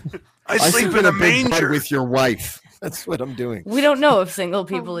 I sleep in a big bed with your wife. That's what I'm doing. We don't know if single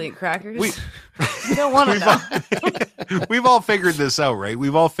people eat crackers. We don't want to know. We've all figured this out, right?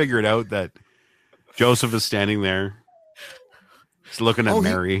 We've all figured out that Joseph is standing there. He's looking at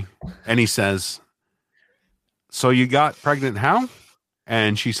Mary, and he says, "So you got pregnant how?"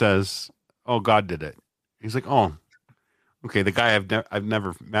 And she says, "Oh, God did it." He's like, "Oh, Okay, the guy I've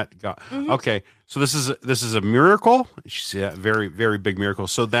never met. Mhm. Okay, so this is a miracle. She's a very, very big miracle.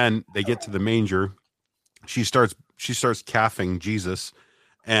 So then they get to the manger. She starts calfing Jesus,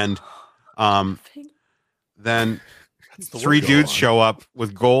 and then the three word. dudes show up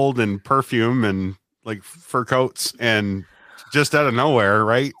with gold and perfume and like fur coats, and just out of nowhere,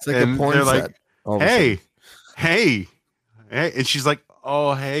 right? It's like a and porn they're set like, all of a hey, and she's like,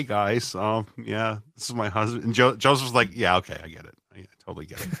 oh, hey guys, yeah, this is my husband. And Joseph's like, yeah, okay, I get it, I totally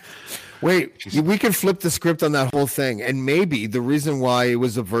get it. Wait, we can flip the script on that whole thing, and maybe the reason why it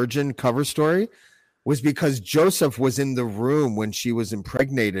was a virgin cover story was because Joseph was in the room when she was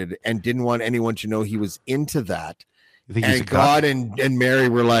impregnated and didn't want anyone to know he was into that. You think he's And a God cuck? and Mary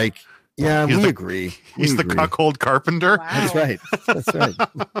were like, yeah, He's we the- agree. He's We the agree. cuckold carpenter. That's right. That's right.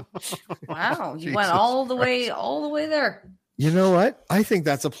 Wow, you Jesus went all the way there. You know what? I think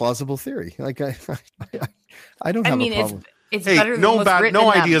that's a plausible theory. Like I don't have I mean, a problem. it's Hey, better than no what's bad, written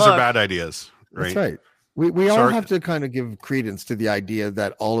no in that ideas are book. bad ideas, right? That's right. We all Sorry. have to kind of give credence to the idea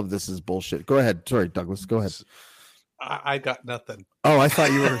that all of this is bullshit. Go ahead. Sorry, Douglas. Go ahead. I got nothing. Oh, I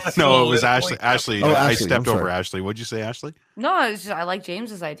thought you were. No, it was Ashley. Ashley, Oh, I Ashley, stepped I'm over sorry. Ashley. What'd you say, Ashley? No, it's just, I like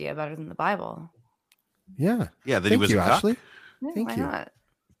James's idea better than the Bible. Yeah. Yeah, that he Thank was you, a cuck? Ashley. Yeah, Thank why you. not?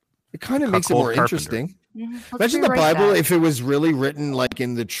 It kind of makes it Cuckold more carpenter. interesting. Let's Imagine the rewrite Bible that. if it was really written like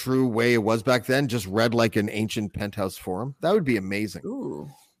in the true way it was back then, just read like an ancient penthouse forum. That would be amazing. Ooh.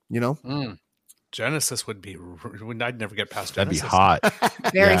 You know? Genesis would be. I'd never get past That'd be Genesis. hot.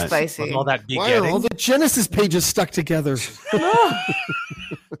 Very Yeah. spicy. With all that Why are all begetting. the Genesis pages stuck together?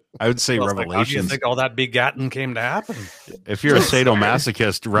 I would say Well, it's like, how do you Revelations. think all that begatting came to happen? If you're a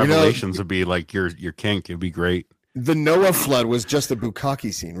sadomasochist, Revelations would be like your kink. It'd be great. The Noah flood was just a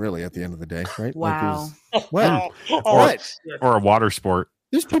bukkake scene, really, at the end of the day, right? Wow. What? Or or a water sport.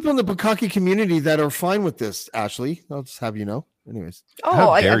 There's people in the bukkake community that are fine with this, Ashley. I'll just have you know. Anyways, Oh, How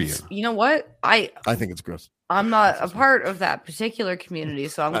I, dare I- you. you know what? I think it's gross. I'm not a part of that particular community,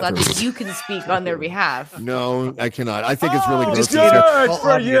 so I'm glad that you can speak on their behalf. No, I cannot. I think it's really gross. It's good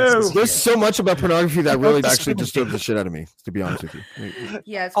for you. There's so much about pornography that really actually disturbs the shit out of me, to be honest with you.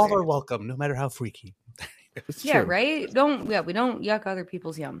 Yeah, it's All weird. are welcome, no matter how freaky. It's Yeah, true. right. We don't yuck other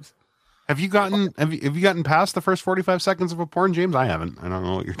people's yums. Have you gotten past the first 45 seconds of a porn, James? I haven't. I don't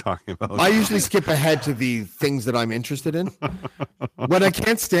know what you're talking about. I usually skip ahead to the things that I'm interested in. What I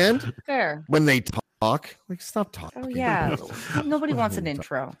can't stand Fair. when they talk, like stop talking. Oh yeah. Nobody wants an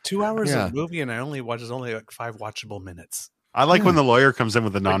intro. 2 hours Yeah. of movie, and I only watch like 5 watchable minutes. I like when the lawyer comes in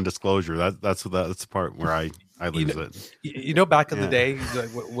with a non-disclosure. That's the part where I lose it. You know, back in the Yeah. day, like,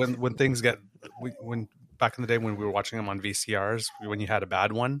 when things get when back in the day when we were watching them on VCRs, when you had a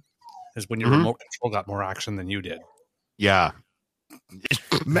bad one, is when your Mhm. remote control got more action than you did. Yeah.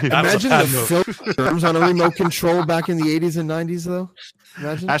 Imagine bad the move. films on a remote control back in the 80s and 90s, though.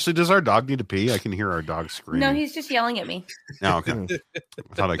 Imagine. Ashley, does our dog need to pee? I can hear our dog screaming. No, he's just yelling at me. No, okay.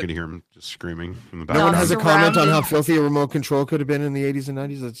 I thought I could hear him just screaming from the back. No one has a comment on how surrounded- filthy a remote control could have been in the 80s and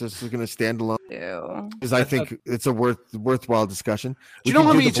 90s. It's just going to stand alone Ew. because I think it's a worthwhile discussion. Do you know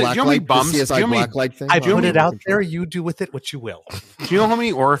how many- the do you know how many blacklight, bums- the do CSI you know how many- blacklight thing? I on put the it remote out control? there. You do with it what you will. Do you know how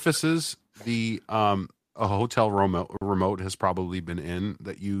many orifices the a hotel remote has probably been in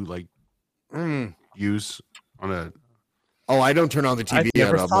that you like use on a? Oh, I don't turn on the I've TV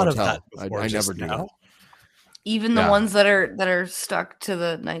never at a thought of motel. that before, I just never do now. that. Even the Yeah. ones that are stuck to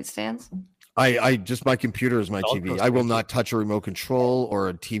the nightstands. I just my computer is my I'll TV. post I will pictures. not touch a remote control or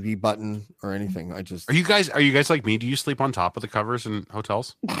a TV button or anything. I just Are you guys like me? Do you sleep on top of the covers in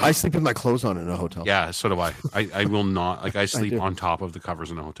hotels? I sleep with my clothes on in a hotel. Yeah, so do I. I will not like I sleep do. on top of the covers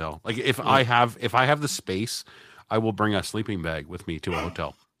in a hotel. Like if I have the space, I will bring a sleeping bag with me to a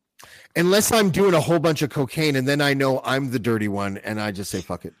hotel. Unless I'm doing a whole bunch of cocaine and then I know I'm the dirty one and I just say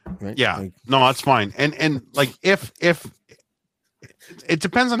fuck it. Right? Yeah, Like, no, that's fine. And like if it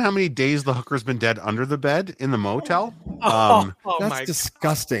depends on how many days the hooker's been dead under the bed in the motel. Oh that's my!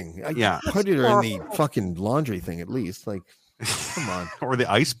 disgusting. Yeah. Put it in the fucking laundry thing at least. Like, come on. Or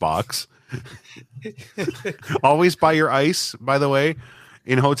the ice box. Always buy your ice, by the way,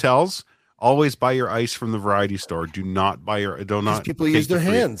 in hotels. Always buy your ice from the variety store. Do not buy your These people use their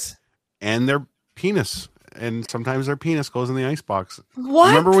hands. and their penis. And sometimes their penis goes in the ice box. What?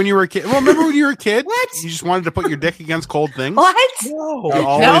 Remember when you were a kid? Well, remember when you were a kid? What? You just wanted to put your dick against cold things. What? You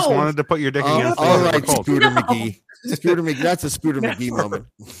always wanted to put your dick against All things that right, were cold. Scooter McGee. Scooter McGee. That's a Scooter McGee moment.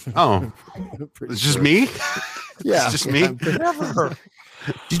 Oh, Pretty it's just sure. me. Yeah, It's just yeah, me. I'm pretty-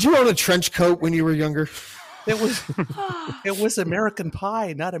 Did you own a trench coat when you were younger? It was American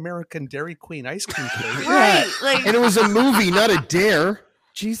Pie, not American Dairy Queen ice cream cake. Right. Like And it was a movie, not a dare.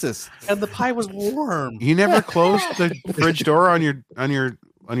 Jesus. And the pie was warm. You never closed the fridge door on your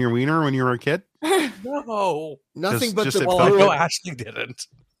wiener when you were a kid? No. Nothing but just the it Well, felt I know good. Ashley didn't.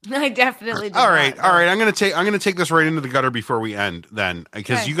 I definitely did All right, not. all right. I'm gonna take this right into the gutter before we end, then,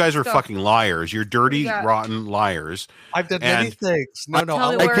 because Okay, you guys are let's go. fucking liars. You're dirty, got? rotten liars. I've done many And- things. No, no.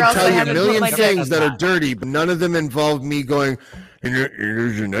 Tell me I where can else tell I you a haven't put million my things dick that on are dirty, but none of them involve me going,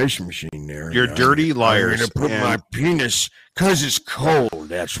 there's an ice machine there. You're dirty liars. I'm going to put and- my penis because it's cold.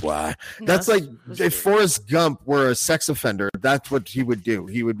 That's why. No, That's like it's if Forrest Gump were a sex offender, that's what he would do.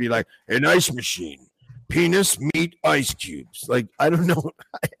 He would be like, an ice machine, penis, meat, ice cubes. Like, I don't know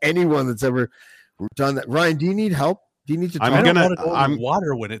anyone that's ever done that. Ryan, do you need help? Do you need to talk? I'm I don't gonna- want to go in I'm- the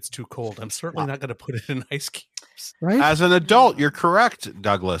water when it's too cold. I'm certainly not going to put it in ice cubes. Right? As an adult, you're correct,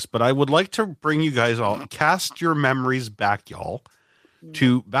 Douglas. But I would like to bring you guys all cast your memories back, y'all,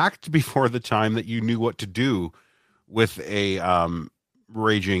 to before the time that you knew what to do with a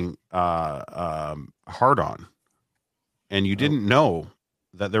raging hard on, and you didn't know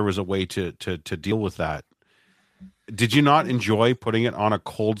that there was a way to deal with that. Did you not enjoy putting it on a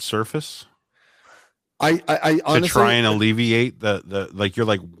cold surface? I honestly, to try and alleviate the like, you're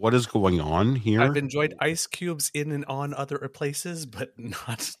like, what is going on here? I've enjoyed ice cubes in and on other places, but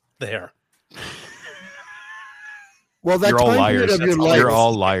not there. well, that You're all time period liars. of your life, You're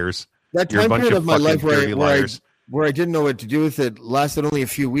all liars. that You're a time bunch period of of my fucking life dirty liars. where I didn't know what to do with it lasted only a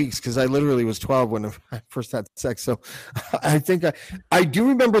few weeks because I literally was 12 when I first had sex. So I think I do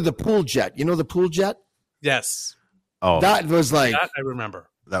remember the pool jet. You know the pool jet? Yes, Oh, That was like that I remember.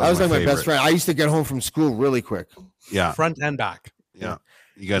 that was like my best friend. I used to get home from school really quick. Yeah, Front and back. yeah.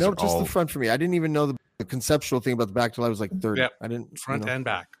 You guys No, are just all the front for me. I didn't even know the conceptual thing about the back till I was like 30. Yep. I didn't Front and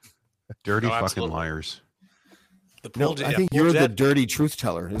back. dirty No, fucking absolutely. liars. The No, pool jet- I yeah, think pool you're the jet. dirty truth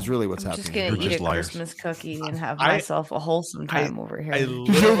teller. Is really what's I'm just happening. gonna You're eat just a liars. Christmas cookie and have I- myself a wholesome time over here. I Did you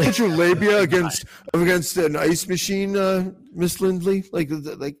ever literally, put your labia against an ice machine, Miss Lindley? Like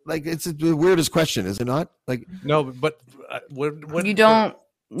it's the weirdest question, is it not? Like no, but what you don't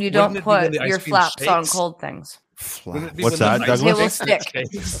wouldn't put it be when the ice your cream flaps on shakes? cold things. Wouldn't it be What's when the that, ice Douglas? cream They will stick.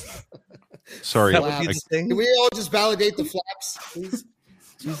 shakes? Sorry, That would be I- the thing. Can we all just validate the flaps, please?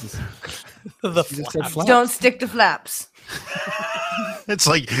 Jesus. The You just said flaps. flaps. Don't stick to flaps. it's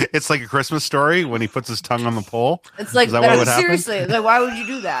like a Christmas story when he puts his tongue on the pole. It's like Is that what would happen? seriously. Like, why would you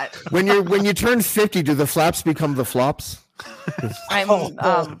do that? When you turn 50, do the flaps become the flops? I'm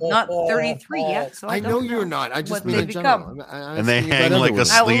not 33 yet, so I, I know don't you're not. I just what mean they in general. become. I'm And they asking you hang about like other a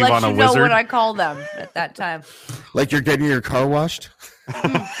women. I will sleeve let on you a know wizard. what I call them at that time. Like you're getting your car washed.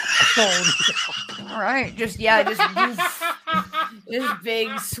 All right, just big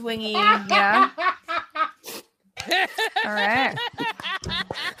swingy, yeah. All right.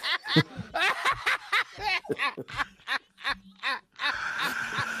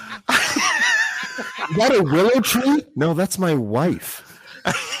 Is that a willow tree? No, that's my wife.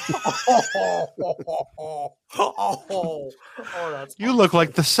 You look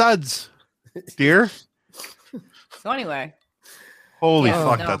like the Suds, dear. So anyway, Holy Yeah,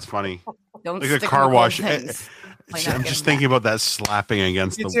 fuck, no. that's funny. don't Like a stick car with wash. old things. Might not I'm get just them thinking about that slapping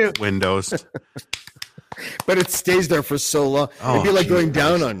against Me the too. windows. But it stays there for so long. Oh, It'd be like going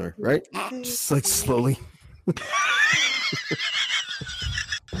Jesus. down on her, right? Just like slowly.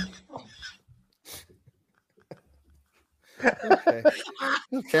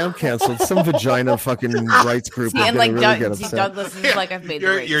 Okay, I'm canceled. Some vagina fucking rights group See, is and gonna like really get see, upset. Douglas is like, I've made the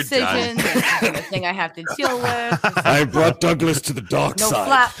right You're done. decision. This isn't a thing I have to deal with. I brought Douglas to the dark No side.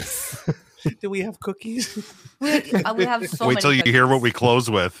 flaps. Do we have cookies? We have so Wait many till you hear cookies. what we close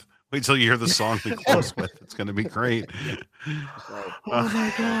with. Wait till you hear the song we close with. It's going to be great. Oh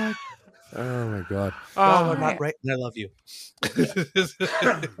my god. Oh my god. Oh, All I'm right. not right, and I love you.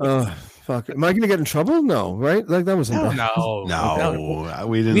 Oh fuck. Am I gonna get in trouble? No, right? Like that wasn't bad. No, No,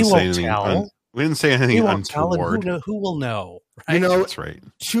 we didn't We say won't anything. tell. We didn't say anything We won't tell, and untoward. who will know? You know, That's right.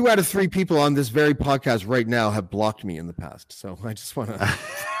 2 out of 3 people on this very podcast right now have blocked me in the past. So I just want to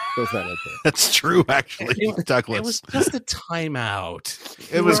throw that out there. That's true, actually, Douglas. It was just a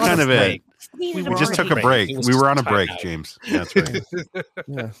timeout. It was kind of it. We We just took a break. It was We were just on a break, timeout. James. That's right.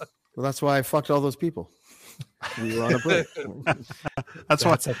 Yeah. Well, that's why I fucked all those people. We were on a break. That's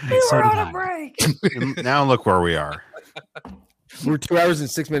why. okay. So We're did on I. a break. Now look where we are. We're 2 hours and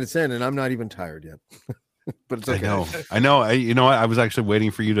 6 minutes in, and I'm not even tired yet. But it's okay. I know. You know what? I was actually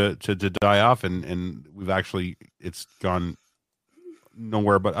waiting for you to die off, and we've actually, it's gone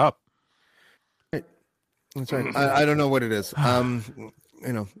nowhere but up. That's right. I don't know what it is.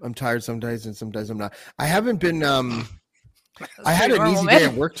 You know, I'm tired some days, and some days I'm not. I haven't been. I had an normal, easy man. day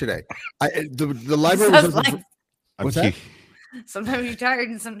at work today. The library was Sounds open. like- What's that? Sometimes you're tired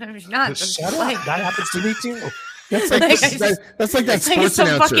and sometimes you're not. That's Shut up. life. That happens to me too. That's like, Like, that's like that it's like sports it's some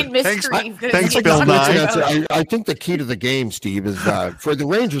announcer. fucking mystery. Thanks, Like Bill the sports Nye. announcer. I think the key to the game, Steve, is for the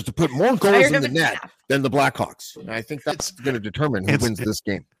Rangers to put more goals Tired in of the it net now. than the Blackhawks. And I think that's going to determine who wins this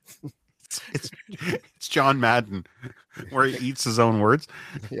game. It's John Madden, where he eats his own words.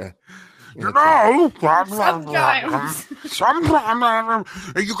 Yeah. You know, Sometimes. Sometimes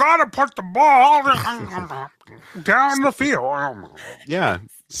you gotta put the ball down the field. Yeah.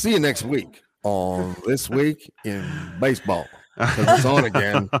 See you next week on This Week in Baseball. Because it's on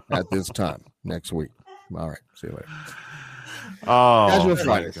again at this time next week. All right. See you later. Oh, Casual my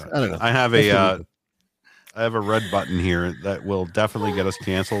Fridays. God. I don't know. I have a red button here that will definitely get us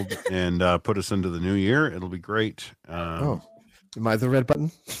canceled and put us into the new year. It'll be great. Am I the red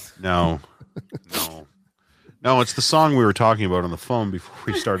button? No. It's the song we were talking about on the phone before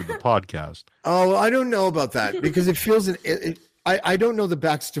we started the podcast. Oh, I don't know about that because it feels I don't know the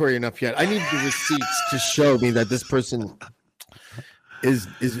backstory enough yet. I need the receipts to show me that this person is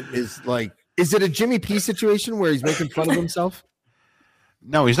like. Is it a Jimmy P situation where he's making fun of himself?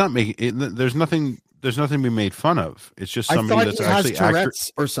 No, he's not making it. There's nothing to be made fun of. It's just somebody that's he has actually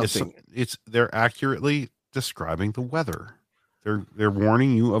Tourette's or something. They're accurately describing the weather. They're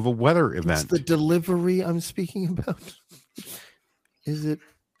warning you of a weather It's event. the delivery I'm speaking about. Is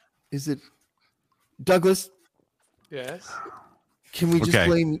it Douglas? Yes. Can we just Okay.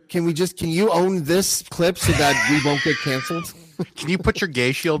 blame? Can you own this clip so that we won't get canceled? Can you put your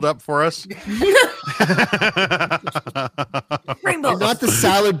gay shield up for us? Rainbow. Not the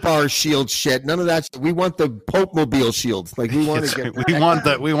salad bar shield shit. None of that. Shit. We want the Pope Mobile shields. Like we want Yes, to get.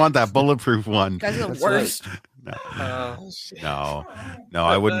 we want that bulletproof one. You guys are the That's worst. No,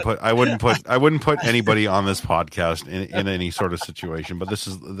 I wouldn't put anybody on this podcast in any sort of situation. But this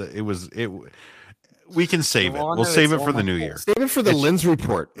is we can save it. We'll save it for the new year. Save it for the Linz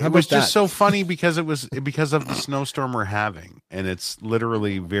report. How It was about just so funny because it was because of the snowstorm we're having, and it's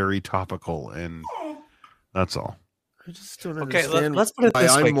literally very topical, and that's all. I just don't Okay, understand. let's put it why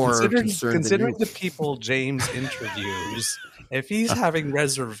this I'm way. more Considering concerned than you. the people James interviews, if he's having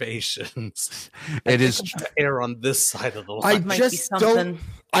reservations, It is to err on this side of the I line. might be just something. don't.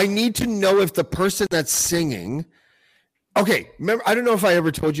 I need to know if the person that's singing. Okay, remember? I don't know if I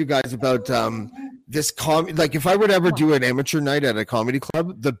ever told you guys about this like if I would ever do an amateur night at a comedy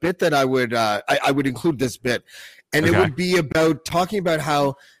club, the bit that I would include this bit, and it Okay. would be about talking about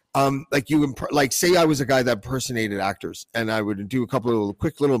how like say I was a guy that impersonated actors, and I would do a couple of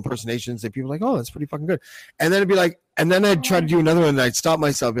quick little impersonations, and people were like, oh, that's pretty fucking good, and then it'd be like, and then I'd try to do another one, and I'd stop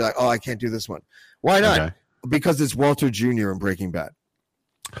myself, and be like, oh, I can't do this one. Why not? Okay. Because it's Walter Jr. in Breaking Bad.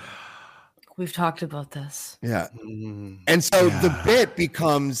 We've talked about this. Yeah. And so the bit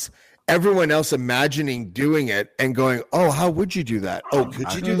becomes everyone else imagining doing it and going, oh, how would you do that? Oh,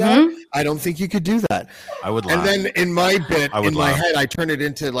 could you do that? I don't think you could do that. I would laugh. And then in my bit, I would in my laugh. head, I turn it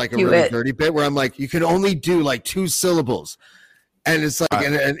into like a Do really it. dirty bit where I'm like, you can only do like 2 syllables. And it's like,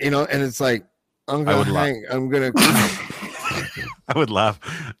 and you know, and it's like, I'm I would gonna laugh. hang, I'm gonna I would laugh.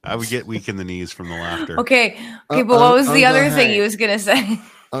 I would get weak in the knees from the laughter. Okay, but what was the Uncle other thing Hank. he was gonna say?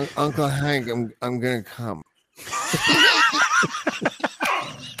 Uncle Hank, I'm gonna come.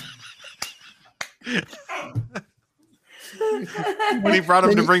 When he brought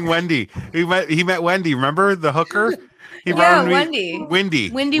him to bring Wendy, he met Wendy. Remember the hooker? He brought Yeah, him to meet Wendy.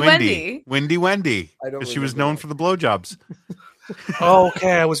 Wendy. Wendy. I don't 'Cause she was remember known for the blowjobs. Oh,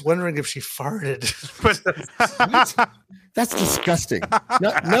 okay, I was wondering if she farted. That's disgusting.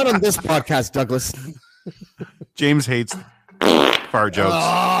 Not on this podcast, Douglas. James hates fart jokes.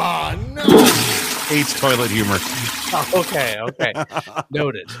 Oh no! Hates toilet humor. Okay,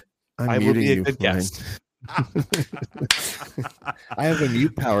 noted. I will be a good guest. I have a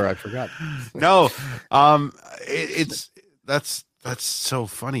mute power. I forgot. No, that's so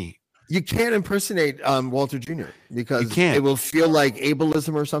funny. You can't impersonate Walter Jr. because You can't. it will feel like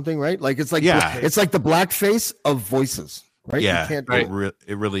ableism or something, right? Like it's like Yeah. it's like the blackface of voices, right? Yeah, You can't do it.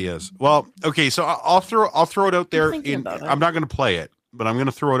 it really is. Well, okay, so I'll throw it out there. thinking about it. I'm not going to play it, but I'm going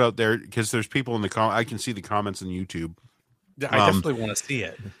to throw it out there because there's people in the I can see the comments on YouTube. I definitely want to see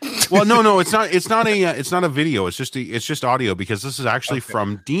it. Well, no, it's not a video. It's just audio because this is actually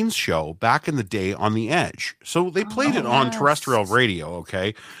from Dean's show back in the day on The Edge. So they played it on terrestrial radio.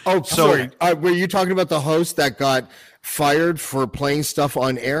 Okay. Oh, So- sorry. Were you talking about the host that got fired for playing stuff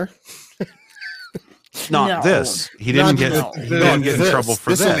on air? Not No. this. He didn't get in trouble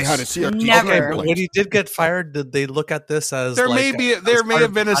for this. only had a CRT. Never. Okay, but when he did get fired, did they look at this as There like may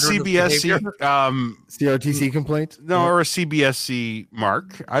have been a CBSC CRTC complaint? no or a CBSC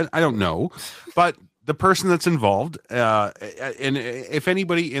mark. I don't know, but the person that's involved, and if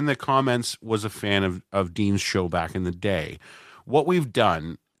anybody in the comments was a fan of Dean's show back in the day, what we've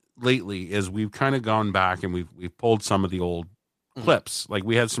done lately is we've kind of gone back and we've pulled some of the old clips. Like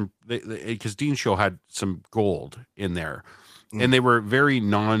we had some, because Dean's show had some gold in there, and they were very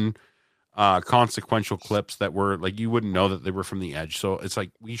consequential clips that were like, you wouldn't know that they were from the Edge. So it's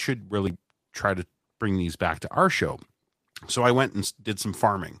like, we should really try to bring these back to our show. So I went and did some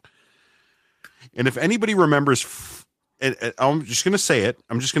farming. And if anybody remembers, I'm just going to say it.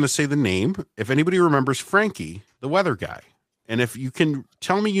 I'm just going to say the name. If anybody remembers Frankie, the weather guy, and if you can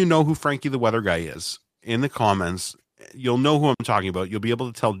tell me you know who Frankie the weather guy is in the comments, you'll know who I'm talking about. You'll be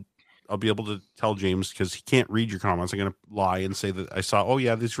able to tell. I'll be able to tell James because he can't read your comments. I'm going to lie and say that I saw. Oh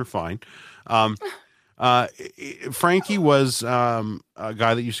yeah, these were fine. Frankie was a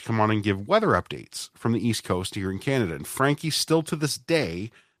guy that used to come on and give weather updates from the East Coast here in Canada, and Frankie still to this day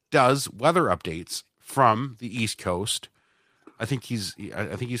does weather updates from the East Coast. I think he's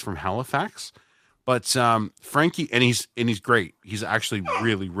from Halifax, but Frankie, and he's great. He's actually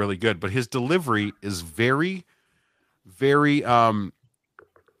really, really good, but his delivery is very, very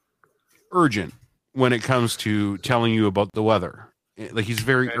urgent when it comes to telling you about the weather. Like, he's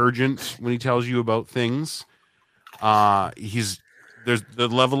very urgent when he tells you about things. There's the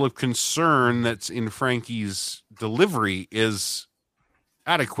level of concern that's in Frankie's delivery is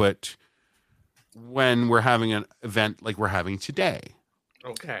adequate when we're having an event like we're having today.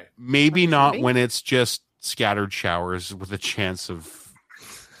 Okay. Maybe not when it's just scattered showers with a chance of,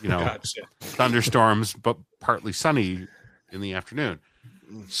 Gotcha. thunderstorms, but partly sunny in the afternoon.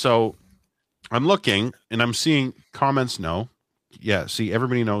 So I'm looking and I'm seeing comments. No. Yeah. See,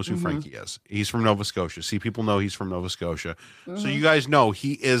 everybody knows who Frankie is. He's from Nova Scotia. See, people know he's from Nova Scotia. So you guys know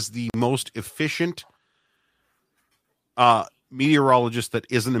he is the most efficient meteorologist that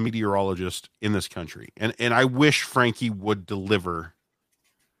isn't a meteorologist in this country. And I wish Frankie would deliver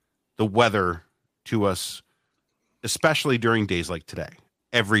the weather to us, especially during days like today,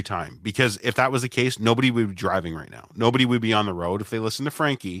 every time. Because if that was the case, nobody would be driving right now. Nobody would be on the road if they listen to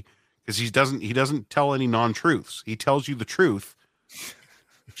Frankie, because he doesn't tell any non-truths. He tells you the truth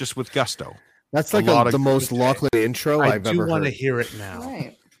just with gusto. That's like the most Lachlan intro I've ever heard. I do want to hear it now.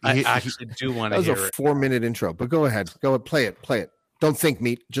 Right. I actually do want to hear it. That was a 4-minute intro, but go ahead. Play it. Don't think,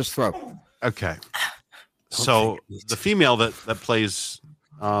 meat. Just throw. Okay. So the female that plays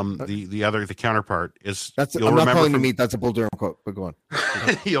the counterpart is I'm not calling you meat. That's a Bull Durham quote, but go on.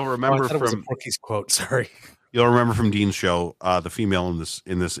 You'll remember it was a from Porky's quote. Sorry. You'll remember from Dean's show. The female in this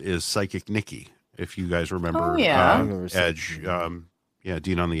is Psychic Nikki. If you guys remember, Edge.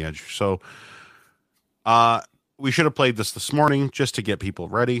 Dean on the Edge. So, we should have played this morning just to get people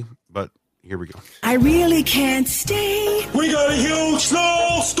ready, but here we go. I really can't stay. We got a huge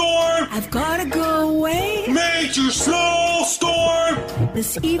snowstorm. I've got to go away. Major snowstorm.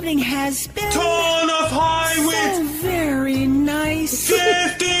 This evening has been ton of high winds. So very nice.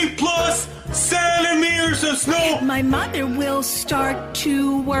 50 plus centimeters of snow. My mother will start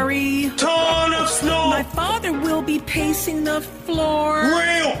to worry. Ton of snow. My father will be pacing the floor.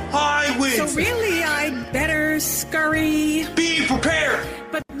 Real high winds. So really I'd better scurry. Be prepared.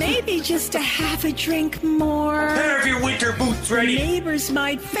 But maybe just to have a drink more. Have your winter boots ready. The neighbors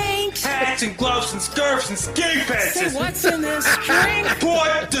might faint. Hats and gloves and scarves and ski pants. Say, what's in this drink?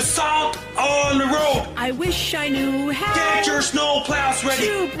 Put the salt on the road. I wish I knew how. Get your snow plows ready.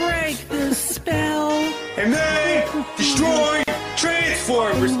 To break the spell. And then destroy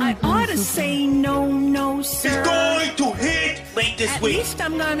Transformers. I ought to say no, sir. It's going to hit late this week. At least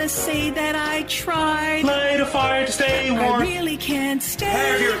I'm gonna say that I tried. Light a fire to stay warm. I really can't stay.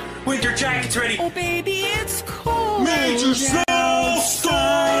 Have your winter jackets ready. Oh, baby, it's cold. Major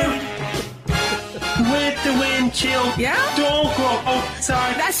snowstorm. With the wind chill. Yeah? Don't go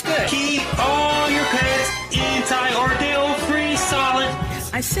outside. That's good. Keep all your pants inside or they'll freeze solid.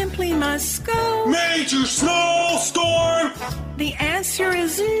 I simply must go. Major snowstorm. The answer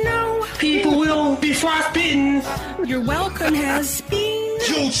is no. People will be frostbitten. Your welcome has been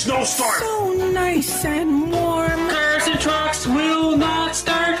huge snowstorm. So nice and warm. Cars and trucks will not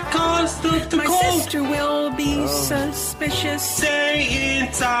start cause the My cold. sister will be suspicious. Stay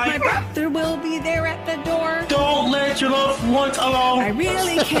inside. My brother will be there at the door. Don't let your loved ones alone. I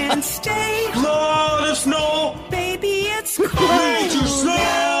really can't stay. Lot of snow. Baby, it's cold. Major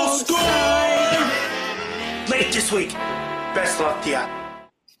snowstorm. Late this week. Best luck to ya.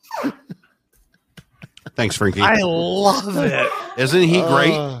 Thanks, Frankie. I love it. Isn't he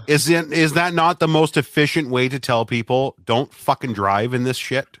great? Is that not the most efficient way to tell people don't fucking drive in this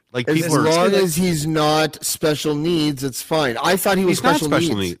shit? Like As people long as he's not special needs, it's fine. I thought he was He's not special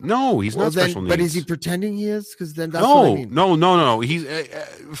special needs. needs. No, he's not then, special But needs. is he pretending he is? Because then that's what I mean. No. He's Are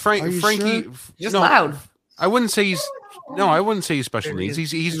you Frankie. sure? Just loud. I wouldn't say he's. No, I wouldn't say he's special Very needs.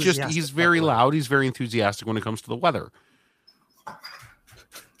 He's just enthusiastic he's very loud. He's very enthusiastic when it comes to the weather.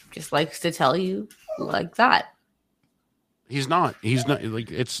 Just likes to tell you like that. He's not. He's not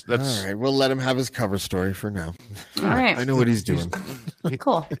like it's. That's All right, we'll let him have his cover story for now. All right. I know what he's doing.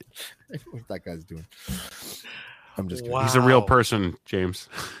 Cool. I know what that guy's doing. I'm just kidding. He's a real person, James.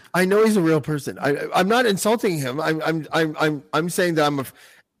 I know he's a real person. I'm not insulting him. I'm saying that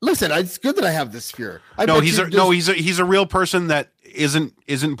listen. It's good that I have this fear. He's a real person that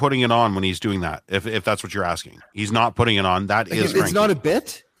isn't putting it on when he's doing that. If that's what you're asking, he's not putting it on. That is. It's Frankie. not a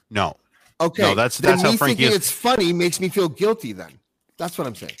bit. No. Okay. No, that's then how me Frankie thinking is. it's funny makes me feel guilty. Then that's what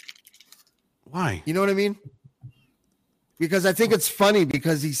I'm saying. Why? You know what I mean? Because I think it's funny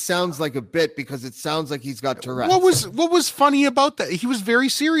because he sounds like a bit because it sounds like he's got Tourette's. What was funny about that? He was very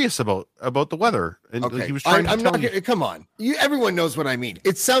serious about the weather, and Okay. he was trying to tell you. Come on. Everyone knows what I mean.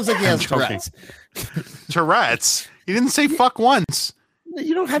 It sounds like he has Tourette's. Tourette's. He didn't say fuck once.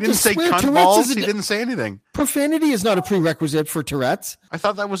 You don't have He didn't to say swear. cunt Tourette's balls. isn't- He didn't say anything. Profanity is not a prerequisite for Tourette's. I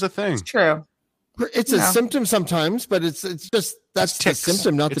thought that was a thing. It's true. It's a symptom sometimes, but it's just that's the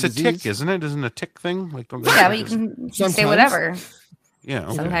symptom, not It's the a disease. tick, isn't it? Isn't it a tick thing? Like don't Yeah, but you can say Sometimes. whatever. Yeah.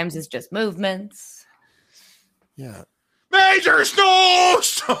 Okay. Sometimes it's just movements. Yeah. Major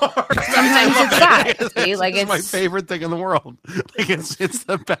snowstorm. Sometimes it's that. See, like It's my it's favorite thing in the world. Like it's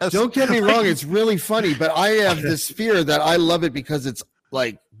the best. Don't get me wrong, it's really funny, but I have this fear that I love it because it's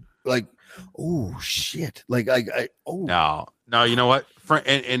like oh shit. No, you know what?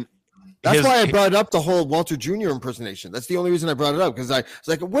 And that's why I brought up the whole Walter Jr. impersonation. That's the only reason I brought it up because I was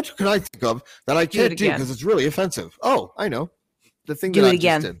like, what can I think of that I can't do again. because it's really offensive? Oh, I know. The thing Do that it I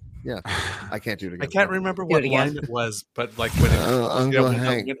again. just did. Yeah, I can't do it again. I can't remember Do what it again. line it was, but like when Uncle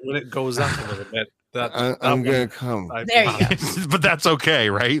Hank. when it goes up a little bit, I'm gonna come. There you go. but that's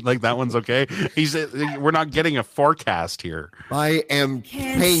okay, right? Like that one's okay. We're not getting a forecast here. I am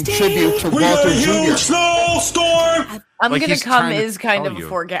paying tribute to Walter Jr. Snowstorm. I'm Like gonna he's come trying to is kind tell of a you.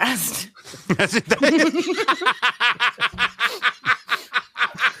 forecast.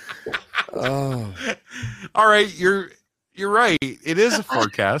 Oh, All right, you're right. It is a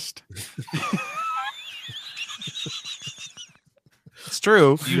forecast. It's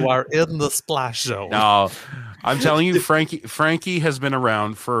true. you are in the splash zone. No, I'm telling you, Frankie has been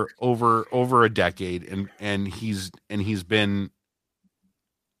around for over a decade, and he's been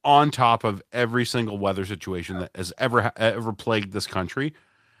on top of every single weather situation that has ever plagued this country.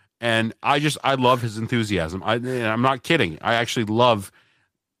 And I love his enthusiasm. I'm not kidding. I actually love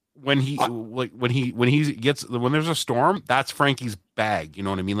when there's a storm. That's Frankie's bag. You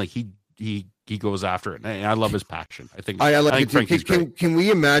know what I mean? Like he goes after it, and I love his passion. I think I like think it. too. Frankie's great. Can we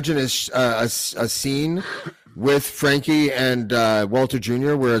imagine a scene with Frankie and Walter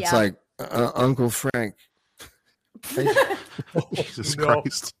Jr. where it's Yeah. like Uncle Frank? Jesus no.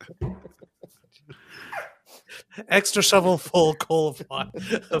 Christ. Extra shovel full coal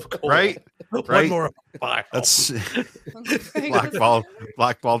of coal. Right? One Right? more pile. That's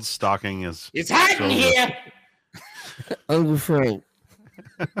blackballed stocking is. It's hot in here. Uncle Frank.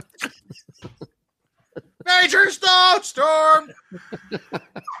 Major snowstorm.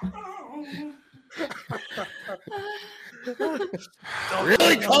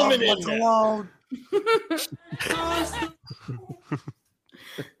 Really coming in there.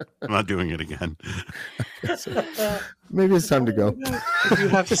 I'm not doing it again. Maybe it's time to go. You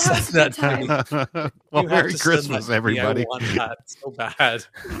have to send that to me. Well, You have Merry to send Christmas, that to me. everybody. I want that so bad.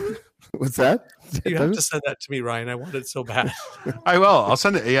 What's that? You have to send that to me, Ryan. I want it so bad. I will. I'll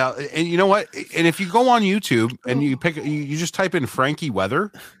send it. Yeah, and you know what? And if you go on YouTube and you just type in Frankie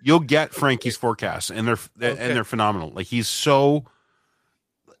weather, you'll get Frankie's forecasts, and they're phenomenal. Like he's so.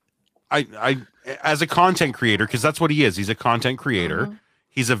 I as a content creator, because that's what he is. He's a content creator. Uh-huh.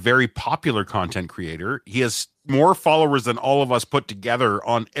 He's a very popular content creator. He has more followers than all of us put together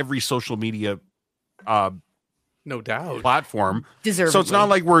on every social media No doubt. platform. Deservedly. So it's not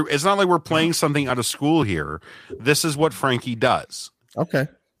like we're playing something out of school here. This is what Frankie does. Okay.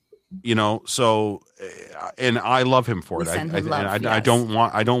 You know, so and I love him for We it. send him And love, I yes.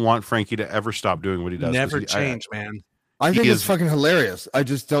 don't want Frankie to ever stop doing what he does. Never 'cause he- change, man. I think He it's is- fucking hilarious. I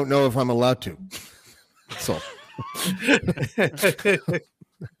just don't know if I'm allowed to. So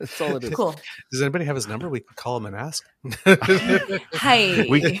that's all it is. Cool. Does anybody have his number? We can call him and ask. Hi.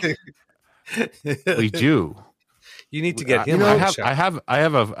 We do. You need to get him. I have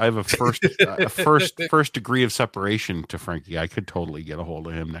a first degree of separation to Frankie. I could totally get a hold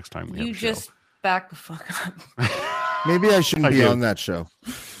of him next time we have You a show. just back the fuck up. Maybe I shouldn't be do. on that show.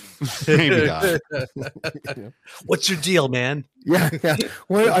 Maybe not. What's your deal, man? Yeah.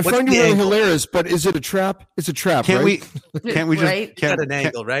 Well, I What's find the you really angle? hilarious, but is it a trap? It's a trap, Can't right? Can't we just? Right? You Can't, got an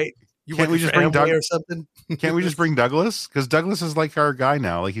angle, right? You can't we working just for bring Amway Doug or something? Can't we just bring Douglas? Because Douglas is like our guy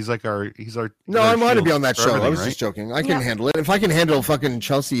now. Like he's our. No, he's I our wanted to shield be on that for show. I everything, was right? just joking. I can handle it. If I can handle fucking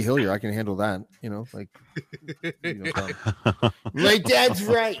Chelsea Hillier, I can handle that. Like, my dad's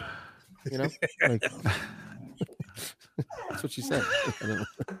right. Like, that's what she said. I don't know.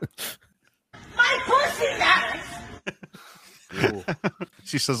 My pussy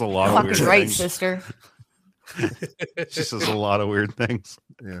She says a lot of Fucking weird right, things. sister. She says a lot of weird things.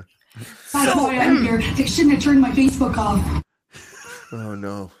 Yeah. By the way, I'm here. They shouldn't have turned my Facebook off. Oh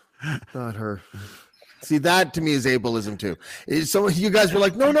no, not her. See, that to me is ableism too. So you guys were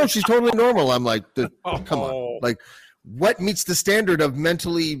like, no, she's totally normal. I'm like, come on, like, what meets the standard of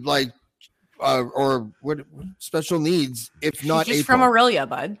mentally like, or what special needs if not She's just April? from Aurelia,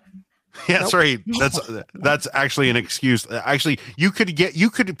 bud. Yeah, that's right. That's actually an excuse. Actually, you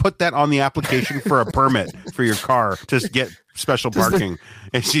could put that on the application for a permit for your car to get special parking.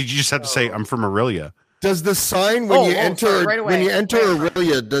 And you just have to say, "I'm from Aurelia." Does the sign when you enter sorry, right away. when you enter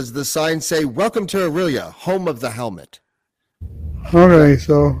Aurelia? Does the sign say "Welcome to Aurelia, home of the helmet"? Okay,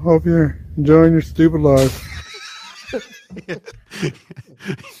 so hope you're enjoying your stupid life.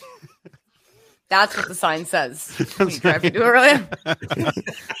 That's what the sign says when you drive into Aurelia.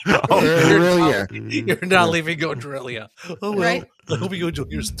 Aurelia. You're not leaving going to Aurelia. Oh, well. Right. I hope you enjoy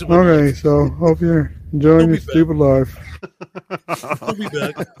your stupid Okay, so hope you're enjoying your stupid life. I'll be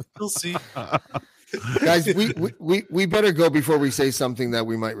back. We'll see. Guys, we better go before we say something that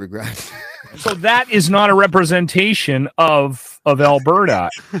we might regret. So that is not a representation of Alberta.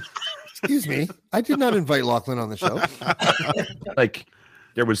 Excuse me. I did not invite Lachlan on the show. Like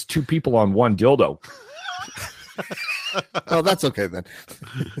there was two people on one dildo. Oh, that's okay then.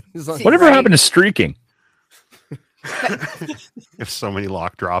 Whatever happened to streaking? If so many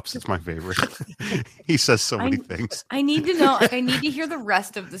lock drops, it's my favorite. He says so many things. I need to know. Like, I need to hear the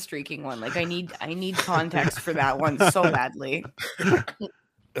rest of the streaking one. Like, I need context for that one so badly. For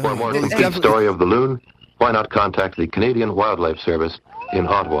a more complete story of the loon, why not contact the Canadian Wildlife Service in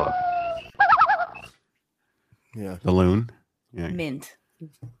Ottawa? Yeah, the loon. Yeah. Mint.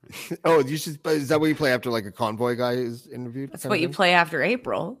 Oh, you should. Is that what you play after like a convoy guy is interviewed? That's what you play after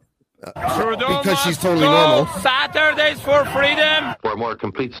April. Because she's totally normal. Saturdays for freedom! For a more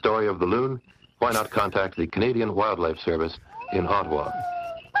complete story of the loon, why not contact the Canadian Wildlife Service in Ottawa?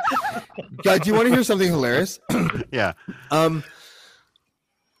 Guys, do you want to hear something hilarious? Yeah.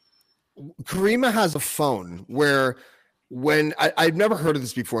 Karima has a phone where when I've never heard of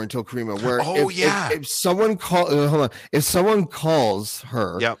this before until Karima, where if someone if someone calls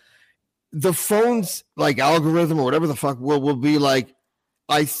her, the phone's like algorithm or whatever the fuck will be like,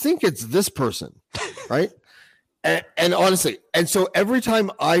 I think it's this person, right? And honestly, and so every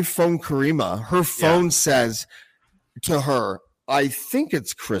time I phone Karima, her phone says to her, I think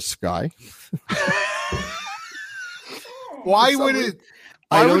it's Chris Sky. Why would it?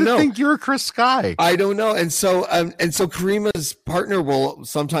 I don't know. Think you're Chris Sky. I don't know. And so Karima's partner will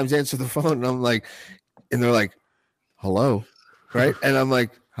sometimes answer the phone, and I'm like, and they're like, hello, right? And I'm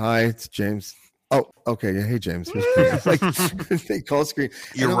like, hi, it's James. Oh, okay. Yeah, hey, James. Like, they call screen.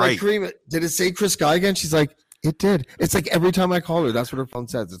 You're and I'm right. Like, Karima, did it say Chris Sky again? She's like, it did. It's like every time I call her, that's what her phone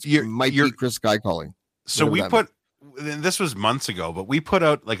says. It might be Chris Sky calling. So Whatever we that put, this was months ago, but we put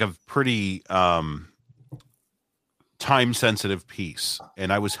out like a pretty time sensitive piece.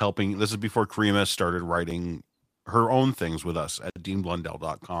 And I was helping, this is before Karima started writing her own things with us at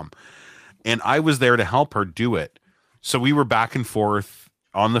deanblundell.com. And I was there to help her do it. So we were back and forth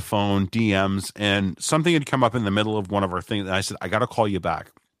on the phone, DMs, and something had come up in the middle of one of our things. And I said, I got to call you back.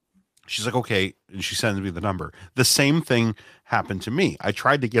 She's like, okay. And she sends me the number. The same thing happened to me. I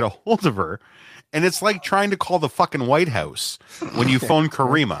tried to get a hold of her, and it's like trying to call the fucking White House when you phone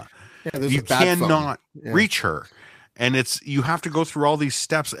Karima. there's You a bad phone. cannot Yeah. reach her. And you have to go through all these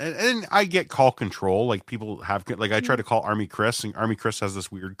steps. And I get call control. Like people have, like I try to call Army Chris, and Army Chris has this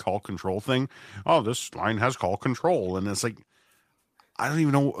weird call control thing. Oh, this line has call control. And it's like, I don't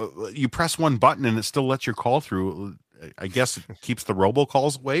even know. You press one button and it still lets your call through. I guess it keeps the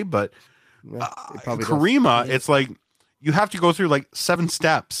robocalls away, but Karima, it's like you have to go through like 7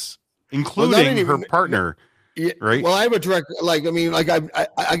 steps, including her partner. Yeah, right? Well, I have a direct, like, I mean, like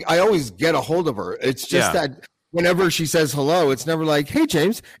I always get a hold of her. It's just that whenever she says hello, it's never like, hey,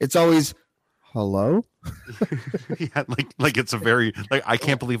 James. It's always, hello? Yeah, like it's a very like I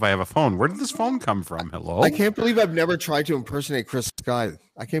can't believe I have a phone. Where did this phone come from? Hello? I can't believe I've never tried to impersonate Chris Sky.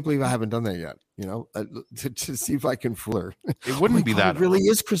 I can't believe I haven't done that yet. You know, to see if I can fool her. It wouldn't be that. It really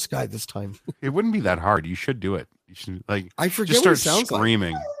is Chris Sky this time. It wouldn't be that hard. You should do it. You should like. I forget just what start it sounds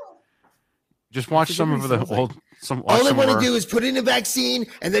screaming. Just watch some of the old. All I want to do is put in a vaccine,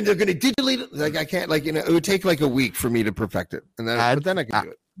 and then they're going to digitally. Like I can't. Like it would take like a week for me to perfect it, and then but then I can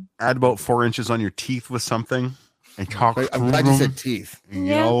do it. Add about 4 inches on your teeth with something, and talk. I'm glad you said teeth. You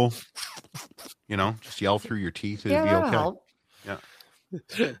know, just yell through your teeth. It'd be that'll okay. help.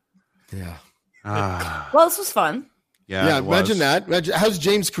 Yeah. Yeah. Well, this was fun. Yeah. Imagine that. How's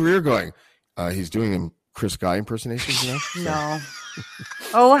James' career going? He's doing Chris Guy impersonations now. No.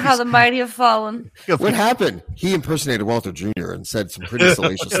 Oh, how the mighty have fallen. What happened? He impersonated Walter Jr. and said some pretty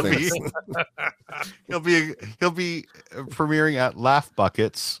salacious things. He'll be premiering at Laugh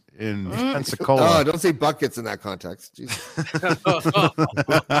Buckets in Pensacola. Oh, don't say buckets in that context.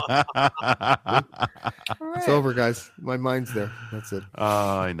 It's over, guys. My mind's there. That's it.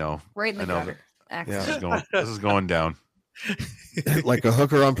 I know. Right in the gutter. Yeah. This is going down. Like a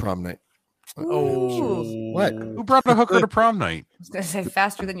hooker on prom night. Oh, what? Who brought a hooker to prom night? I was gonna say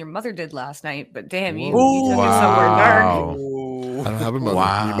faster than your mother did last night, but damn, you took it somewhere dark. I don't have a mother.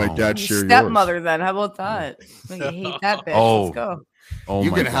 Wow. My dad share yours. Stepmother, then. How about that? You hate that bitch. Oh. Let's go. Oh,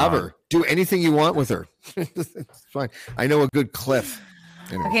 you my can God. have her. Do anything you want with her. It's fine. I know a good cliff.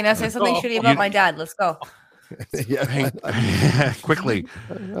 Anyway. Okay, now say something shitty about my dad. Let's go. Yeah. Quickly.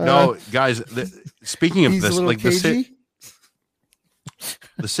 No, guys. Speaking of He's a this, little like the cagey.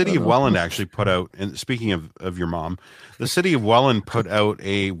 The city of Welland actually put out, and speaking of your mom, the city of Welland put out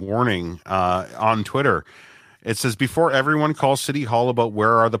a warning on Twitter. It says, before everyone calls City Hall about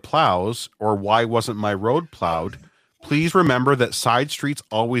where are the plows or why wasn't my road plowed, please remember that side streets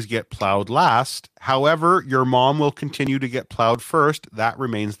always get plowed last. However, your mom will continue to get plowed first. That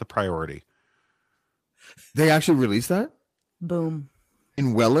remains the priority. They actually released that? Boom.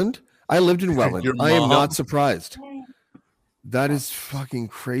 In Welland? I lived in Welland. Your I am mom? not surprised. That is fucking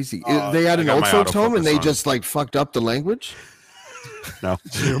crazy. Oh, They had I an got old my folks home and autofocus they on. just like fucked up the language. No,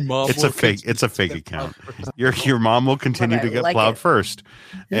 Your mom it's a will fake. It's a fake account. Your mom will continue But I to get like plowed it. first,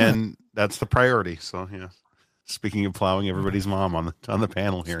 Yeah. and that's the priority. So yeah. Speaking of plowing everybody's mom on the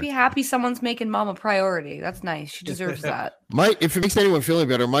panel here. Be happy someone's making mom a priority. That's nice. She deserves that. If it makes anyone feel any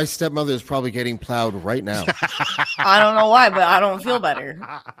better, my stepmother is probably getting plowed right now. I don't know why, but I don't feel better.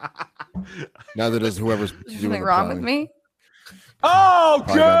 Neither does whoever's Is doing something the wrong with plowing. me? Oh,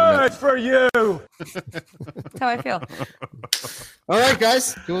 Probably not good for you. That's how I feel. All right,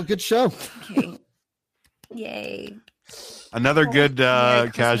 guys. Good show. Okay. Yay. Another good Merry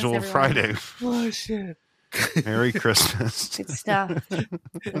Christmas, casual everyone. Friday. Oh shit! Merry Christmas. Good stuff.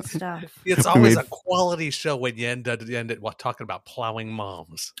 Good stuff. It's always a quality show when you end it talking about plowing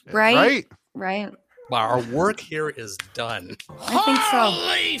moms. Right? Right. Well, our work here is done. I think so.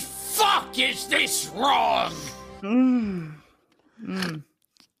 Holy fuck, is this wrong? Mm. And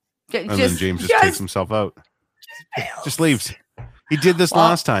then James just takes himself out. Just leaves. He did this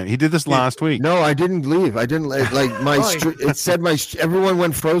last time. He did this last week. No, I didn't leave. I didn't like my. It said everyone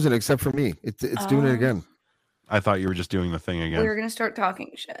went frozen except for me. It's doing it again. I thought you were just doing the thing again. We were gonna start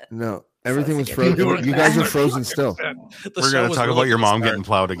talking shit. No, everything was it's frozen. doing You guys are frozen still. We're going to talk about your mom getting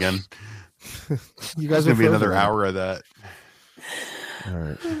plowed again. You guys There's are going to be another frozen. hour of that. All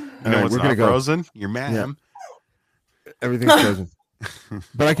right. You All know right, what's we're not gonna go. frozen? Your ma'am. Everything's frozen.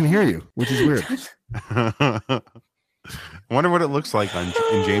 But I can hear you, which is weird. I wonder what it looks like in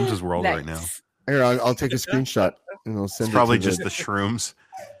James's world right now. Here, I'll take a screenshot and I'll send It's it. probably to just the shrooms.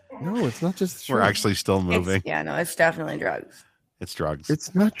 No, it's not just. We're shrooms. actually still moving. Yeah, no, it's definitely drugs. It's drugs.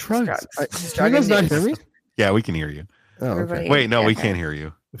 It's not drugs. drugs. It's Can you guys drug not hear me? induced. Yeah, we can hear you. Oh, okay. Everybody- Wait, no, we okay. can't hear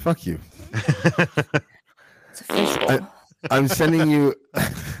you. Fuck you. It's official. I'm sending you,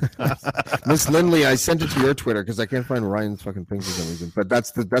 Miss Lindley. I sent it to your Twitter because I can't find Ryan's fucking thing for some reason. But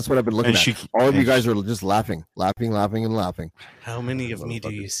that's what I've been looking And at. she- All of you and guys are just laughing. How many of me do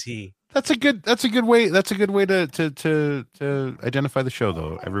you see? That's a good way. That's a good way to identify the show,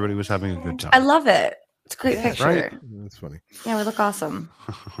 though. Everybody was having a good time. I love it. It's a great picture. right? That's funny. Yeah, we look awesome.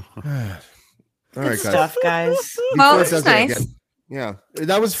 All right, Good guys. stuff, guys. Before Well, it it's does that nice. again. Yeah,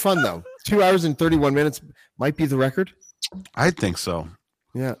 that was fun though. 2 hours and 31 minutes might be the record. I think so.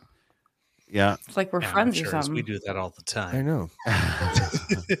 Yeah, Yeah. It's like we're Yeah, I'm friends or sure something. we do that all the time. I know.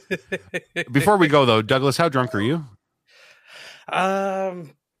 Before we go, though, Douglas, how drunk are you?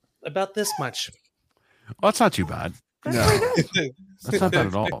 About this much. Well, that's not too bad. No, That's not bad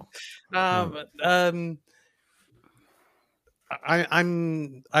at all.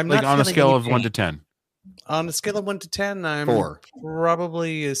 I'm Like not on a feeling scale any of 1 to pain. 10. On a scale of 1 to 10, I'm 4.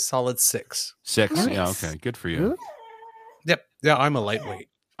 probably a solid 6. 6. Nice. Yeah, okay. Good for you. Yep. Yeah, I'm a lightweight.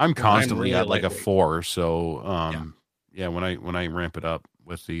 I'm constantly really at like a lightweight. 4, so yeah, when I ramp it up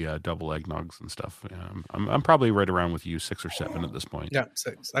with the double eggnogs and stuff, yeah, I'm probably right around with you, 6 or 7 at this point. Yeah,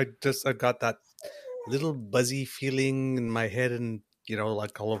 6. I got that little buzzy feeling in my head and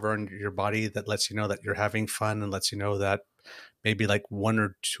like all over in your body that lets you know that you're having fun and lets you know that maybe like 1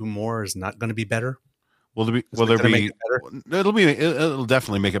 or 2 more is not going to be better. Will there be it'll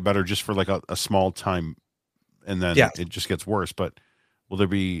definitely make it better just for like a small time, and then it just gets worse. But will there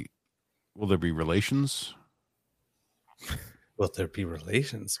be relations? Will there be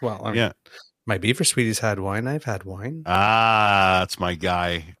relations? Well, yeah. My beaver sweeties had wine. I've had wine. Ah, that's my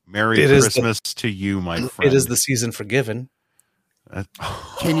guy. Merry Christmas to you, my friend. It is the season for giving.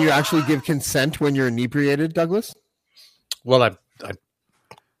 Can you actually give consent when you're inebriated, Douglas? Well, I'm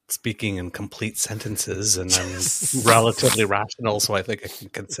speaking in complete sentences, and I'm relatively rational, so I think I can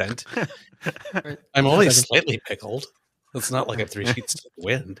consent. I'm only slightly pickled. It's not like I'm 3 sheets to the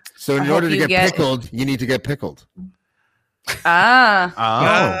wind. So in order to get pickled, you need to get pickled. Well,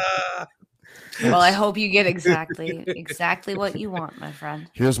 I hope you get exactly what you want, my friend.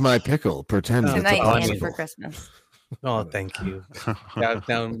 Here's my pickle. Pretend it's Tonight and possible. for Christmas. Oh, thank you. Yeah,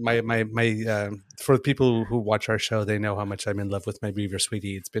 now my for the people who watch our show, they know how much I'm in love with my beaver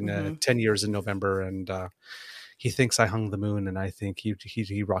sweetie. It's been 10 years in November, and he thinks I hung the moon, and I think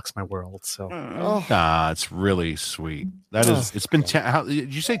he rocks my world. So, it's really sweet. That is. It's been 10. How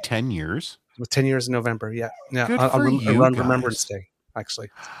did you say? 10 years? It was 10 years in November. Yeah. Good for you around guys. Remembrance Day, actually.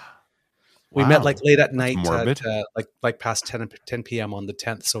 We Wow. met like late at That's night, morbid. like past 10 p.m. on the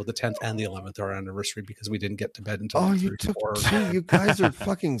 10th. So the 10th and the 11th are our anniversary because we didn't get to bed until. Oh, you took 2. You guys are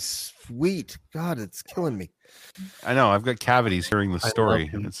fucking sweet. God, it's killing me. I know. I've got cavities hearing the story.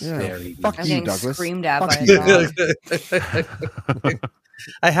 It's Fuck I'm you, getting Douglas. screamed at Fuck by you. a dog.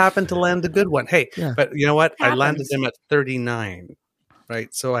 I happened to land a good one. Hey, but you know what? I landed Happens. them at 39,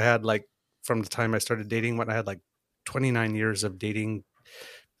 right? So I had like from the time I started dating, I had like 29 years of dating.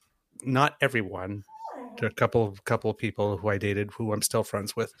 Not everyone. There are a couple of people who I dated who I'm still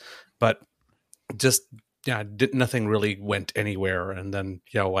friends with, but just nothing really went anywhere. And then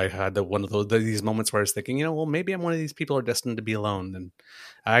I had one of these moments where I was thinking, well, maybe I'm one of these people who are destined to be alone. And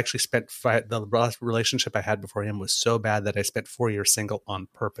I actually spent the last relationship I had before him was so bad that I spent 4 years single on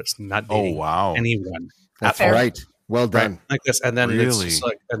purpose, not dating anyone. That's at all. right. Well done. Right, like this, and then Really? it's just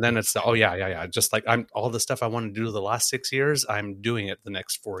like, and then it's just like I'm all the stuff I wanted to do the last 6 years, I'm doing it the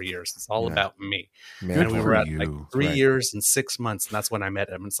next 4 years. It's all about me. Man, and we Good were for at you. like 3 Right. years and 6 months, and that's when I met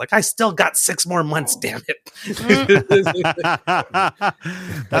him. It's like I still got 6 more months. Damn it!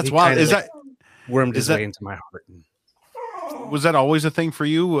 That's He wild. kinda, Is like, that wormed is his that- way into my heart? was that always a thing for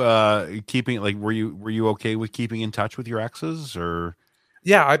you? Keeping like were you okay with keeping in touch with your exes or?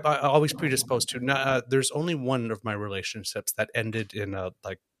 Yeah, I always predisposed to. There's only one of my relationships that ended in a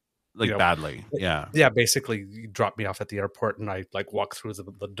Badly? Yeah. Yeah, basically he dropped me off at the airport and I like walked through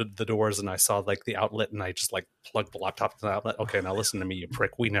the doors and I saw like the outlet and I just like plugged the laptop to the outlet. Okay, now listen to me, you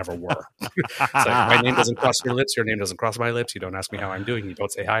prick. We never were. It's like, my name doesn't cross your lips. Your name doesn't cross my lips. You don't ask me how I'm doing. You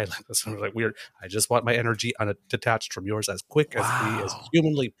don't say hi. Like this was like weird. I just want my energy detached from yours as quick as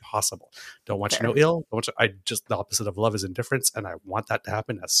humanly possible. Don't want you to know ill. The opposite of love is indifference, and I want that to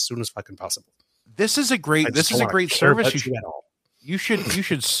happen as soon as fucking possible. This is a great service. You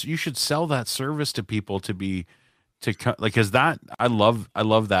should sell that service to people because that I love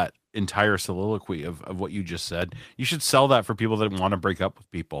that entire soliloquy of what you just said. You should sell that for people that want to break up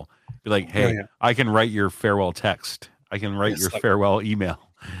with people. Be like, hey, I can write your farewell text. I can write your farewell email.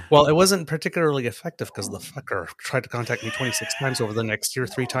 Well, it wasn't particularly effective because the fucker tried to contact me 26 times over the next year,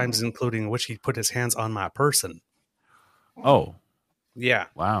 3 times, including which he put his hands on my person. Oh, yeah!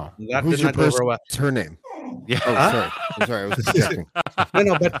 Wow. That Who's did your not go over well. What's her name? Yeah. Oh, sorry. I'm sorry. I was just checking.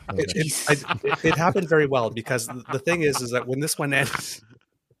 No, but it happened very well because the thing is that when this one ends.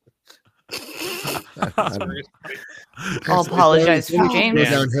 I'll apologize for James. Go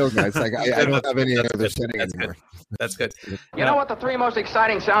downhill, guys. Like I don't have any other setting anymore. That's good. You know what the 3 most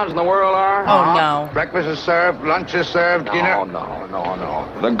exciting sounds in the world are? Oh, no. Breakfast is served, lunch is served, dinner. No.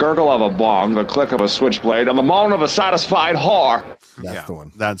 The gurgle of a bong, the click of a switchblade, and the moan of a satisfied whore. That's the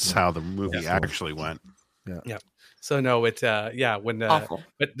one. That's how the movie actually went. Yeah. So no, Awful.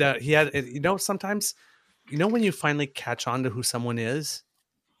 But he had, sometimes, when you finally catch on to who someone is.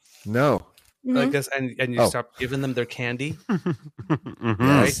 No. I guess, and you Oh. stop giving them their candy, Mhm.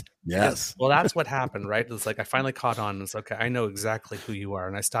 right? Yes. Well, that's what happened, right? It's like I finally caught on. It's okay. I know exactly who you are,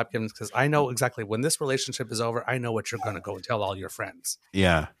 and I stopped giving because I know exactly when this relationship is over. I know what you're going to go and tell all your friends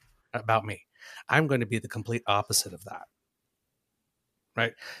Yeah. about me. I'm going to be the complete opposite of that,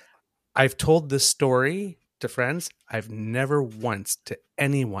 right? I've told this story to friends. I've never once to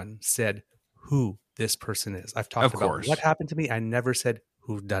anyone said who this person is. I've talked Of about course. what happened to me. I never said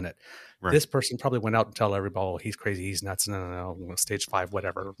who done it. Right. This person probably went out and tell everybody, oh, he's crazy, he's nuts, no, stage 5,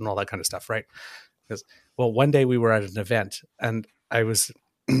 whatever, and all that kind of stuff, right? Because, well, one day we were at an event, and I was,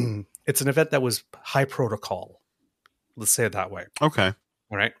 it's an event that was high protocol. Let's say it that way. Okay.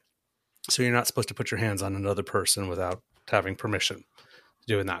 All right. So you're not supposed to put your hands on another person without having permission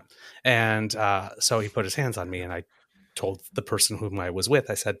doing that. And so he put his hands on me, and I told the person whom I was with,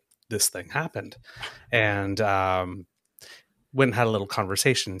 I said, this thing happened. And went and had a little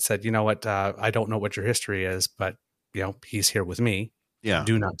conversation and said, you know what, I don't know what your history is, but he's here with me. Yeah.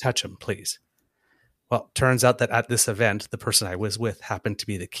 Do not touch him, please. Well, turns out that at this event, the person I was with happened to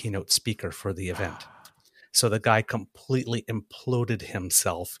be the keynote speaker for the event. So the guy completely imploded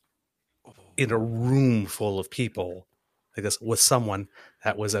himself in a room full of people, I guess, with someone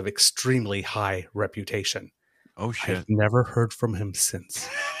that was of extremely high reputation. Oh, shit. I've never heard from him since.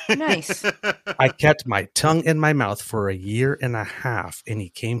 Nice. I kept my tongue in my mouth for a year and a half, and he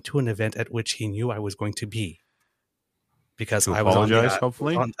came to an event at which he knew I was going to be. Because To I was apologize,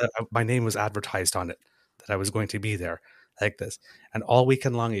 hopefully? my name was advertised on it, that I was going to be there like this. And all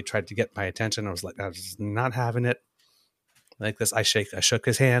weekend long, he tried to get my attention. I was like, I was not having it like this. I shook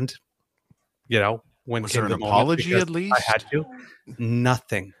his hand, when Was came there an the moment, apology because at least? I had to.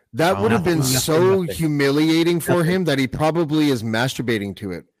 Nothing. That would have been Nothing, so nothing. humiliating for him that he probably is masturbating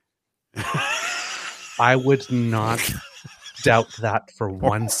to it. I would not doubt that for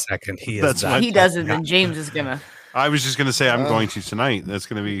 1 second. He is That's that. what- He does it, then James is gonna. I was just going to say I'm going to tonight. That's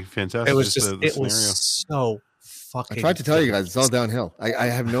going to be fantastic. It was Just just, the it scenario. was so fucking. I tried to tell you guys, it's all downhill. I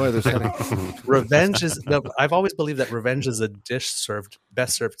have no other setting. Revenge is. I've always believed that revenge is a dish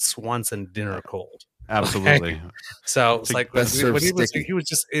best served once and dinner cold. Absolutely. Okay? So it's like when best served he sticky. was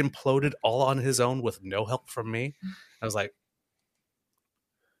just imploded all on his own with no help from me. I was like,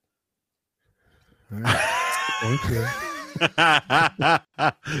 thank you.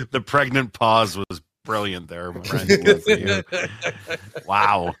 The pregnant pause was brilliant there, my friend. Good for you.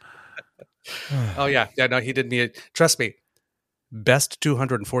 Wow. Oh yeah, no, he did me. Trust me, best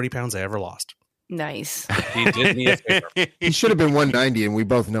 240 pounds I ever lost. Nice. He did me a favor. He should have been 190, and we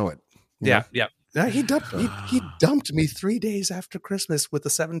both know it. Yeah. No, he dumped me 3 days after Christmas with a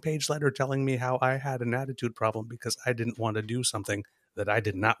 7-page letter telling me how I had an attitude problem because I didn't want to do something that I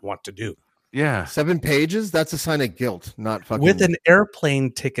did not want to do. Yeah. 7 pages? That's a sign of guilt, not fucking. With an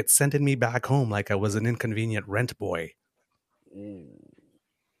airplane ticket sending me back home like I was an inconvenient rent boy.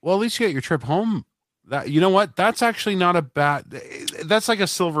 Well, at least you got your trip home. That, you know what? That's actually not a bad. That's like a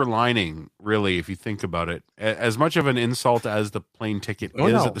silver lining, really, if you think about it. As much of an insult as the plane ticket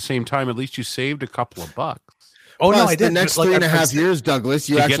is, no. at the same time, at least you saved a couple of bucks. Oh, Plus, no, I did. The next Like, 3.5 years, Douglas,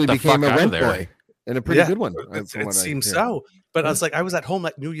 you To get actually the became a fuck out of rent there. boy. And a pretty good one. It seems so. But I was like, I was at home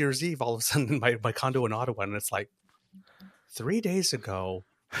like New Year's Eve all of a sudden in my condo in Ottawa. And it's like 3 days ago,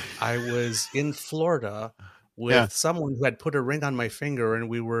 I was in Florida with someone who had put a ring on my finger, and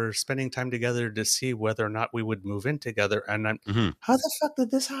we were spending time together to see whether or not we would move in together. And I'm, how the fuck did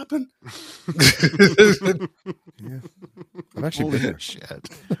this happen? I've actually been there. Shit.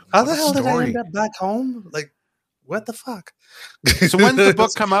 How the hell did I end up back home? Like, what the fuck? So when's the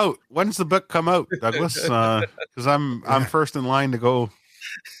book come out? When's the book come out, Douglas? Because I'm first in line to go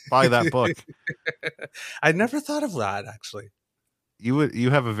buy that book. I never thought of that, actually. You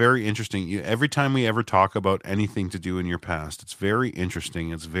have a very interesting. Every time we ever talk about anything to do in your past, it's very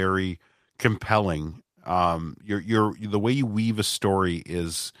interesting. It's very compelling. The way you weave a story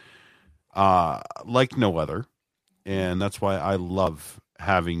is like no other, and that's why I love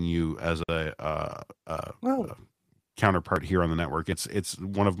having you as a counterpart here on the network. It's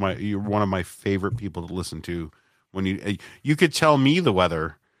you're one of my favorite people to listen to. When you could tell me the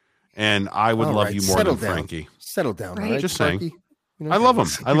weather, and I would love you more than Frankie. Settle down, Right. all right, Just saying. Frankie? You know, I love him.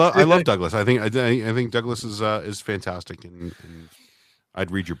 I love Douglas. I think Douglas is fantastic, and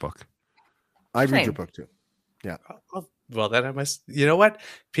I'd read your book. I'd read Same. your book too. Yeah. Well, then I must. You know what?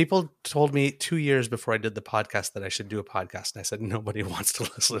 People told me 2 years before I did the podcast that I should do a podcast, and I said nobody wants to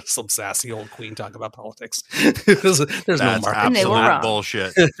listen to some sassy old queen talk about politics. There's no That's market. And they were absolute wrong.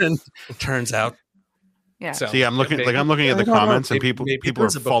 bullshit. And it turns out. Yeah. So, See, I'm looking at the I don't know. comments, and Maybe people are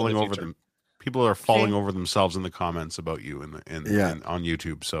there's a book in falling the over future. them. People are falling over themselves in the comments about you in on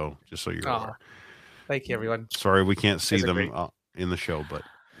YouTube. So just so you're Oh, aware. thank you, everyone. Sorry, we can't see Guys are them great. in the show, but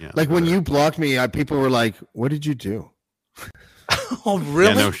yeah. Like when you blocked me, people were like, "What did you do?" Oh,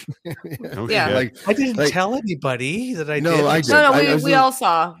 really? No Yeah. shit. Like I didn't tell anybody that I No, did. I did. No, we all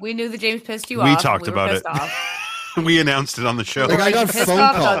saw. We knew that James pissed you We off. talked and we were about it. pissed off. We announced it on the show. Like I got Pissed phone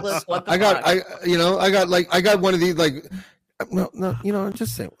off, calls. Douglas, what the I got fuck? I got one of these like no,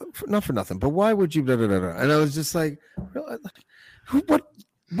 just say not for nothing, but why would you? Blah, blah, blah, blah. And I was just like,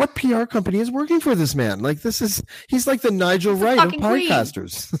 what PR company is working for this man? Like he's like the Nigel Wright of fucking queen.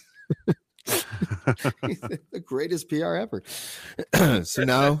 podcasters. He's the greatest PR ever. So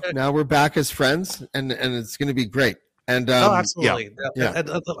now we're back as friends, and it's going to be great. And absolutely. Yeah.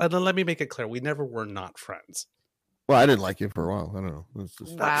 And let me make it clear: we never were not friends. Well, I didn't like you for a while. I don't know. It's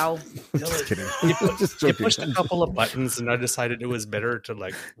just, Wow. just kidding. Just You joking. pushed a couple of buttons, and I decided it was better to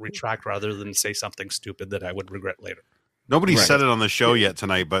like retract rather than say something stupid that I would regret later. Nobody Right. said it on the show yet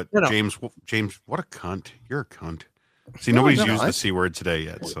tonight, but No. James, what a cunt! You're a cunt. See, No, nobody's no, used I- the C word today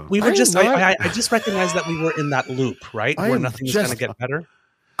yet. So We were I just, am not- I just recognized that we were in that loop, right? I Where am nothing is going to just- get better.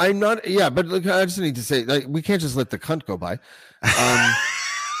 I'm not. Yeah, but look, I just need to say, like, we can't just let the cunt go by.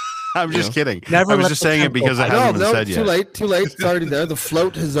 I'm just kidding. Never I was let just the saying cunt it because go it by. hasn't been said too yet. late. Too late. It's already there. The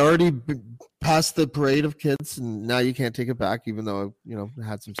float has already passed the parade of kids, and now you can't take it back, even though it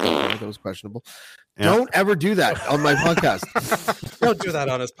had some stuff there that was questionable. Yeah. Don't ever do that on my podcast. Don't do that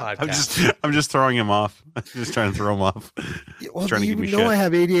on his podcast. I'm just throwing him off. I'm just trying to throw him off. Well, trying to you give me know shit. I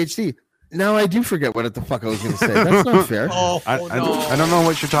have ADHD. Now I do forget what the fuck I was going to say. That's not fair. I don't know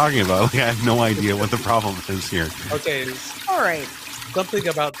what you're talking about. Like, I have no idea what the problem is here. Okay, All right. something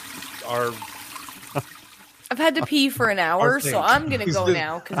about our. I've had to pee for an hour, Okay. so I'm gonna go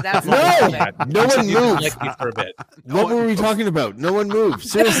now because that's No, not no one You didn't moved. like me for a bit. What were we talking about? No one moved.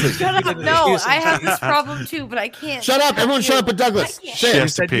 Seriously. Shut up. No, I have this problem too, but I can't. Shut up. Everyone shut up but Douglas. She Say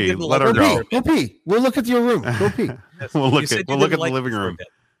has it. to pee. didn't Let like her me. go. Go pee. We'll look at your room. Go pee. We'll You look said at you the didn't like living me for a room. bit.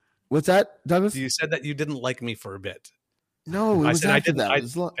 What's that, Douglas? You said that you didn't like me for a bit. No, it I was said I after didn't. that. I, It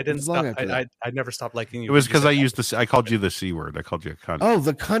was long, I didn't it was long stop. after that. I never stopped liking you. It was You because said I that. used the. I called you the C word. I called you a cunt. Oh,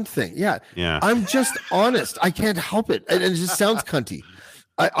 the cunt thing. Yeah. Yeah. I'm just honest. I can't help it. And it just sounds cunty.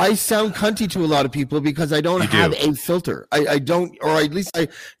 I sound cunty to a lot of people because I don't You do. have a filter. I don't, or at least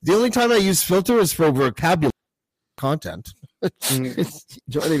the only time I use filter is for vocabulary content. Do you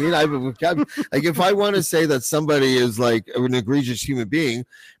know what I mean? I have a vocabulary. Like if I want to say that somebody is like an egregious human being,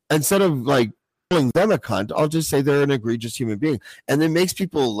 instead of like calling them a cunt, I'll just say they're an egregious human being. And it makes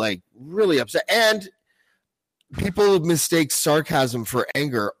people like really upset. And people mistake sarcasm for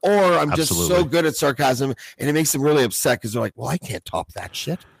anger, or I'm just so Absolutely. good at sarcasm and it makes them really upset because they're like, well, I can't top that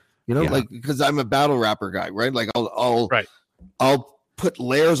shit. Yeah. Like because I'm a battle rapper guy, right? Like Right. I'll put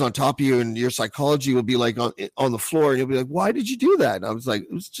layers on top of you and your psychology will be like on the floor and you'll be like, why did you do that? And I was like,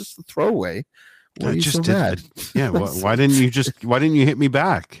 it was just a throwaway. Why are I you just so did. mad? Yeah. Why didn't you hit me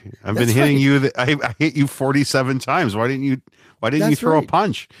back? I've been That's hitting right. you. I hit you 47 times. Why didn't you That's throw right. a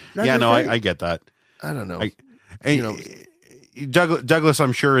punch? That's Yeah. No, right. I get that. I don't know. And, You know- Douglas,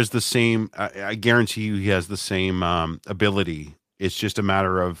 I'm sure is the same. I guarantee you, he has the same ability. It's just a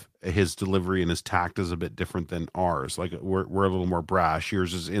matter of his delivery and his tact is a bit different than ours. Like we're a little more brash.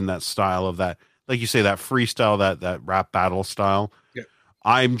 Yours is in that style of that, like you say, that freestyle, that rap battle style. Yeah.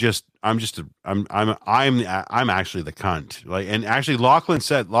 I'm actually the cunt. Like, and actually, Lachlan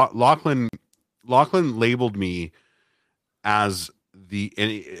said Lachlan labeled me as and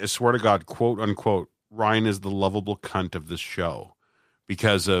I swear to God, quote unquote, Ryan is the lovable cunt of this show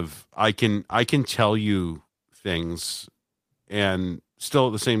because of I can tell you things and still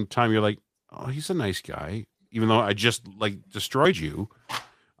at the same time you're like, oh, he's a nice guy, even though I just like destroyed you.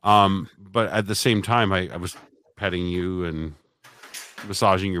 But at the same time, I was petting you and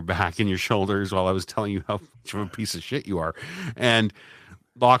massaging your back and your shoulders while I was telling you how much of a piece of shit you are. And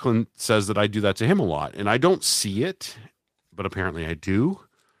Lachlan says that I do that to him a lot, and I don't see it, but apparently I do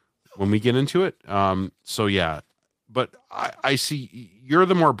when we get into it. So yeah, but I see you're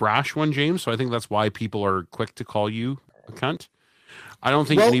the more brash one, James. So I think that's why people are quick to call you a cunt. I don't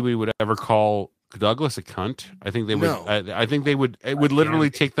think anybody would ever call Douglas a cunt. I think they would. No. I think they would. It would literally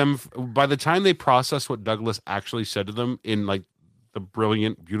take them by the time they process what Douglas actually said to them in like the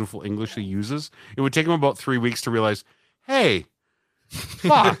brilliant, beautiful English he uses. It would take them about 3 weeks to realize, hey,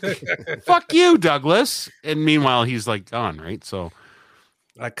 fuck you, Douglas. And meanwhile, he's like gone, right? So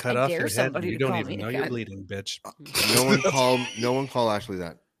I cut I off dare your head. somebody And you to don't call even me know a you're cunt. bleeding, bitch. No one call Ashley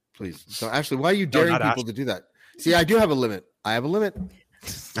that, please. So Ashley, why are you daring not people to do that? See, I do have a limit. I have a limit.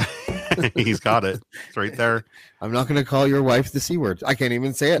 He's got it. It's right there. I'm not going to call your wife the C word. I can't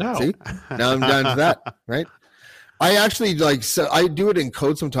even say it. No. See? Now I'm down to that, right? I actually I do it in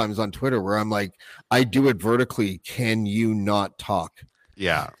code sometimes on Twitter where I'm like, I do it vertically. Can you not talk?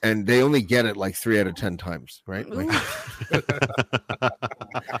 Yeah. And they only get it like 3 out of 10 times, right? Like,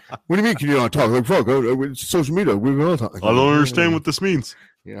 what do you mean, can you not talk? Like, fuck, it's social media. We're all talking. I don't understand what this means.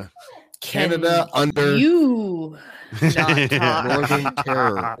 Yeah. Canada under you not talk? Northern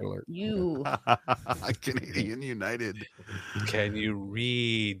Terror Alert. You. Canadian United. Can you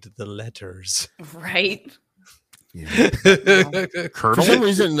read the letters? Right. For some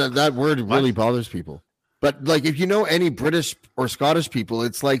reason, that word really bothers people. But like, if you know any British or Scottish people,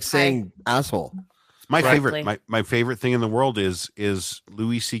 it's like saying asshole. My favorite thing in the world is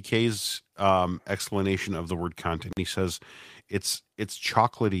Louis C.K.'s explanation of the word cunt, and he says it's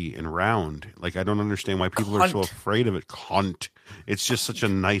chocolatey and round. Like, I don't understand why people are so afraid of it. Cunt. It's just such a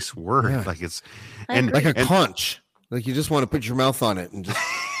nice word. Yeah. Like it's like a conch. Like you just want to put your mouth on it and just.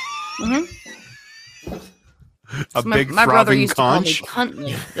 A So big my brother frothing used conch. to call me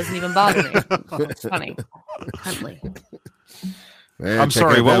Cuntly. Doesn't even bother me. It's funny. Cuntly. Man, I'm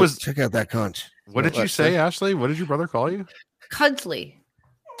sorry. check out that conch? What did you say, Ashley? What did your brother call you? Cuntly.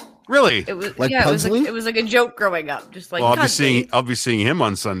 Really? It was Like it was Pugsley? it was like a joke growing up. Just like Well, Cuntly. I'll be seeing him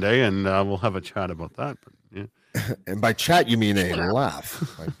on Sunday, and we'll have a chat about that. But, yeah. And by chat, you mean a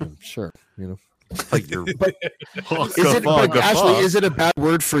laugh. I'm sure, you know. Like you're, Is it a bad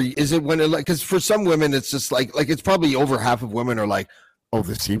word for you? Is it when it like, because for some women it's just like it's probably over half of women are like, oh,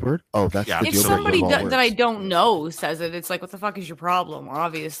 the C word? Oh, that's the if deal breaker somebody of all that words. I don't know says it, it's like, what the fuck is your problem?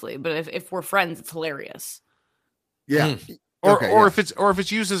 Obviously, but if we're friends, it's hilarious. Yeah. Or if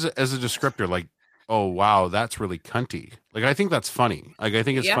it's used as a descriptor, like, oh wow, that's really cunty. Like, I think that's funny. Like, I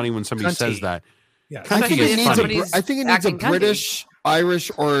think it's funny when somebody says that. Yeah, I think it needs funny. I think it needs a Acting cunty. British,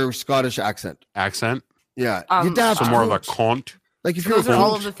 Irish, or Scottish accent. Accent. Yeah, So more of a cunt. Like if you're Those a are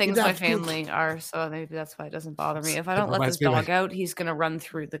all cunt, of the things you'd my have to- family are, so maybe that's why it doesn't bother me. If I don't let reminds this me of dog out, he's gonna run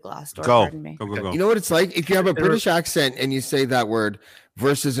through the glass door. Go. Pardon me. Go. You know what it's like? If you have a British accent and you say that word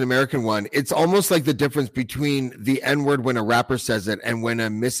versus an American one, it's almost like the difference between the N word when a rapper says it and when a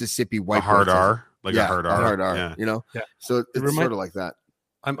Mississippi white A hard boy says R, it. like a Yeah, hard a R. hard R. Yeah. You know, Yeah. so it's It remind- sort of like that.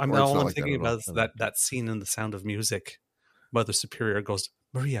 I'm Or it's all not I'm like that thinking at all. about is that scene in The Sound of Music. Mother Superior goes,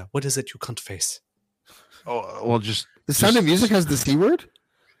 Maria, what is it you cunt face? Oh well, just The Sound of Music has the C word.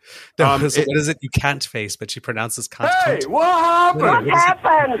 No, so what is it you can't face? But she pronounces cunt. cunt. what happened? What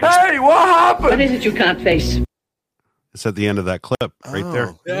happened? Hey, what happened? What is it you can't face? It's at the end of that clip, right there.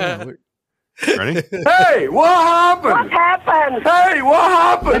 Oh, Yeah. Ready? Hey, what happened? What happened? Hey, what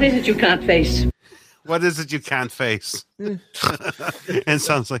happened? What is it you can't face? What is it you can't face? It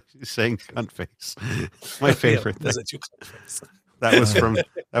sounds like she's saying cunt face. My favorite What is thing. it you cunt face? That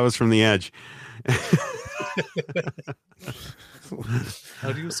was from The Edge.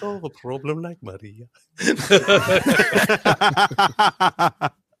 How do you solve a problem like Maria?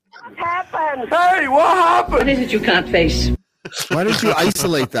 What happened? Hey, what happened? What is it you can't face? Why don't you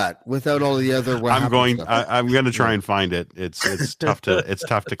isolate that without all the other? I'm going to try and find it. It's tough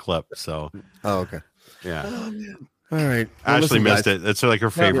to clip. So Oh, okay. yeah. All right. Well, Ashley listen, missed guys. it. It's like her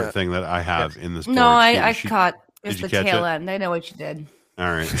favorite Yeah. thing that I have in this. No, board. I She- caught did just you the catch tail it? end. I know what you did.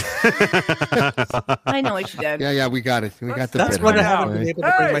 All right. I know what you did. Yeah, we got it. We got the That's bit. when I All haven't been right. able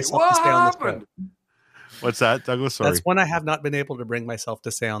to bring myself to stay on the show. What's that, Douglas? Sorry. That's when I have not been able to bring myself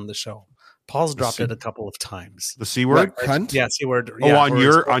to say on the show. Paul's dropped it a couple of times. The C word? What, cunt? Yeah, C word. Oh, Yeah, on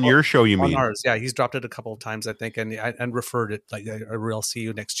your show, you on mean? ours? Yeah, he's dropped it a couple of times, I think, and referred it like a real "see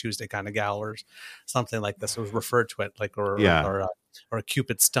you next Tuesday" kind of gal or something like this. It was referred to it like or a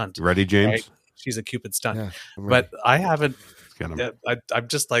Cupid stunt. Ready, James? Right? She's a Cupid stunt, Yeah, I'm ready. but I haven't. Get him. I'm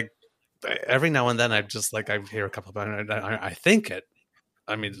just like every now and then I hear a couple of I think it.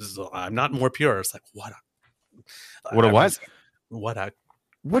 I mean, I'm not more pure. It's like what a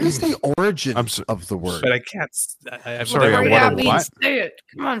What is the origin of the word? But I can't. I'm sorry, Hurry what a up, Bean, what? say it.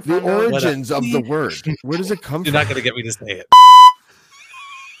 Come on, The Fernando. origins of the word. Where does it come You're from? not going to get me to say it.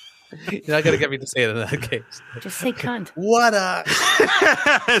 You're not going to get me to say it in that case. Just say cunt. What a.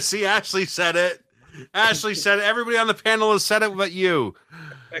 See, Ashley said it. Ashley said it. Everybody on the panel has said it but you.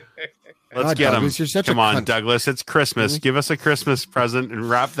 Let's God, get him. Douglas, you're such a Come on, cunt. Douglas. It's Christmas. Give us a Christmas present and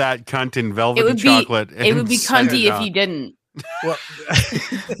wrap that cunt in velvet It would and be chocolate. it would and be send cunty it if out. you didn't. Well,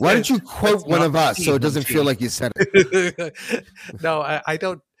 Why don't you quote That's one not of us so it the doesn't tea. feel like you said it? No, I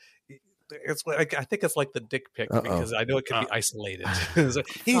don't. It's like, I think it's like the dick pic because I know it can be isolated. So,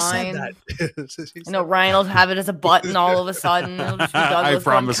 he Fine. said that. I know Ryan will have it as a button all of a sudden. It'll just be I Douglas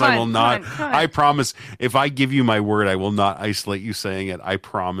promise going, I will "Cunt, not. cunt, I cunt." promise. If I give you my word, I will not isolate you saying it. I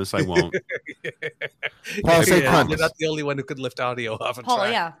promise I won't. Paul, say Yeah, cunt. you're not the only one who could lift audio off and Paul,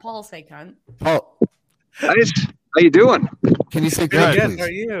 track. yeah, Paul say cunt. Paul, Guys, how you doing? can you say Good, cunt, good. please? How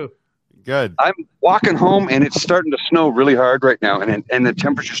are you? Good. I'm walking home, and it's starting to snow really hard right now, and the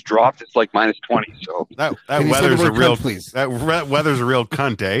temperature's dropped. It's like -20. So That Can you say the weather's a word real cunt, please? that weather's a real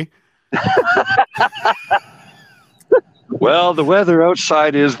cunt, eh? well, the weather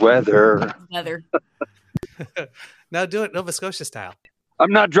outside is weather. Weather. Now do it Nova Scotia style.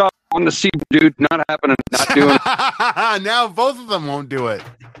 I'm not dropping on the sea, dude. Not happening. Not doing it. Now both of them won't do it.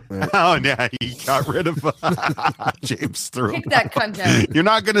 Oh, yeah, he got rid of James through. Kick that cunt out. You're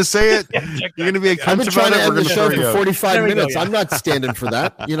not going to say it. You're going to be a I've cunt been trying about to it. end We're the going to show throw you for out. 45 There we go, minutes. yeah. I'm not standing for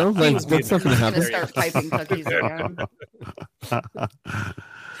that. You know, like, that's not going to I'm gonna happen. start piping cookies again.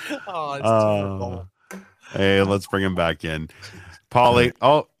 Oh, it's terrible. Hey, let's bring him back in. Paulie.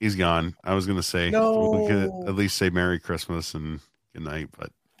 Oh, he's gone. I was going to say, we could No. at least say Merry Christmas and good night.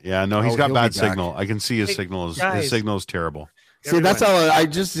 But yeah, no, he's Oh, got he'll bad be back. signal. I can see his Hey, signal is guys. his signal is terrible. See, that's Everyone. all. I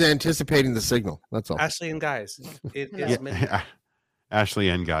just anticipating the signal. That's all. Ashley and guys, it is Yeah. midnight. Ashley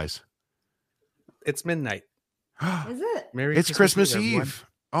and guys. It's midnight. Is it? Merry It's Christmas everyone. Eve.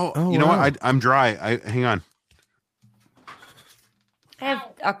 Oh, Oh, you know wow. what? I'm dry. Hang on. I have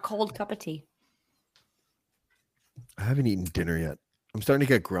a cold cup of tea. I haven't eaten dinner yet. I'm starting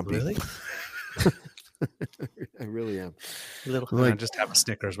to get grumpy. Really? I really am. Little, Like- just have a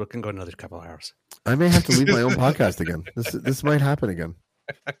Snickers. We can go another couple hours. I may have to leave my own podcast again. This might happen again.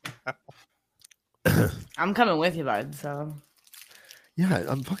 I'm coming with you, bud. So Yeah,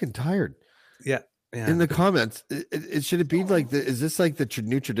 I'm fucking tired. Yeah. Yeah. In the comments, it should it be like is this like the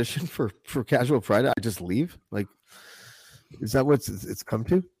new tradition for Casual Friday? I just leave. Like, is that what it's come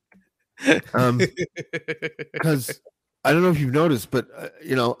to? Because I don't know if you've noticed, but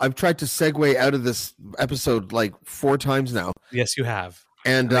I've tried to segue out of this episode like 4 times now, Yes, you have.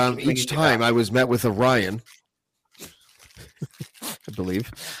 and And they keep each bringing you time back. I was met with a Ryan, I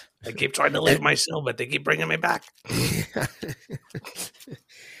believe. I keep trying to leave myself, but they keep bringing me back.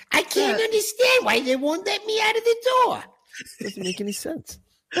 I can't understand why they won't let me out of the door. Doesn't make any sense.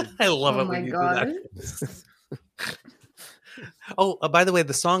 I love it when you do that. Oh, by the way,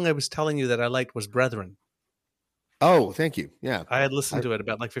 the song I was telling you that I liked was Brethren. Oh, thank you. Yeah. I had listened to it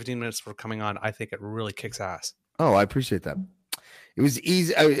about like 15 minutes before coming on. I think it really kicks ass. Oh, I appreciate that. It was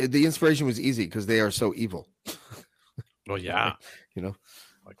easy. The inspiration was easy because they are so evil. Well, yeah.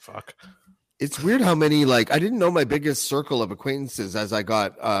 Like fuck. It's weird how many I didn't know my biggest circle of acquaintances as I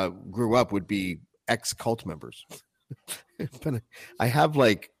grew up would be ex-cult members. But I have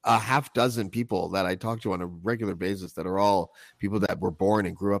like a half dozen people that I talk to on a regular basis that are all people that were born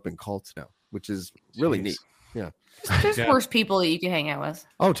and grew up in cults now, which is really neat. Yeah. there's worse people that you can hang out with.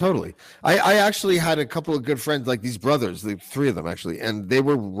 Oh, totally. I actually had a couple of good friends, like these brothers, the 3 of them actually, and they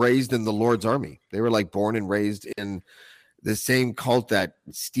were raised in the Lord's Army. They were like born and raised in the same cult that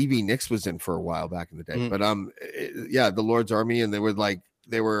Stevie Nicks was in for a while back in the day. But the Lord's Army, and they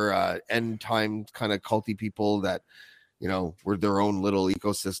were end time kind of culty people that were their own little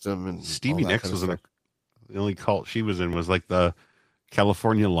ecosystem. And Stevie all that Nicks kind of was in stuff. the only cult she was in was like the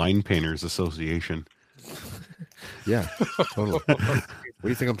California Line Painters Association. Yeah, totally. What do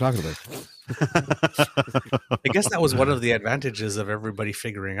you think I'm talking about? I guess that was one of the advantages of everybody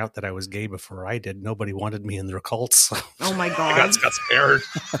figuring out that I was gay before I did. Nobody wanted me in their cults. Oh my I god. got scared.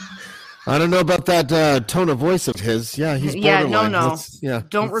 I don't know about that tone of voice of his. Yeah, he's Yeah, borderline. no. Yeah,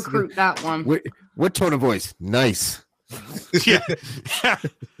 Don't let's- recruit that one. What tone of voice? Nice. Yeah.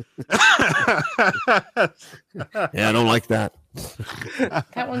 Yeah, I don't like that.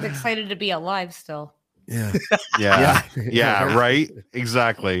 That one's excited to be alive still. Yeah. Yeah, right?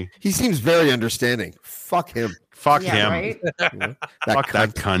 Exactly. He seems very understanding. Fuck him. Fuck Yeah, him. right? That Fuck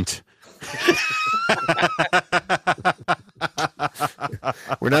that cunt.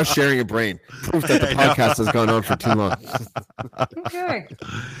 We're now sharing a brain. Proof that the I know. podcast has gone on for too long. Okay.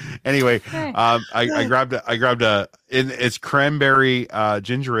 Anyway, Okay. I grabbed it's cranberry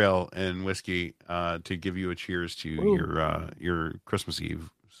ginger ale and whiskey to give you a cheers to your Christmas Eve.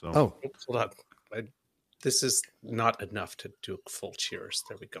 So Oh, Oops, hold on. This is not enough to do a full cheers.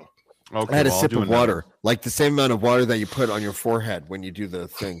 There we go. okay, I had a well, I'll sip do of another. water, like the same amount of water that you put on your forehead when you do the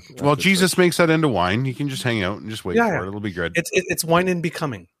thing. Well, Jesus makes that into wine. You can just hang out and just wait Yeah, for yeah. it. It'll be good. It's wine and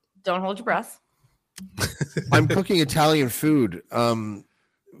becoming. Don't hold your breath. I'm cooking Italian food.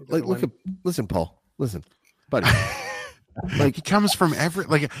 Listen, Paul. Listen, buddy. Like he comes from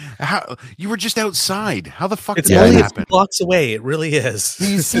how you were just outside. How the fuck It's did only that a happen? few blocks away. It really is.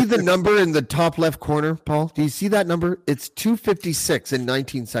 Do you see the number in the top left corner, Paul? Do you see that number? It's 2:56 in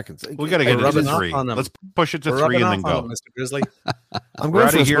 19 seconds. We got to get rubbing to off 3. on them. Let's push it to We're 3 and rubbing then off on go. them, Mr. Grizzly. I'm We're going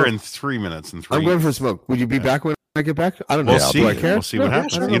out for of a here smoke. in 3 minutes and 3. I'm going for a smoke. Would you be back when I get back? I don't know. We'll see. Do I care? We'll see what No,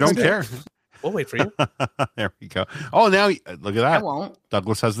 happens. I You know don't if I care. We'll wait for you. There we go. Oh, now look at that. I won't.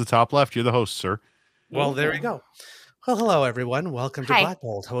 Douglas has the top left. You're the host, sir. Well, there we go. Well, hello, everyone. Welcome to Hi. Black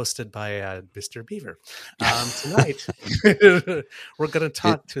Bolt, hosted by Mr. Beaver. Tonight, we're going to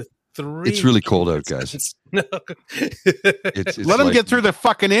talk to 3. It's really cold out, guys. No. It's Let him like- get through the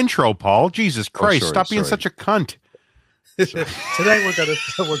fucking intro, Paul. Jesus Christ! sorry, Stop being sorry. such a cunt. Today we're gonna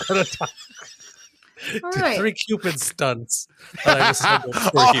talk All to right. 3 Cupid stunts that I assembled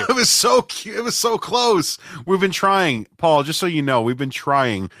for Oh, you. it was so cute. It was so close. We've been trying, Paul, just so you know, we've been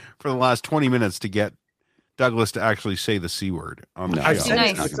trying for the last 20 minutes to get Douglas to actually say the C word on the No, show. I've yeah, said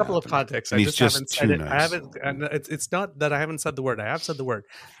Nice. it in a couple of contexts. And I he's just just haven't said too it. nice. I haven't. And it's not that I haven't said the word. I have said the word.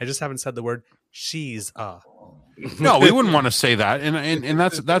 I just haven't said the word. She's No, we wouldn't want to say that. And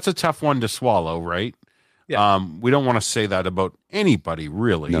that's a tough one to swallow, right? Yeah. We don't want to say that about anybody,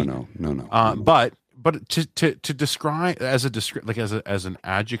 really. No. But to describe as as an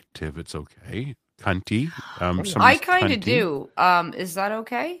adjective, it's okay. Cunty. I somebody's kind of cunty. do. Is that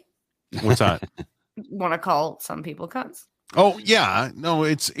okay? What's that? Want to call some people cunts? Oh yeah, no,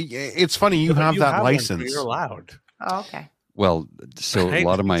 it's funny you have that one, license. so you're allowed. Oh, okay. Well, so a Right?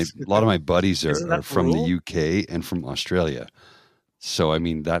 lot of my buddies Isn't are that the from rule? the UK and from Australia. So I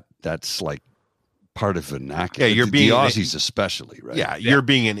mean that's like part of vernacular. Yeah, you're the being- Aussies especially, right? Yeah, you're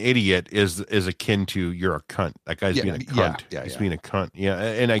being an idiot is akin to you're a cunt. That guy's Yeah, being a yeah, cunt. yeah, He's yeah. being a cunt. Yeah,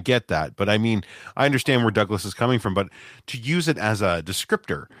 and I get that, but I mean, I understand where Douglas is coming from, but to use it as a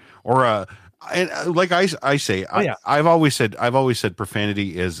descriptor or like I say, yeah. I've always said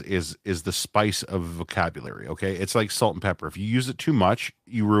profanity is the spice of vocabulary. Okay, it's like salt and pepper. If you use it too much,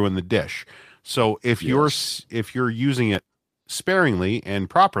 you ruin the dish. So if you're using it sparingly and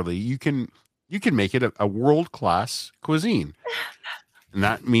properly, you can make it a world class cuisine, and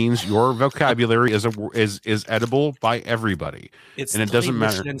that means your vocabulary is edible by everybody. It's and it doesn't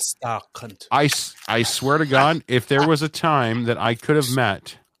matter. Michelin star cunt. I swear to God, if there was a time that I could have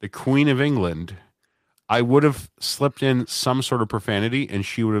met the Queen of England, I would have slipped in some sort of profanity, and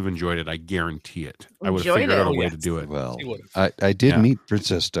she would have enjoyed it. I guarantee it. I would have Enjoyed figured out a it? way Yes. to do it. Well, He would've. I did Yeah. meet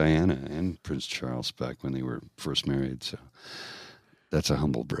Princess Diana and Prince Charles back when they were first married, so that's a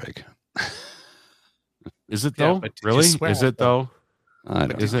humble brag. Is it Yeah, though? but did you Really? swear Is at it them? though? I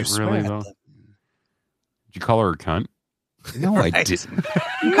don't Is know. it swear really at though? them? Did you call her a cunt? No, I Right. didn't.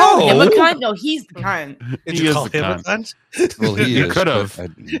 You called him a cunt? No, he's the cunt. Did He you is call the him a cunt. cunt? Well, he You is, could but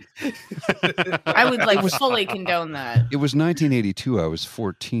have. I would like fully condone that. It was 1982. I was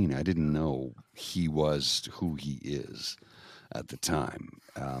 14. I didn't know he was who he is at the time.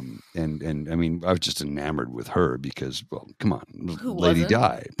 And I mean, I was just enamored with her because, well, come on, Who Lady wasn't?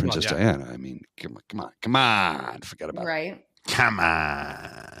 Di, Princess yeah. Diana. I mean, come on, forget about it. Right. Come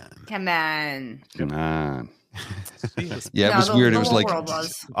on. Come on. Come on. Jesus. Yeah, it No, was the- weird. the It was whole like, world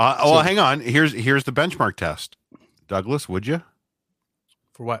was. Well, hang on. Here's the benchmark test. Douglas, would you?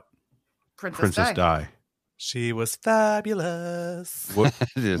 For what? Princess Di. She was fabulous. What,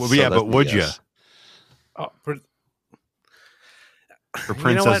 Yes, well, so yeah, that's but a would yes. Oh, you? For You know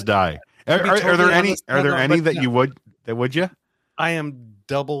Princess what? Di. To be Are there totally any? honest, Are there no, any but that no. you would? That would you? I am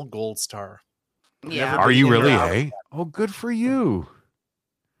double gold star. Yeah. Never Are been you in or really? out. Eh? Oh, good for you.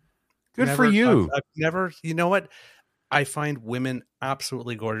 Good for Never- you. I've never. You know what? I find women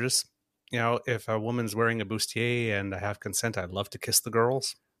absolutely gorgeous. You know, if a woman's wearing a bustier and I have consent, I love to kiss the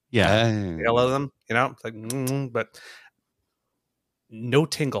girls. Yeah. I love them. You know, it's like, but no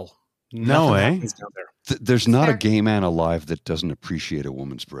tingle. No, Nothing eh? happens down there. There's not a Fair. gay man alive that doesn't appreciate a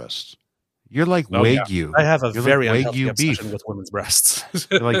woman's breasts. You're like Oh, yeah. Wagyu. I have a You're very like unhealthy Wagyu obsession beef. with women's breasts.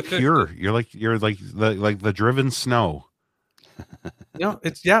 You're like pure. You're like the driven snow. No,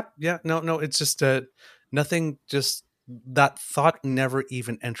 it's no. It's just nothing. Just that thought never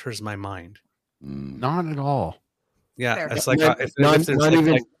even enters my mind. Not at all. Yeah, Fair. it's like Not- if not- there's not like,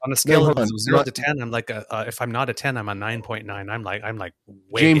 even- like on a scale hold of on, 0 not- to 10, I'm like if I'm not a 10, I'm a 9.9. I'm like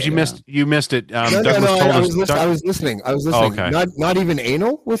way James, you gay. missed it. No, Douglas told I us. was, I was listening. I was Oh, listening. okay. Not even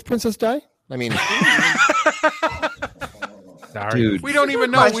anal with Princess Di. I mean, Sorry. Dude, We don't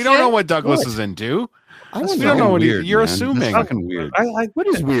even know. We don't know what Douglas What? is into. I We don't don't know. know what weird, you're man. assuming. That's fucking weird. What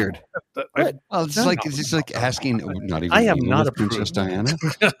is weird? I, Well, it's No, like no. it's just like asking. Not even. I am anal not with a Princess prude. Diana.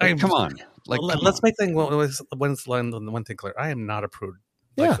 I'm- Come on, like let's come make thing one thing clear. I am not a prude.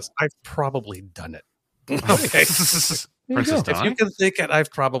 Yeah. Like this. I've probably done it. Okay. Princess If Di? you can think it,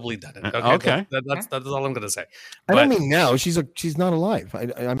 I've probably done it. Okay. That's all I'm going to say. I don't But- mean now. She's not alive. I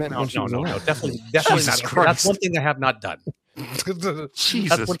meant No, when she was alive. definitely Jesus not. Christ. That's one thing I have not done. Jesus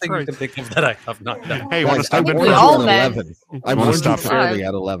That's one thing Christ. you can think of that I have not done. Hey, you want to stop in we for all a met. 11. I wanna warned you stop- fairly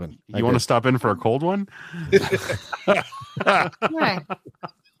at 11. You want to stop in for a cold one? Right.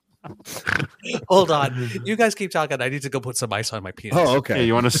 Hold on. You guys keep talking. I need to go put some ice on my penis. Oh, okay. Hey,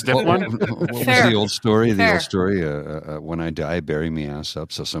 you want to stiff one? What was Fair. the old story? The Fair. old story. When I die, bury me ass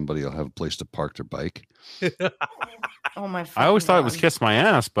up so somebody will have a place to park their bike. Oh my! I always thought it was God. kiss my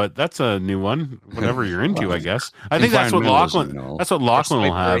ass, but that's a new one. Whatever you're into, I guess. I And think that's what environmentalism Lachlan. and all. That's what Lachlan will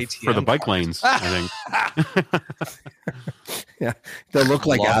Swipe your have for the ATM bike lanes. I think. Yeah, they'll look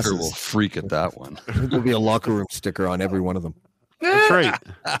like Locker asses. will freak at that one. There'll be a locker room sticker on every one of them. That's right.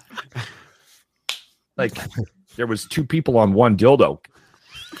 Like there was 2 people on one dildo.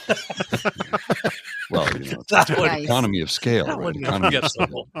 Well, you know, That it's would- Nice. economy of scale, That right? would Economy get of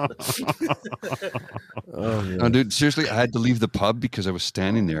so Oh, yeah. No, dude, seriously, I had to leave the pub because I was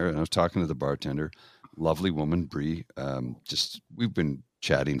standing there and I was talking to the bartender, lovely woman, Bree. We've been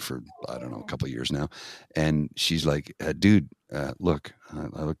chatting for, I don't know, a couple of years now. And she's like, dude, look,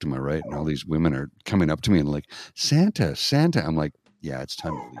 I looked to my right and all these women are coming up to me and like, Santa. I'm like, yeah, it's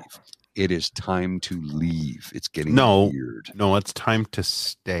time to leave. It is time to leave. It's getting weird. No, it's time to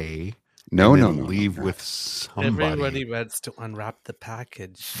stay. No, and no, then no. leave with somebody. Everybody wants to unwrap the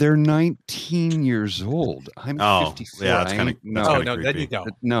package. They're 19 years old. I'm 54. yeah, that's I kind of ain't- no, no, then you go.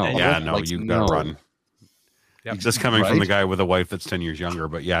 no. Yeah, no, like, you gotta no. run. Yep. Just coming from Right? the guy with a wife that's 10 years younger,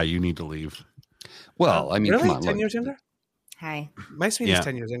 but yeah, you need to leave. Well, I mean, really? come on. 10 look. years younger? Hi. My sweetie's Yeah.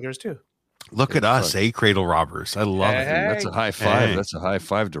 10 years younger too. Look at us, cradle robbers. I love it. That's a high five. Hey. That's a high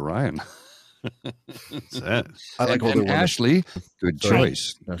five to Ryan. That's it. I like and, older and women. Ashley, good Sorry.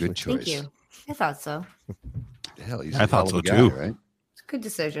 choice. Ashley. Good choice. Thank you. I thought so. Hell, he's I a thought hell of so a too. guy, right? It's a good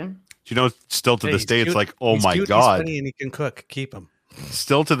decision. Do you know, still to Hey, this he's day, it's cute. like, oh He's my cute, God. He's funny and he can cook. Keep him.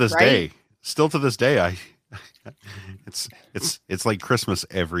 Still to this Right? day, it's like Christmas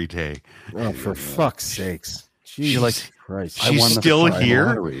every day. Oh, for fuck's sakes. She's like, Christ. she's won the still fucking here.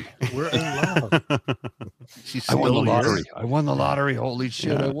 lottery. We're in love. She's I won the still here. lottery. I won the lottery. Holy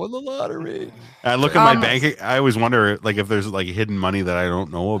shit! Yeah. I won the lottery. I look at my Um, bank. I always wonder, like, if there's like hidden money that I don't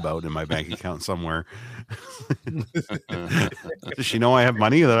know about in my bank account somewhere. Does she know I have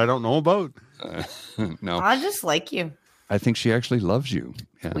money that I don't know about? No, I just like you. I think she actually loves you.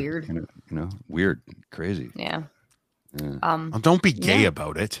 Yeah, Weird. You know, weird, crazy. Yeah. Yeah. Well, don't be gay Yeah.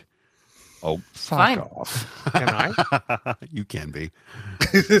 about it. Oh, fuck Fine. off. Can I? You can be.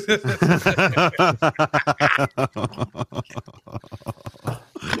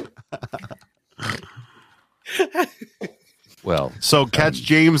 Well, So catch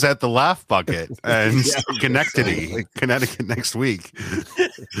James at the Laugh Bucket and Connecticut next week.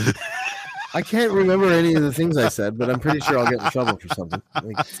 I can't remember any of the things I said, but I'm pretty sure I'll get in trouble for something.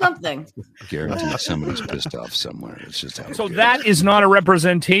 Like, Something. guaranteed somebody's pissed off somewhere. It's just how it So goes. that is not a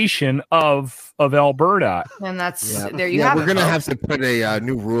representation of Alberta. And that's yeah, there you yeah, have we're it. gonna have to put a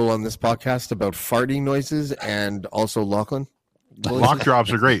new rule on this podcast about farting noises and also Lachlan. Lock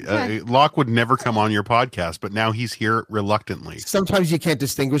drops are great. Locke would never come on your podcast, but now he's here reluctantly. Sometimes you can't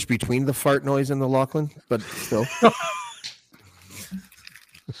distinguish between the fart noise and the Lachlan, but still.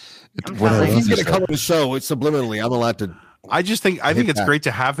 Whatever. If he's gonna come on the show, it's subliminally. I'm allowed to. I think Hit it's that. great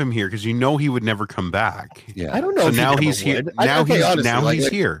to have him here because you know he would never come back. Yeah. I don't know. So if he now never he's here. would. Now okay, he's honestly, now like, he's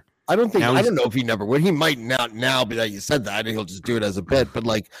here. I don't think. Now I he's- don't know if he never would. He might now that you said that, and he'll just do it as a bit. But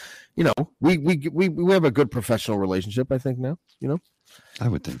like, you know, we have a good professional relationship. I think now. You know, I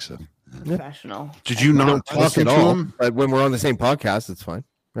would think so. Professional. Did you we not don't talk listen at to all, him? but when we're on the same podcast, it's fine,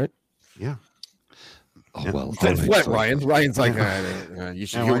 right? Yeah. Oh well. That's all right, what so Ryan's like. You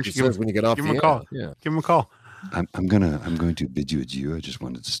should Yeah, hear why what don't he you give says when you get off give the him a air. call. Yeah. Give him a call. I'm going to bid you adieu. I just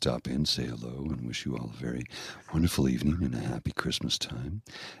wanted to stop in, say hello, and wish you all a very wonderful evening and a happy Christmas time.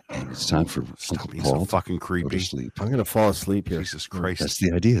 And it's time for Stop Uncle being Paul so fucking to go creepy. to sleep. I'm gonna fall asleep here. Jesus Christ. That's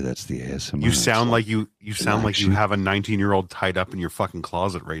the idea. That's the ASMR. You sound like you sound like you Relaxing. have a 19-year-old tied up in your fucking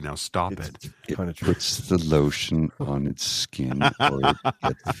closet right now. Stop it. It Kinda true. puts the lotion on its skin, or it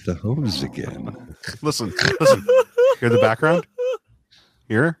gets the hose again. Listen. Hear the background?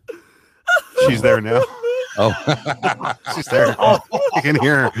 Hear her? She's there now. Oh, She's there. You can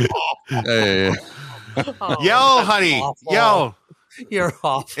hear her. yeah. Yell, honey. awful. Yell. You're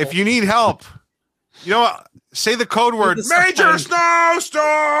awful. If you need help, you know what? Say the code word. The Major sign.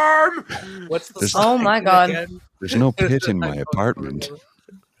 snowstorm. What's the There's- Oh my sign God. again? There's no pit in my apartment.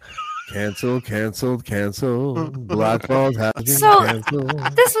 Cancel. Blackballs have been So-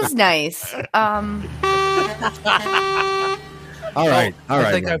 canceled. This was nice. All right.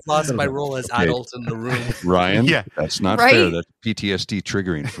 I think I've lost my role as Okay. adult in the room. Ryan, Yeah. that's not Right? fair. That's PTSD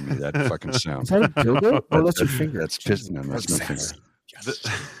triggering for me. That fucking sound. Is that a dildo? Oh, that's your finger. That's just no, that's my finger.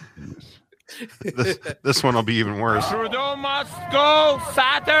 This one will be even worse. Trudeau must go.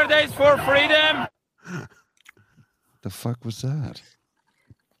 Saturdays for freedom. The fuck was that?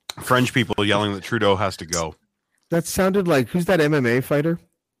 French people yelling that Trudeau has to go. That sounded like, who's that MMA fighter?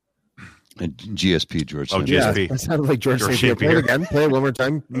 GSP, George. Oh, St. Pierre. GSP. That sounded like George George St. Pierre. St. Play it Pierre. again. Play it one more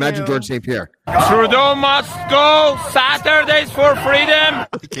time. Imagine Ew. George St. Pierre. Trudeau must go. Saturdays for freedom.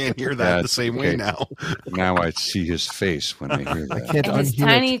 I can't hear that the same way okay. now. Now I see his face when I hear that. Can't And his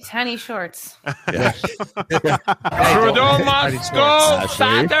unhear tiny shorts. Yeah. Trudeau must go.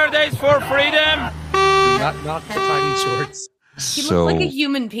 Saturdays for freedom. Not the tiny shorts. He So, looked like a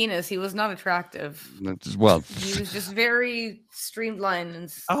human penis. He was not attractive. well, He was just very streamlined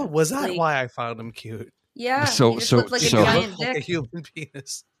and. Oh, was that sleek. why I found him cute? Yeah. So- he just so- looked like so- a giant Like a dick. human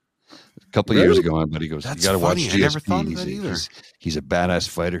penis. a couple of years ago, my buddy goes, That's "You got to watch funny. I GSP. never thought of he's, that either. he's a badass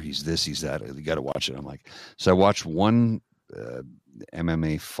fighter. He's this. He's that. You got to watch it." I'm like, so I watched one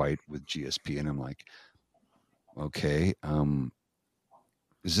MMA fight with GSP, and I'm like, okay,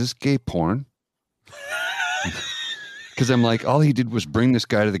 is this gay porn? Because I'm like, all he did was bring this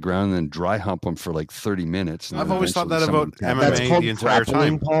guy to the ground and then dry hump him for like 30 minutes. And I've then always thought that eventually about someone- That's MMA called the entire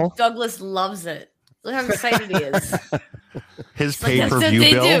grappling, time. Paul. Douglas loves it. Look how excited he is. His Like, that's what pay-per-view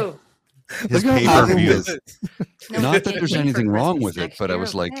they bill. do. His Look how happy he pay-per-view. is. No, Not we that get there's paid for anything wrong Christmas with it, next but I year,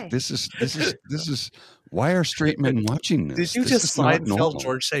 was like, okay. this is why are straight men watching this? Did you This just is not Seinfeld normal.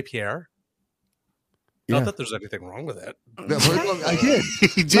 George St. Pierre? Yeah. Not that there's anything wrong with it. Well, I did.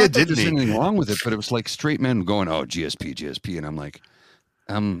 He Not did, that didn't there's he? anything wrong with it, but it was like straight men going, "Oh, GSP," and I'm like,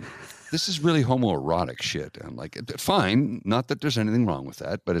 this is really homoerotic shit. I'm like, fine. Not that there's anything wrong with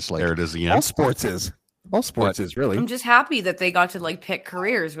that, but it's like There it is again. All sports is. All sports is really. I'm just happy that they got to like pick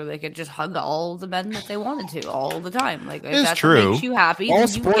careers where they could just hug all the men that they wanted to all the time. Like if It's that's true. what makes you happy, All then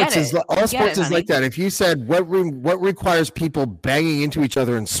sports you get is it. all You get sports it, is like honey. that. If you said what requires people banging into each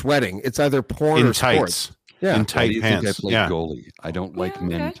other and sweating, it's either porn In or tights. sports. Yeah. In Why tight do you think I pants. played Yeah. goalie? I don't like Yeah,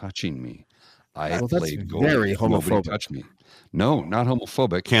 men okay. touching me. I Well, that's played goalie. very Nobody homophobic. touched me. No, not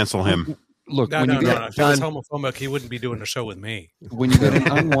homophobic. Cancel him. Look, No, when no, you no, get no. If he was done. homophobic, he wouldn't be doing a show with me. when you get an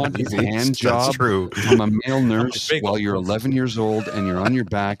unwanted Easy. hand That's job true. from a male nurse big while one. you're 11 years old and you're on your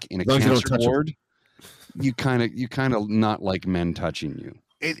back in a As long as you don't cancer touch 'em. ward, you kind of not like men touching you.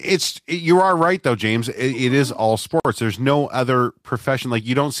 You are right though, James. It is all sports. There's no other profession. Like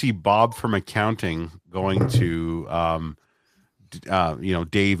you don't see Bob from accounting going to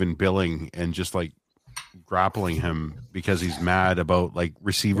Dave and billing and just like grappling him because he's mad about like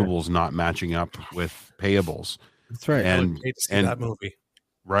receivables not matching up with payables. That's right. I And would hate to see and that movie.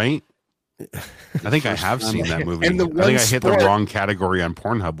 right? I think I have seen that movie. And the I think one I hit the sport- wrong category on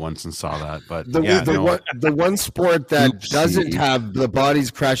Pornhub once and saw that. But The, yeah, the, no. the one sport that Oopsie. doesn't have the bodies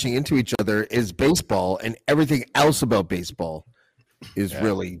crashing into each other is baseball, and everything else about baseball is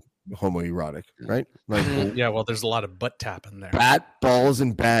really homoerotic, right? Like Yeah, well, there's a lot of butt tapping there. bat, balls,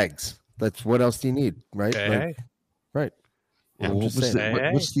 and bags. That's what else do you need, right? Okay. Like, right. Well, I'm what just was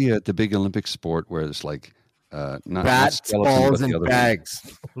saying. what's the big Olympic sport where it's like not Bats, skeleton, balls, but the and other one?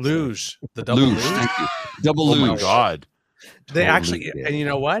 bags. Luge. The double Luge. luge. Thank you. Double Oh luge. my god. They Totally actually, gay. and you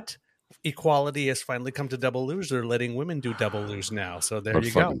know what? Equality has finally come to double luge. They're letting women do double luge now. So there About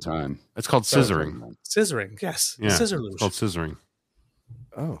you go. fucking time. It's called scissoring. Scissoring. Yes. Yeah, Scissor it's luge. called scissoring.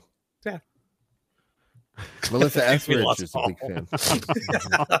 Oh. Yeah. Melissa We Etheridge lost is a big fan.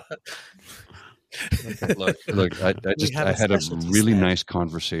 Look, I just had I a had a specialty really stand. nice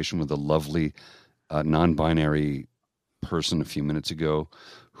conversation with a lovely non-binary person a few minutes ago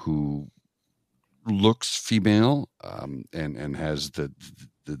who looks female and has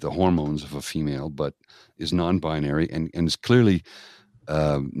the hormones of a female, but is non-binary and is clearly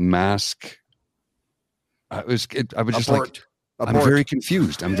mask. I was just like, I'm very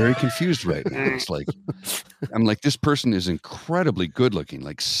confused. I'm very confused right now. It's like, I'm like, this person is incredibly good looking,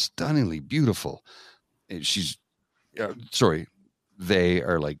 like stunningly beautiful. And she's, sorry, they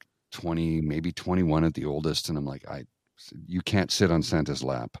are like 20, maybe 21 at the oldest. And I'm like, you can't sit on Santa's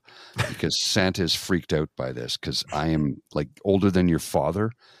lap because Santa is freaked out by this because I am like older than your father.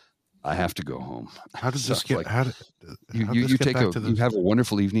 I have to go home. How does this get? Like, How did you take you have a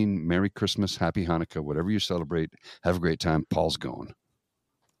wonderful evening. Merry Christmas, Happy Hanukkah, whatever you celebrate. Have a great time. Paul's going.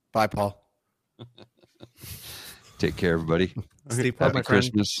 Bye, Paul. Take care, everybody. Sleep well, Happy my friend.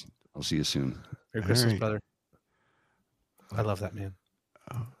 Christmas. I'll see you soon. Merry Christmas, right. brother. I love that man.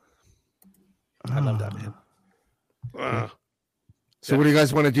 I love that man. So what do you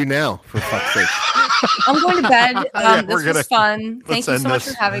guys want to do now, for fuck's sake? I'm going to bed. Yeah, This was fun. Thank you so much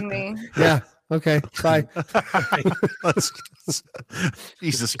for having me. Yeah. Okay. Bye.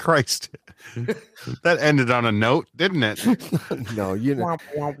 Jesus Christ. That ended on a note, didn't it? No,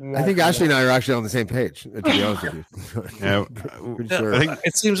 I think Ashley and I are actually on the same page, to be honest with you. Yeah, Pretty sure. I think,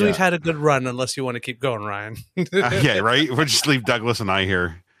 It seems we've had a good run, unless you want to keep going, Ryan. yeah, right. We'll just leave Douglas and I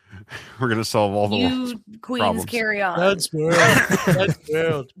here. We're gonna solve all the You queens problems. carry on. Doug's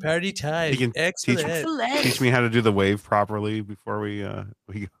world, party time. You can Excellent. teach me how to do the wave properly before we go.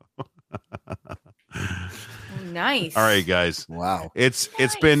 Nice. All right, guys. Wow. It's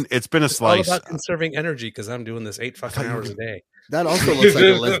been a It's all slice. about conserving energy because I'm doing this 8 fucking hours a day. That also looks like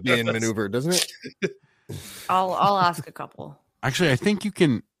a lesbian maneuver, doesn't it? I'll ask a couple. Actually, I think you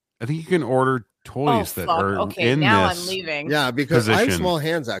can order toys that fuck. are Okay, in now this. I'm leaving. Yeah, because I have position. small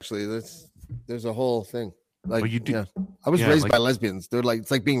hands. Actually, there's a whole thing. Like Well, you do- yeah. I was yeah, raised like- by lesbians. They're like it's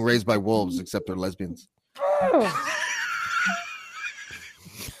like being raised by wolves, except they're lesbians.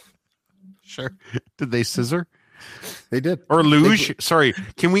 Sure. Did they scissor? They did. Or luge? Sorry.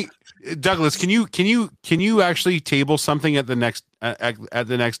 Can we, Douglas? Can you actually table something at the next at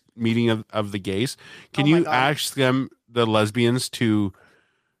the next meeting of the gays? Can you ask them, the lesbians, to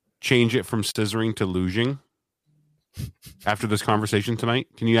change it from scissoring to luging after this conversation tonight?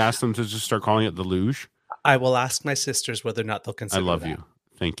 Can you ask them to just start calling it the luge? I will ask my sisters whether or not they'll I consider love that. you.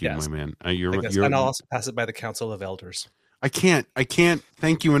 Thank you, Yes. my man. I You're guess, and I'll also pass it by the Council of Elders. I can't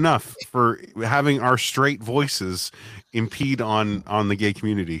thank you enough for having our straight voices impede on the gay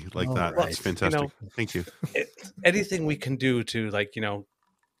community like All that. right. That's fantastic. You know, Thank you. Anything we can do to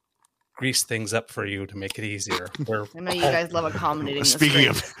grease things up for you to make it easier. I know you guys love accommodating. this Speaking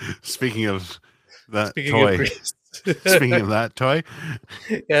great. of that Speaking toy. of grease. Speaking of that toy.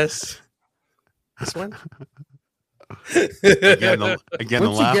 Yes. This one? Again, the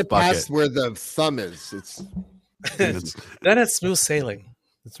Once laugh you get bucket. past where the thumb is, it's Then it's smooth sailing.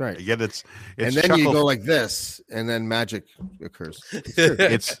 that's right. Again, it's And then you go like this, and then magic occurs.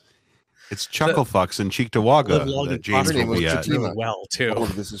 it's Chuckle Fucks and Cheek to Wagga Live long that and James prosper will be works at. really well too. Oh,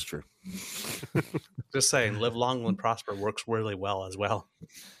 this is true. Just saying, live long and prosper works really well as well.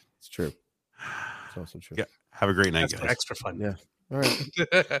 It's true. It's also true. Yeah. Have a great night, That's guys. extra fun. Yeah. All right.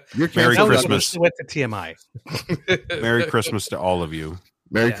 Merry Now we Christmas. went to TMI. Merry Christmas to all of you.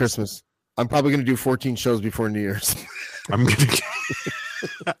 Merry Yes. Christmas. I'm probably going to do 14 shows before New Year's. I'm gonna.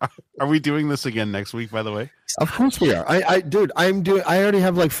 Are we doing this again next week? By the way, Of course we are. I already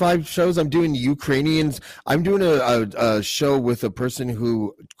have like 5 shows. I'm doing Ukrainians. I'm doing a show with a person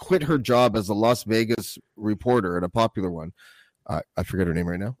who quit her job as a Las Vegas reporter at a popular one. I forget her name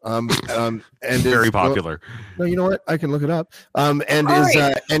right now. And very is- popular. No, you know what? I can look it up. And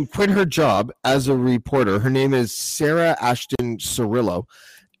quit her job as a reporter. Her name is Sarah Ashton Cirillo,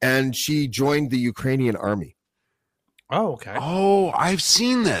 and she joined the Ukrainian army. Oh, okay. Oh, I've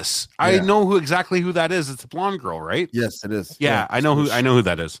seen this. I Yeah. know exactly who that is. It's a blonde girl, right? Yes, it is. Yeah, I know who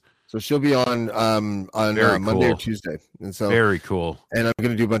that is. So she'll be on Very Monday or cool. Tuesday, and so Very cool. And I'm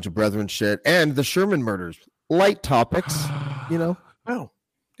going to do a bunch of Brethren shit and the Sherman murders, light topics, you know. Oh,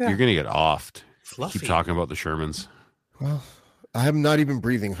 You're gonna get offed. Fluffy. Keep talking about the Shermans. Well, I'm not even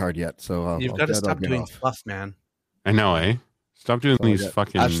breathing hard yet, so You've I'll got to get stop off. doing fluff, man. I know, eh? Stop doing Oh, these yeah.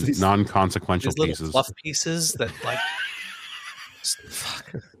 fucking Ashley's- non-consequential These little pieces. fluff pieces that like.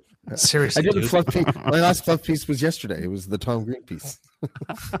 Fuck. Seriously, I did a dude. fluff piece. My last fluff piece was yesterday. It was the Tom Green piece.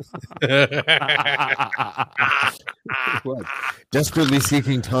 What? Desperately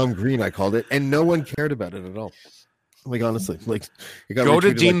seeking Tom Green, I called it, and no one cared about it at all. Like honestly, like it got Go to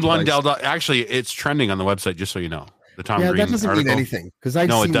retweeted Dean like twice. Blundell. Actually, it's trending on the website. Just so you know, the Tom Yeah, Green that doesn't article. mean anything because I've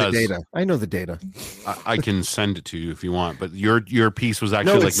No, it seen the does. data. I know the data. I can send it to you if you want. But your piece was No,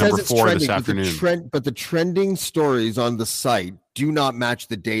 actually it like says number it's 4 trending, this but afternoon. But the trending stories on the site do not match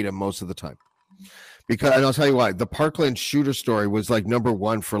the data most of the time. Because, and I'll tell you why. The Parkland shooter story was like number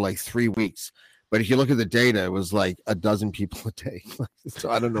 1 for like 3 weeks. But if you look at the data, it was like a dozen people a day.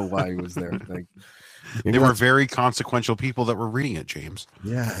 So I don't know why he was there. Like, maybe There were that's- very consequential people that were reading it, James.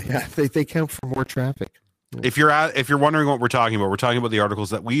 yeah. They count for more traffic. If you're wondering what we're talking about the articles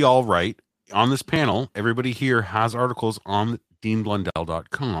that we all write on this panel. Everybody here has articles on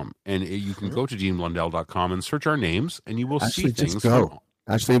DeanBlundell.com, and you can go to DeanBlundell.com and search our names, and you will see Ashley, things. just go.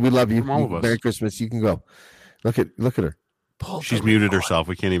 Ashley, we love you. From all of us. Merry Christmas. You can go. Look at her. She's muted herself.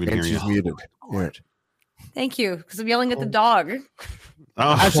 We can't even And hear she's you. muted. Yeah. Thank you, because I'm yelling at the dog.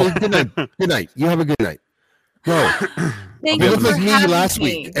 Oh. Ashley, good night. Good night. You have a good night. Go. Thank You you look for like me having last me.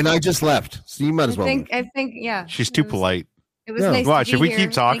 week, and I just left, so you might as well. I think, yeah. She's too polite. It It was Yeah. nice. Watch, to be if we here.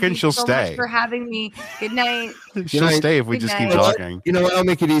 keep talking, Thank you she'll so stay. Much for having me. Good night. She'll stay if we Good just night. keep talking. You know what? I'll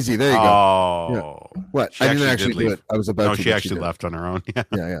make it easy. There you go. Oh. Yeah. What? She I didn't actually actually did do leave. it. I was about No, to. she but actually did. left on her own. Yeah.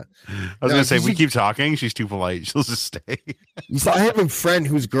 Yeah. I was No, going to say, if we you- keep talking, she's too polite. She'll just stay. You saw, I have a friend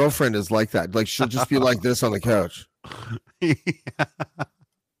whose girlfriend is like that. Like she'll just be like this on the couch.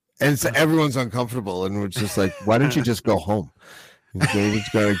 And so everyone's uncomfortable, and we're just like, why don't you just go home? And David's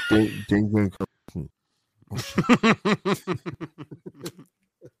got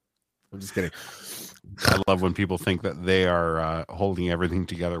I'm just kidding. I love when people think that they are holding everything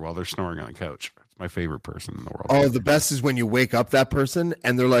together while they're snoring on the couch. It's my favorite person in the world. Oh, the best is when you wake up that person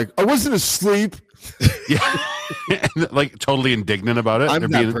and they're like, I wasn't asleep. Yeah. Like totally indignant about it. I'm they're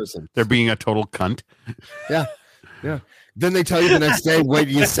that being, person. They're being a total cunt. Yeah. Yeah. Then they tell you the next day what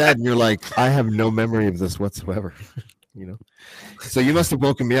you said, and you're like, I have no memory of this whatsoever. You know? So you must have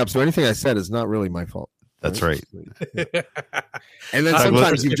woken me up. So anything I said is not really my fault. That's right. And then Douglas-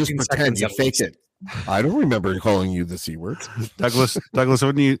 sometimes you just 15 pretend seconds you at fake it. I don't remember calling you the C word. Douglas,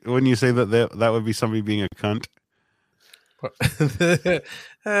 wouldn't you say that would be somebody being a cunt?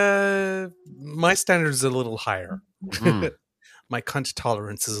 My standard is a little higher. Mm. My cunt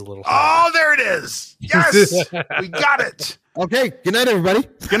tolerance is a little higher. Oh, there it is. Yes, we got it. Okay. Good night, everybody.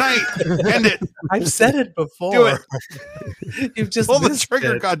 Good night. End it. I've said it before. Do it. You've just Pull the missed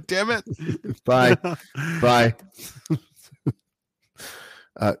trigger. it. God damn it. Bye. Bye.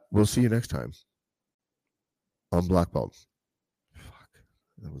 We'll see you next time on Black Bulb. Fuck.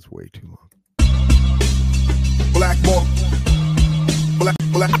 That was way too long. Black Bulb. Black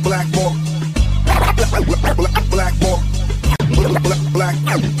Bulb. Black Bulb. Black Bulb. Black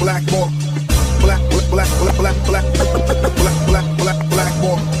Bulb. Black Bulb.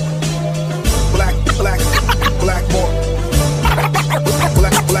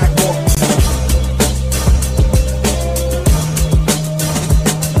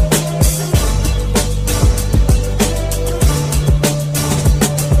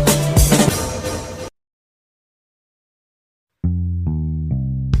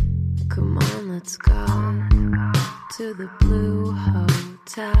 Come on, let's go to the Blue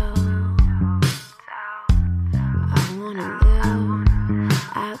Hotel. I wanna live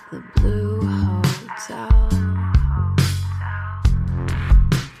at the Blue Hotel.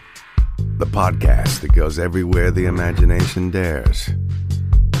 The podcast that goes everywhere the imagination dares.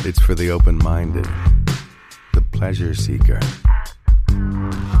 It's for the open-minded, the pleasure seeker.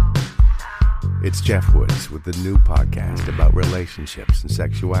 It's Jeff Woods with the new podcast about relationships and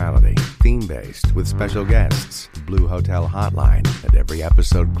sexuality, theme-based with special guests, the Blue Hotel Hotline, and every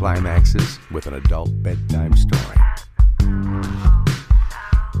episode climaxes with an adult bedtime story.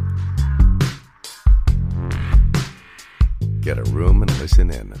 Get a room and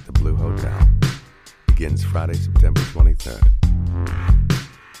listen in at the Blue Hotel. Begins Friday, September 23rd.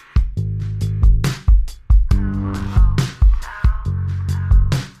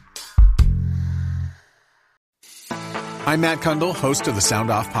 I'm Matt Kundle, host of the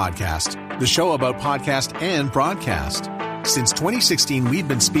Sound Off Podcast, the show about podcast and broadcast. Since 2016, we've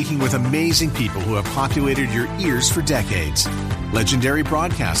been speaking with amazing people who have populated your ears for decades. Legendary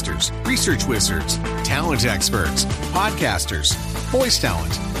broadcasters, research wizards, talent experts, podcasters, voice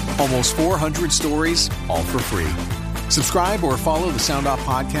talent. Almost 400 stories, all for free. Subscribe or follow the Sound Off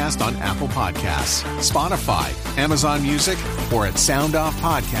Podcast on Apple Podcasts, Spotify, Amazon Music, or at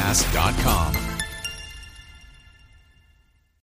soundoffpodcast.com.